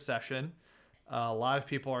U.S. recession. A lot of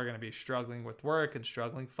people are going to be struggling with work and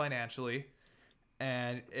struggling financially.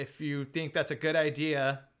 And if you think that's a good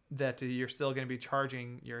idea, that you're still going to be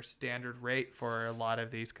charging your standard rate for a lot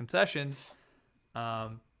of these concessions,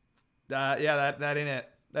 that ain't it.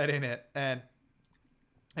 That ain't it. And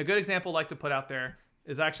a good example I'd like to put out there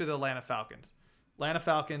is actually the Atlanta Falcons. Atlanta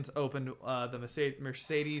Falcons opened the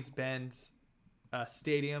Mercedes-Benz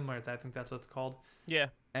Stadium, or I think that's what it's called. Yeah.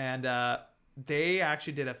 And they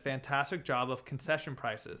actually did a fantastic job of concession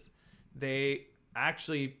prices. They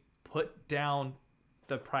actually put down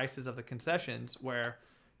the prices of the concessions where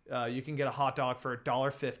you can get a hot dog for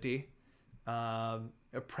 $1.50,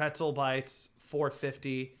 a pretzel bites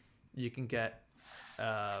 $4.50. You can get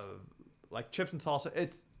like chips and salsa.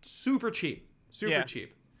 It's super cheap,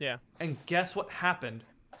 cheap. Yeah. And guess what happened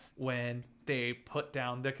when they put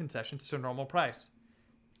down the concessions to normal price?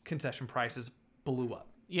 Concession prices blew up.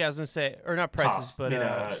 Yeah, I was gonna say, or not prices, but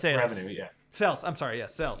sales. Revenue. Yeah. Sales. I'm sorry.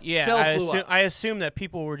 Yes, sales. Yeah, sales I assume that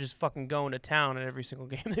people were just fucking going to town at every single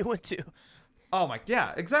game they went to. Oh my,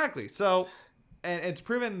 yeah, exactly. So, and it's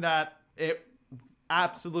proven that it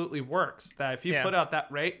absolutely works. That if you put out that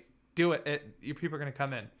rate, do it. Your people are going to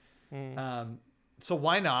come in. So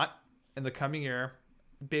why not? In the coming year,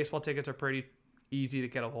 baseball tickets are pretty easy to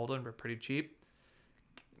get a hold of and they're pretty cheap.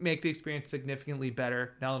 Make the experience significantly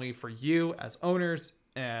better, not only for you as owners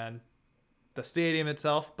and the stadium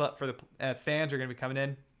itself, but for the fans who are going to be coming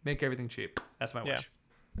in. Make everything cheap. That's my wish.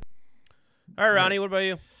 All right, Ronnie, what about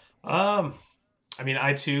you? I mean,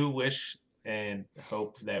 I too wish and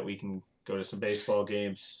hope that we can go to some baseball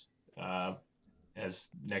games as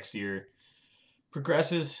next year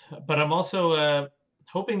progresses. But I'm also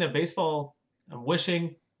hoping that I'm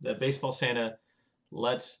wishing that Baseball Santa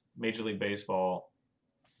lets Major League Baseball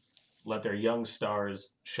let their young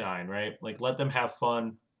stars shine, right? Like, let them have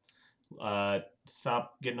fun.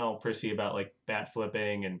 Stop getting all prissy about like bat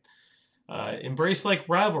flipping and embrace like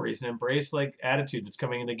rivalries and embrace like attitude that's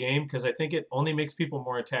coming in the game, because I think it only makes people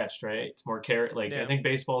more attached, right? It's more I think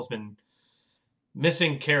baseball's been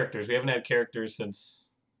missing characters. We haven't had characters since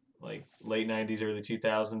like late 90s, early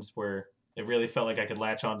 2000s, where it really felt like I could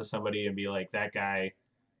latch on to somebody and be like, that guy,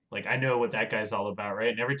 like I know what that guy's all about, right?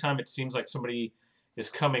 And every time it seems like somebody is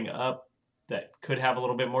coming up that could have a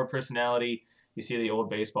little bit more personality, You see the old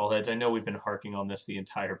baseball heads. I know we've been harking on this the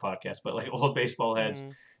entire podcast, but like old baseball heads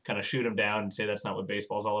kind of shoot them down and say that's not what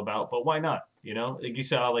baseball's all about. But why not? You know, like you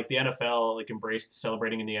saw, like the NFL like embraced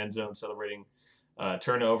celebrating in the end zone, celebrating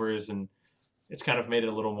turnovers, and it's kind of made it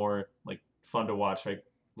a little more like fun to watch, like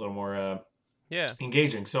a little more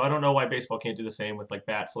engaging. So I don't know why baseball can't do the same with like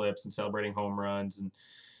bat flips and celebrating home runs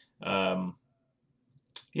and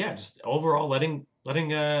just overall letting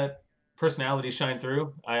personality shine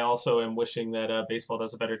through. I also am wishing that baseball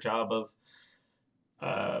does a better job of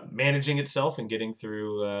managing itself and getting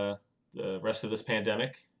through the rest of this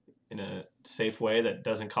pandemic in a safe way that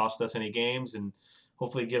doesn't cost us any games and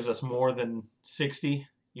hopefully gives us more than 60,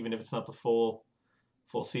 even if it's not the full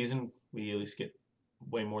season. We at least get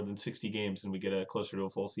way more than 60 games and we get closer to a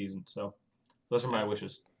full season. So those are my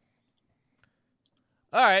wishes.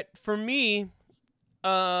 All right, for me,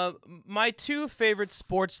 my two favorite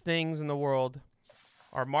sports things in the world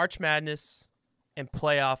are March Madness and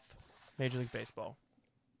playoff Major League Baseball.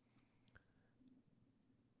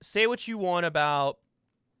 Say what you want about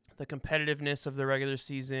the competitiveness of the regular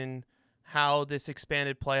season, how this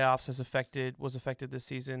expanded playoffs was affected this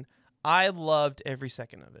season. I loved every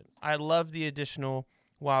second of it. I loved the additional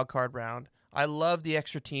wild card round. I love the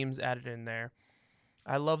extra teams added in there.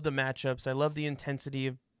 I love the matchups. I love the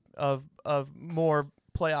intensity of more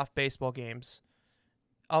playoff baseball games.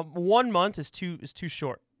 1 month is too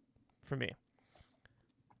short for me.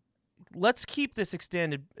 Let's keep this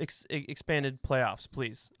expanded playoffs,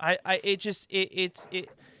 please.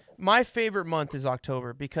 My favorite month is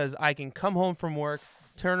October because I can come home from work,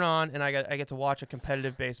 turn on, and I get to watch a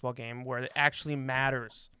competitive baseball game where it actually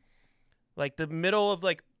matters. Like the middle of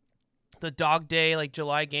like the dog day, like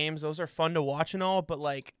July games, those are fun to watch and all, but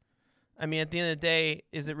like, I mean, at the end of the day,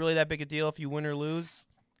 is it really that big a deal if you win or lose?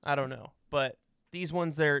 I don't know. But these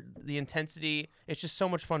ones, the intensity, it's just so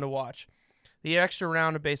much fun to watch. The extra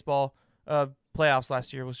round of baseball playoffs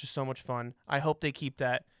last year was just so much fun. I hope they keep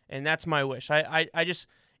that, and that's my wish.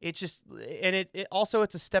 It also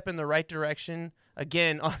it's a step in the right direction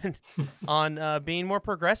again on being more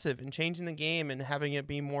progressive and changing the game and having it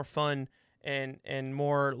be more fun and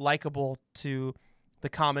more likable to the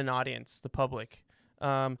common audience, the public.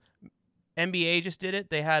 NBA just did it.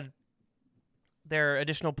 They had their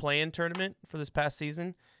additional play-in tournament for this past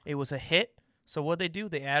season. It was a hit. So what they do?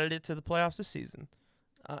 They added it to the playoffs this season.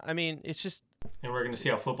 I mean, it's just. And we're going to see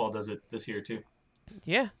how football does it this year too.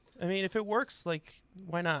 Yeah, I mean, if it works, like,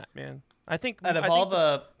 why not, man? I think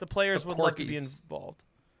the players would love to be involved.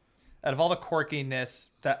 Out of all the quirkiness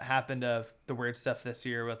that happened of the weird stuff this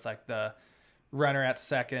year with like the runner at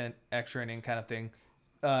second, extra inning kind of thing,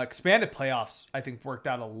 expanded playoffs I think worked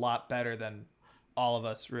out a lot better than all of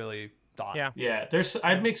us really thought. Yeah.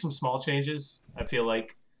 I'd make some small changes. I feel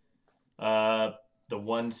like the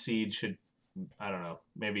 1 seed should, I don't know,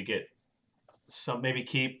 maybe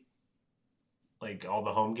keep like all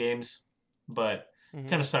the home games, but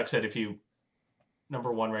kind of sucks that if you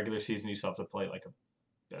number 1 regular season, you still have to play like a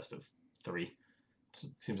best of 3. It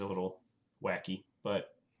seems a little wacky,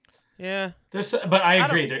 but yeah. But I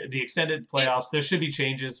agree. The extended playoffs, there should be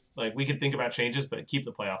changes. Like we could think about changes, but keep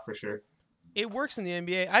the playoff for sure. It works in the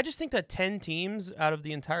NBA. I just think that 10 teams out of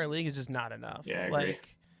the entire league is just not enough. Yeah, I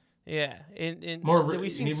agree.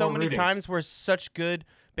 We've seen so many times where such good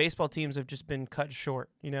baseball teams have just been cut short,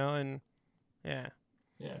 and yeah.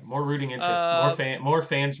 Yeah, more rooting interest, more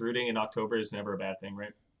fans rooting in October is never a bad thing,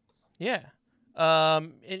 right? Yeah.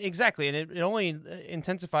 Exactly, and it only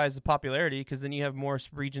intensifies the popularity because then you have more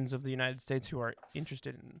regions of the United States who are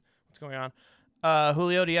interested in what's going on.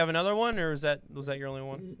 Julio, do you have another one, or was that your only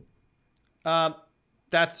one?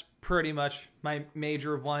 That's pretty much my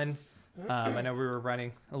major one. I know we were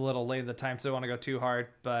running a little late in the time, so I don't want to go too hard.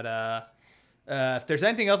 But if there's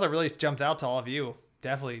anything else that really jumped out to all of you,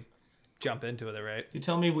 definitely jump into it, right? You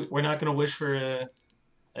tell me we're not going to wish for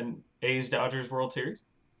an A's-Dodgers World Series?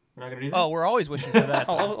 We're not going to do that? Oh, we're always wishing for that.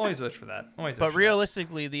 I'll always wish for that. But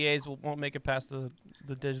realistically, the A's won't make it past the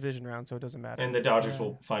division round, so it doesn't matter. And the Dodgers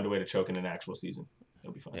will find a way to choke in an actual season.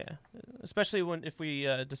 It'll be fine. Yeah, especially if we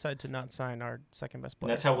decide to not sign our second best player.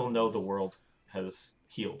 And that's how we'll know the world has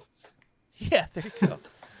healed. Yeah, there you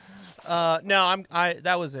go. No,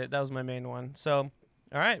 that was it. That was my main one. So,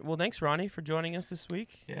 all right. Well, thanks, Ronnie, for joining us this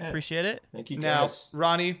week. Yeah. Appreciate it. Thank you, guys. Now,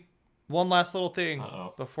 Ronnie, one last little thing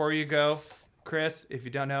Uh-oh. before you go. Chris, if you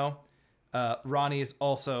don't know, Ronnie is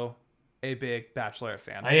also a big Bachelorette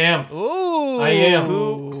fan. I am. Ooh. I am.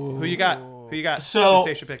 Who you got? Who you got? So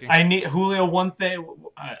Station picking. I need Julio. One thing.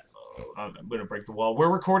 I'm gonna break the wall. We're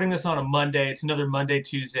recording this on a Monday. It's another Monday,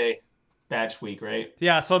 Tuesday batch week, right?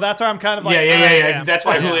 Yeah, so that's where I'm kind of like, yeah. That's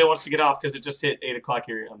why Yeah. Julio wants to get off because it just hit 8 o'clock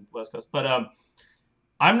here on the West Coast. But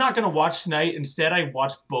I'm not gonna watch tonight. Instead, I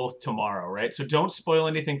watch both tomorrow, right? So don't spoil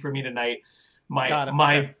anything for me tonight. Got it.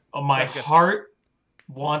 My Okay. my That's good. heart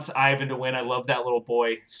wants Ivan to win. I love that little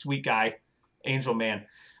boy, sweet guy, angel man.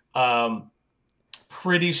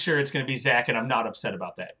 Pretty sure it's gonna be Zach, and I'm not upset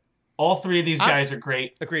about that. All three of these guys are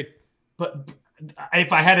great. Agreed. But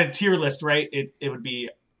if I had a tier list, right, it would be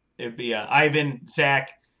Ivan,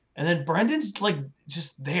 Zach, and then Brendan's like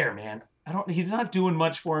just there, man. He's not doing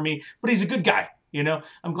much for me, but he's a good guy. You know,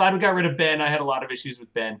 I'm glad we got rid of Ben. I had a lot of issues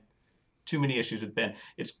with Ben, too many issues with Ben.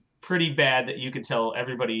 It's pretty bad that you can tell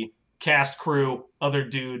everybody, cast, crew, other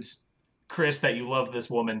dudes, Chris, that you love this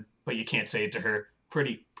woman, but you can't say it to her.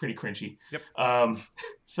 Pretty cringy. Yep.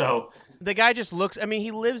 So The guy just looks. I mean,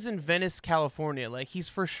 he lives in Venice, California. Like, he's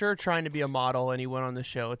for sure trying to be a model, and he went on the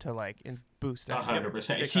show to like boost that.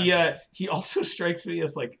 100%. He also strikes me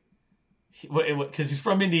as like, because he's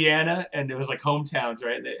from Indiana, and it was like hometowns,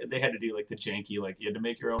 right? They had to do like the janky, like you had to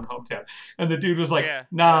make your own hometown, and the dude was like, Yeah.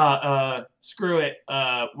 "Nah, screw it.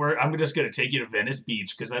 I'm just gonna take you to Venice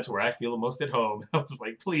Beach because that's where I feel the most at home." I was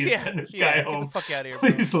like, "Please send this guy Get home. the fuck out of here, bro.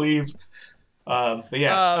 Please leave." But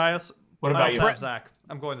yeah, I also, what I about also you? have Zach.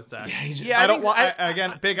 I'm going to Zach. Yeah, I don't think- want. I-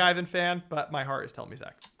 Again, big Ivan fan, but my heart is telling me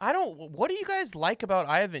Zach. I don't. What do you guys like about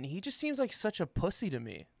Ivan? He just seems like such a pussy to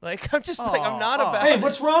me. Like, I'm just like, I'm not about. Hey, it.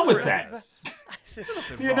 what's wrong with that? Nothing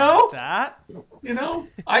You wrong know? with that. You know,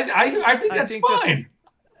 I think that's think just- fine.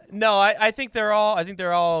 No, I think they're all. I think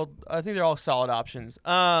they're all solid options.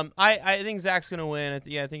 I think Zach's gonna win. I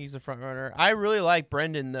think he's the front runner. I really like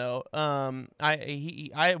Brendan though.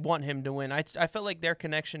 I want him to win. I felt like their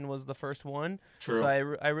connection was the first one. True. So I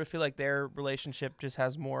really feel like their relationship just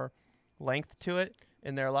has more length to it,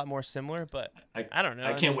 and they're a lot more similar. But I don't know.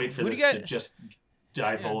 I can't wait for who do this you to guys- just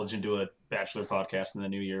divulge into a Bachelor podcast in the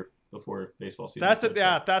new year before baseball season. That's it. starts.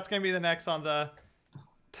 Yeah, that's gonna be the next on the.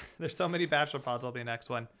 There's so many Bachelor pods. I'll be next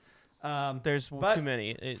one. There's but- too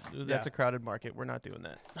many. That's Yeah. a crowded market. We're not doing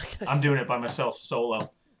that. I'm doing it by myself,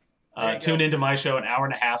 solo. There you Tune go. into my show an hour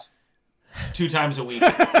and a half, 2 times a week.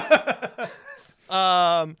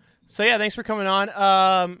 So yeah, thanks for coming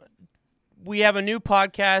on. We have a new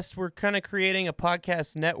podcast. We're kind of creating a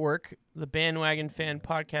podcast network, the Bandwagon Fan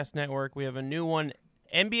Podcast Network. We have a new one,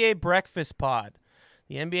 NBA Breakfast Pod,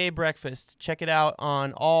 the NBA Breakfast. Check it out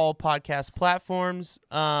on all podcast platforms.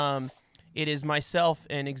 It is myself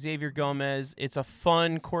and Xavier Gomez. It's a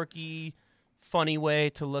fun, quirky, funny way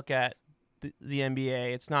to look at the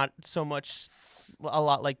NBA. It's not so much a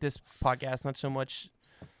lot like this podcast, not so much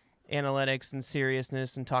analytics and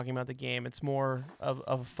seriousness and talking about the game. It's more of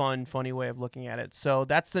a fun, funny way of looking at it. So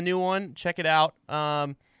that's the new one. Check it out.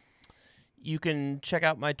 You can check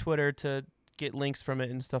out my Twitter to get links from it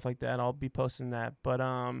and stuff like that. I'll be posting that. But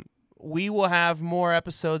we will have more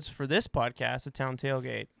episodes for this podcast, The Town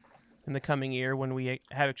Tailgate, in the coming year when we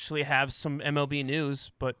actually have some MLB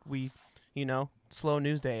news. But we, slow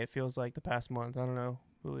news day, it feels like the past month. I don't know,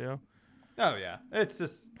 Julio. Oh yeah, it's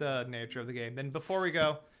just the nature of the game. Then before we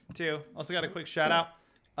go, too, also got a quick shout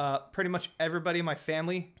out. Pretty much everybody in my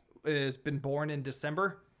family has been born in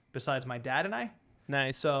December, besides my dad and I.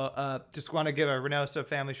 Nice. So just want to give a Reynoso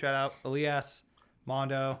family shout out. Elias,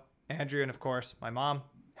 Mondo, Andrew, and of course my mom.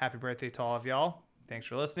 Happy birthday to all of y'all. Thanks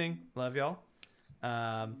for listening. Love y'all.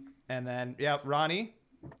 And then Ronnie,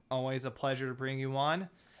 always a pleasure to bring you on.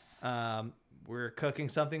 We're cooking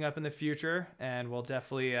something up in the future, and we'll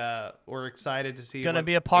definitely we're excited to see. Gonna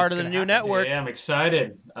be a part of the new network. Yeah, I'm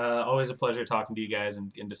excited. Always a pleasure talking to you guys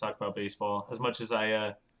and to talk about baseball. As much as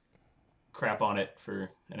I crap on it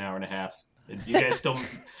for an hour and a half, you guys still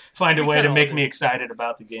find a way to make me excited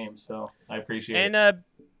about the game. So I appreciate it. And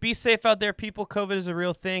be safe out there, people. COVID is a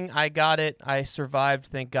real thing. I got it. I survived,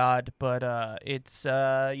 thank God. But it's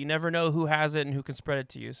you never know who has it and who can spread it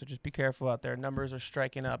to you. So just be careful out there. Numbers are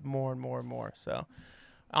striking up more and more and more. So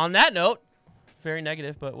on that note, very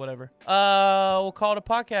negative, but whatever. We'll call it a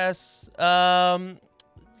podcast.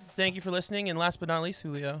 Thank you for listening. And last but not least,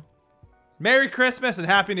 Julio. Merry Christmas and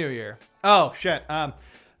Happy New Year. Oh shit.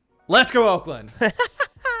 Let's go Oakland.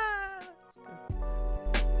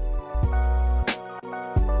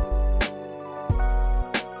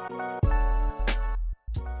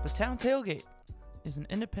 The Town Tailgate is an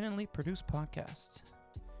independently produced podcast.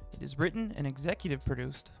 It is written and executive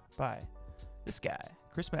produced by this guy,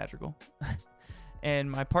 Chris Madrigal, and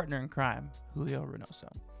my partner in crime, Julio Reynoso.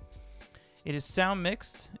 It is sound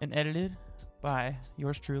mixed and edited by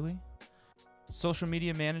yours truly. Social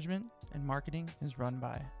media management and marketing is run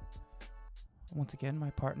by, once again, my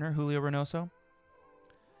partner, Julio Reynoso.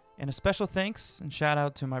 And a special thanks and shout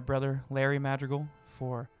out to my brother Larry Madrigal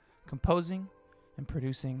for composing and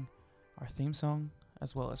producing our theme song,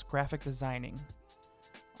 as well as graphic designing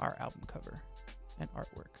our album cover and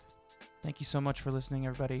artwork. Thank you so much for listening,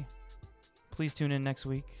 everybody. Please tune in next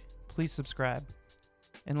week. Please subscribe.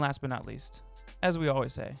 And last but not least, as we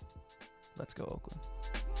always say, let's go Oakland.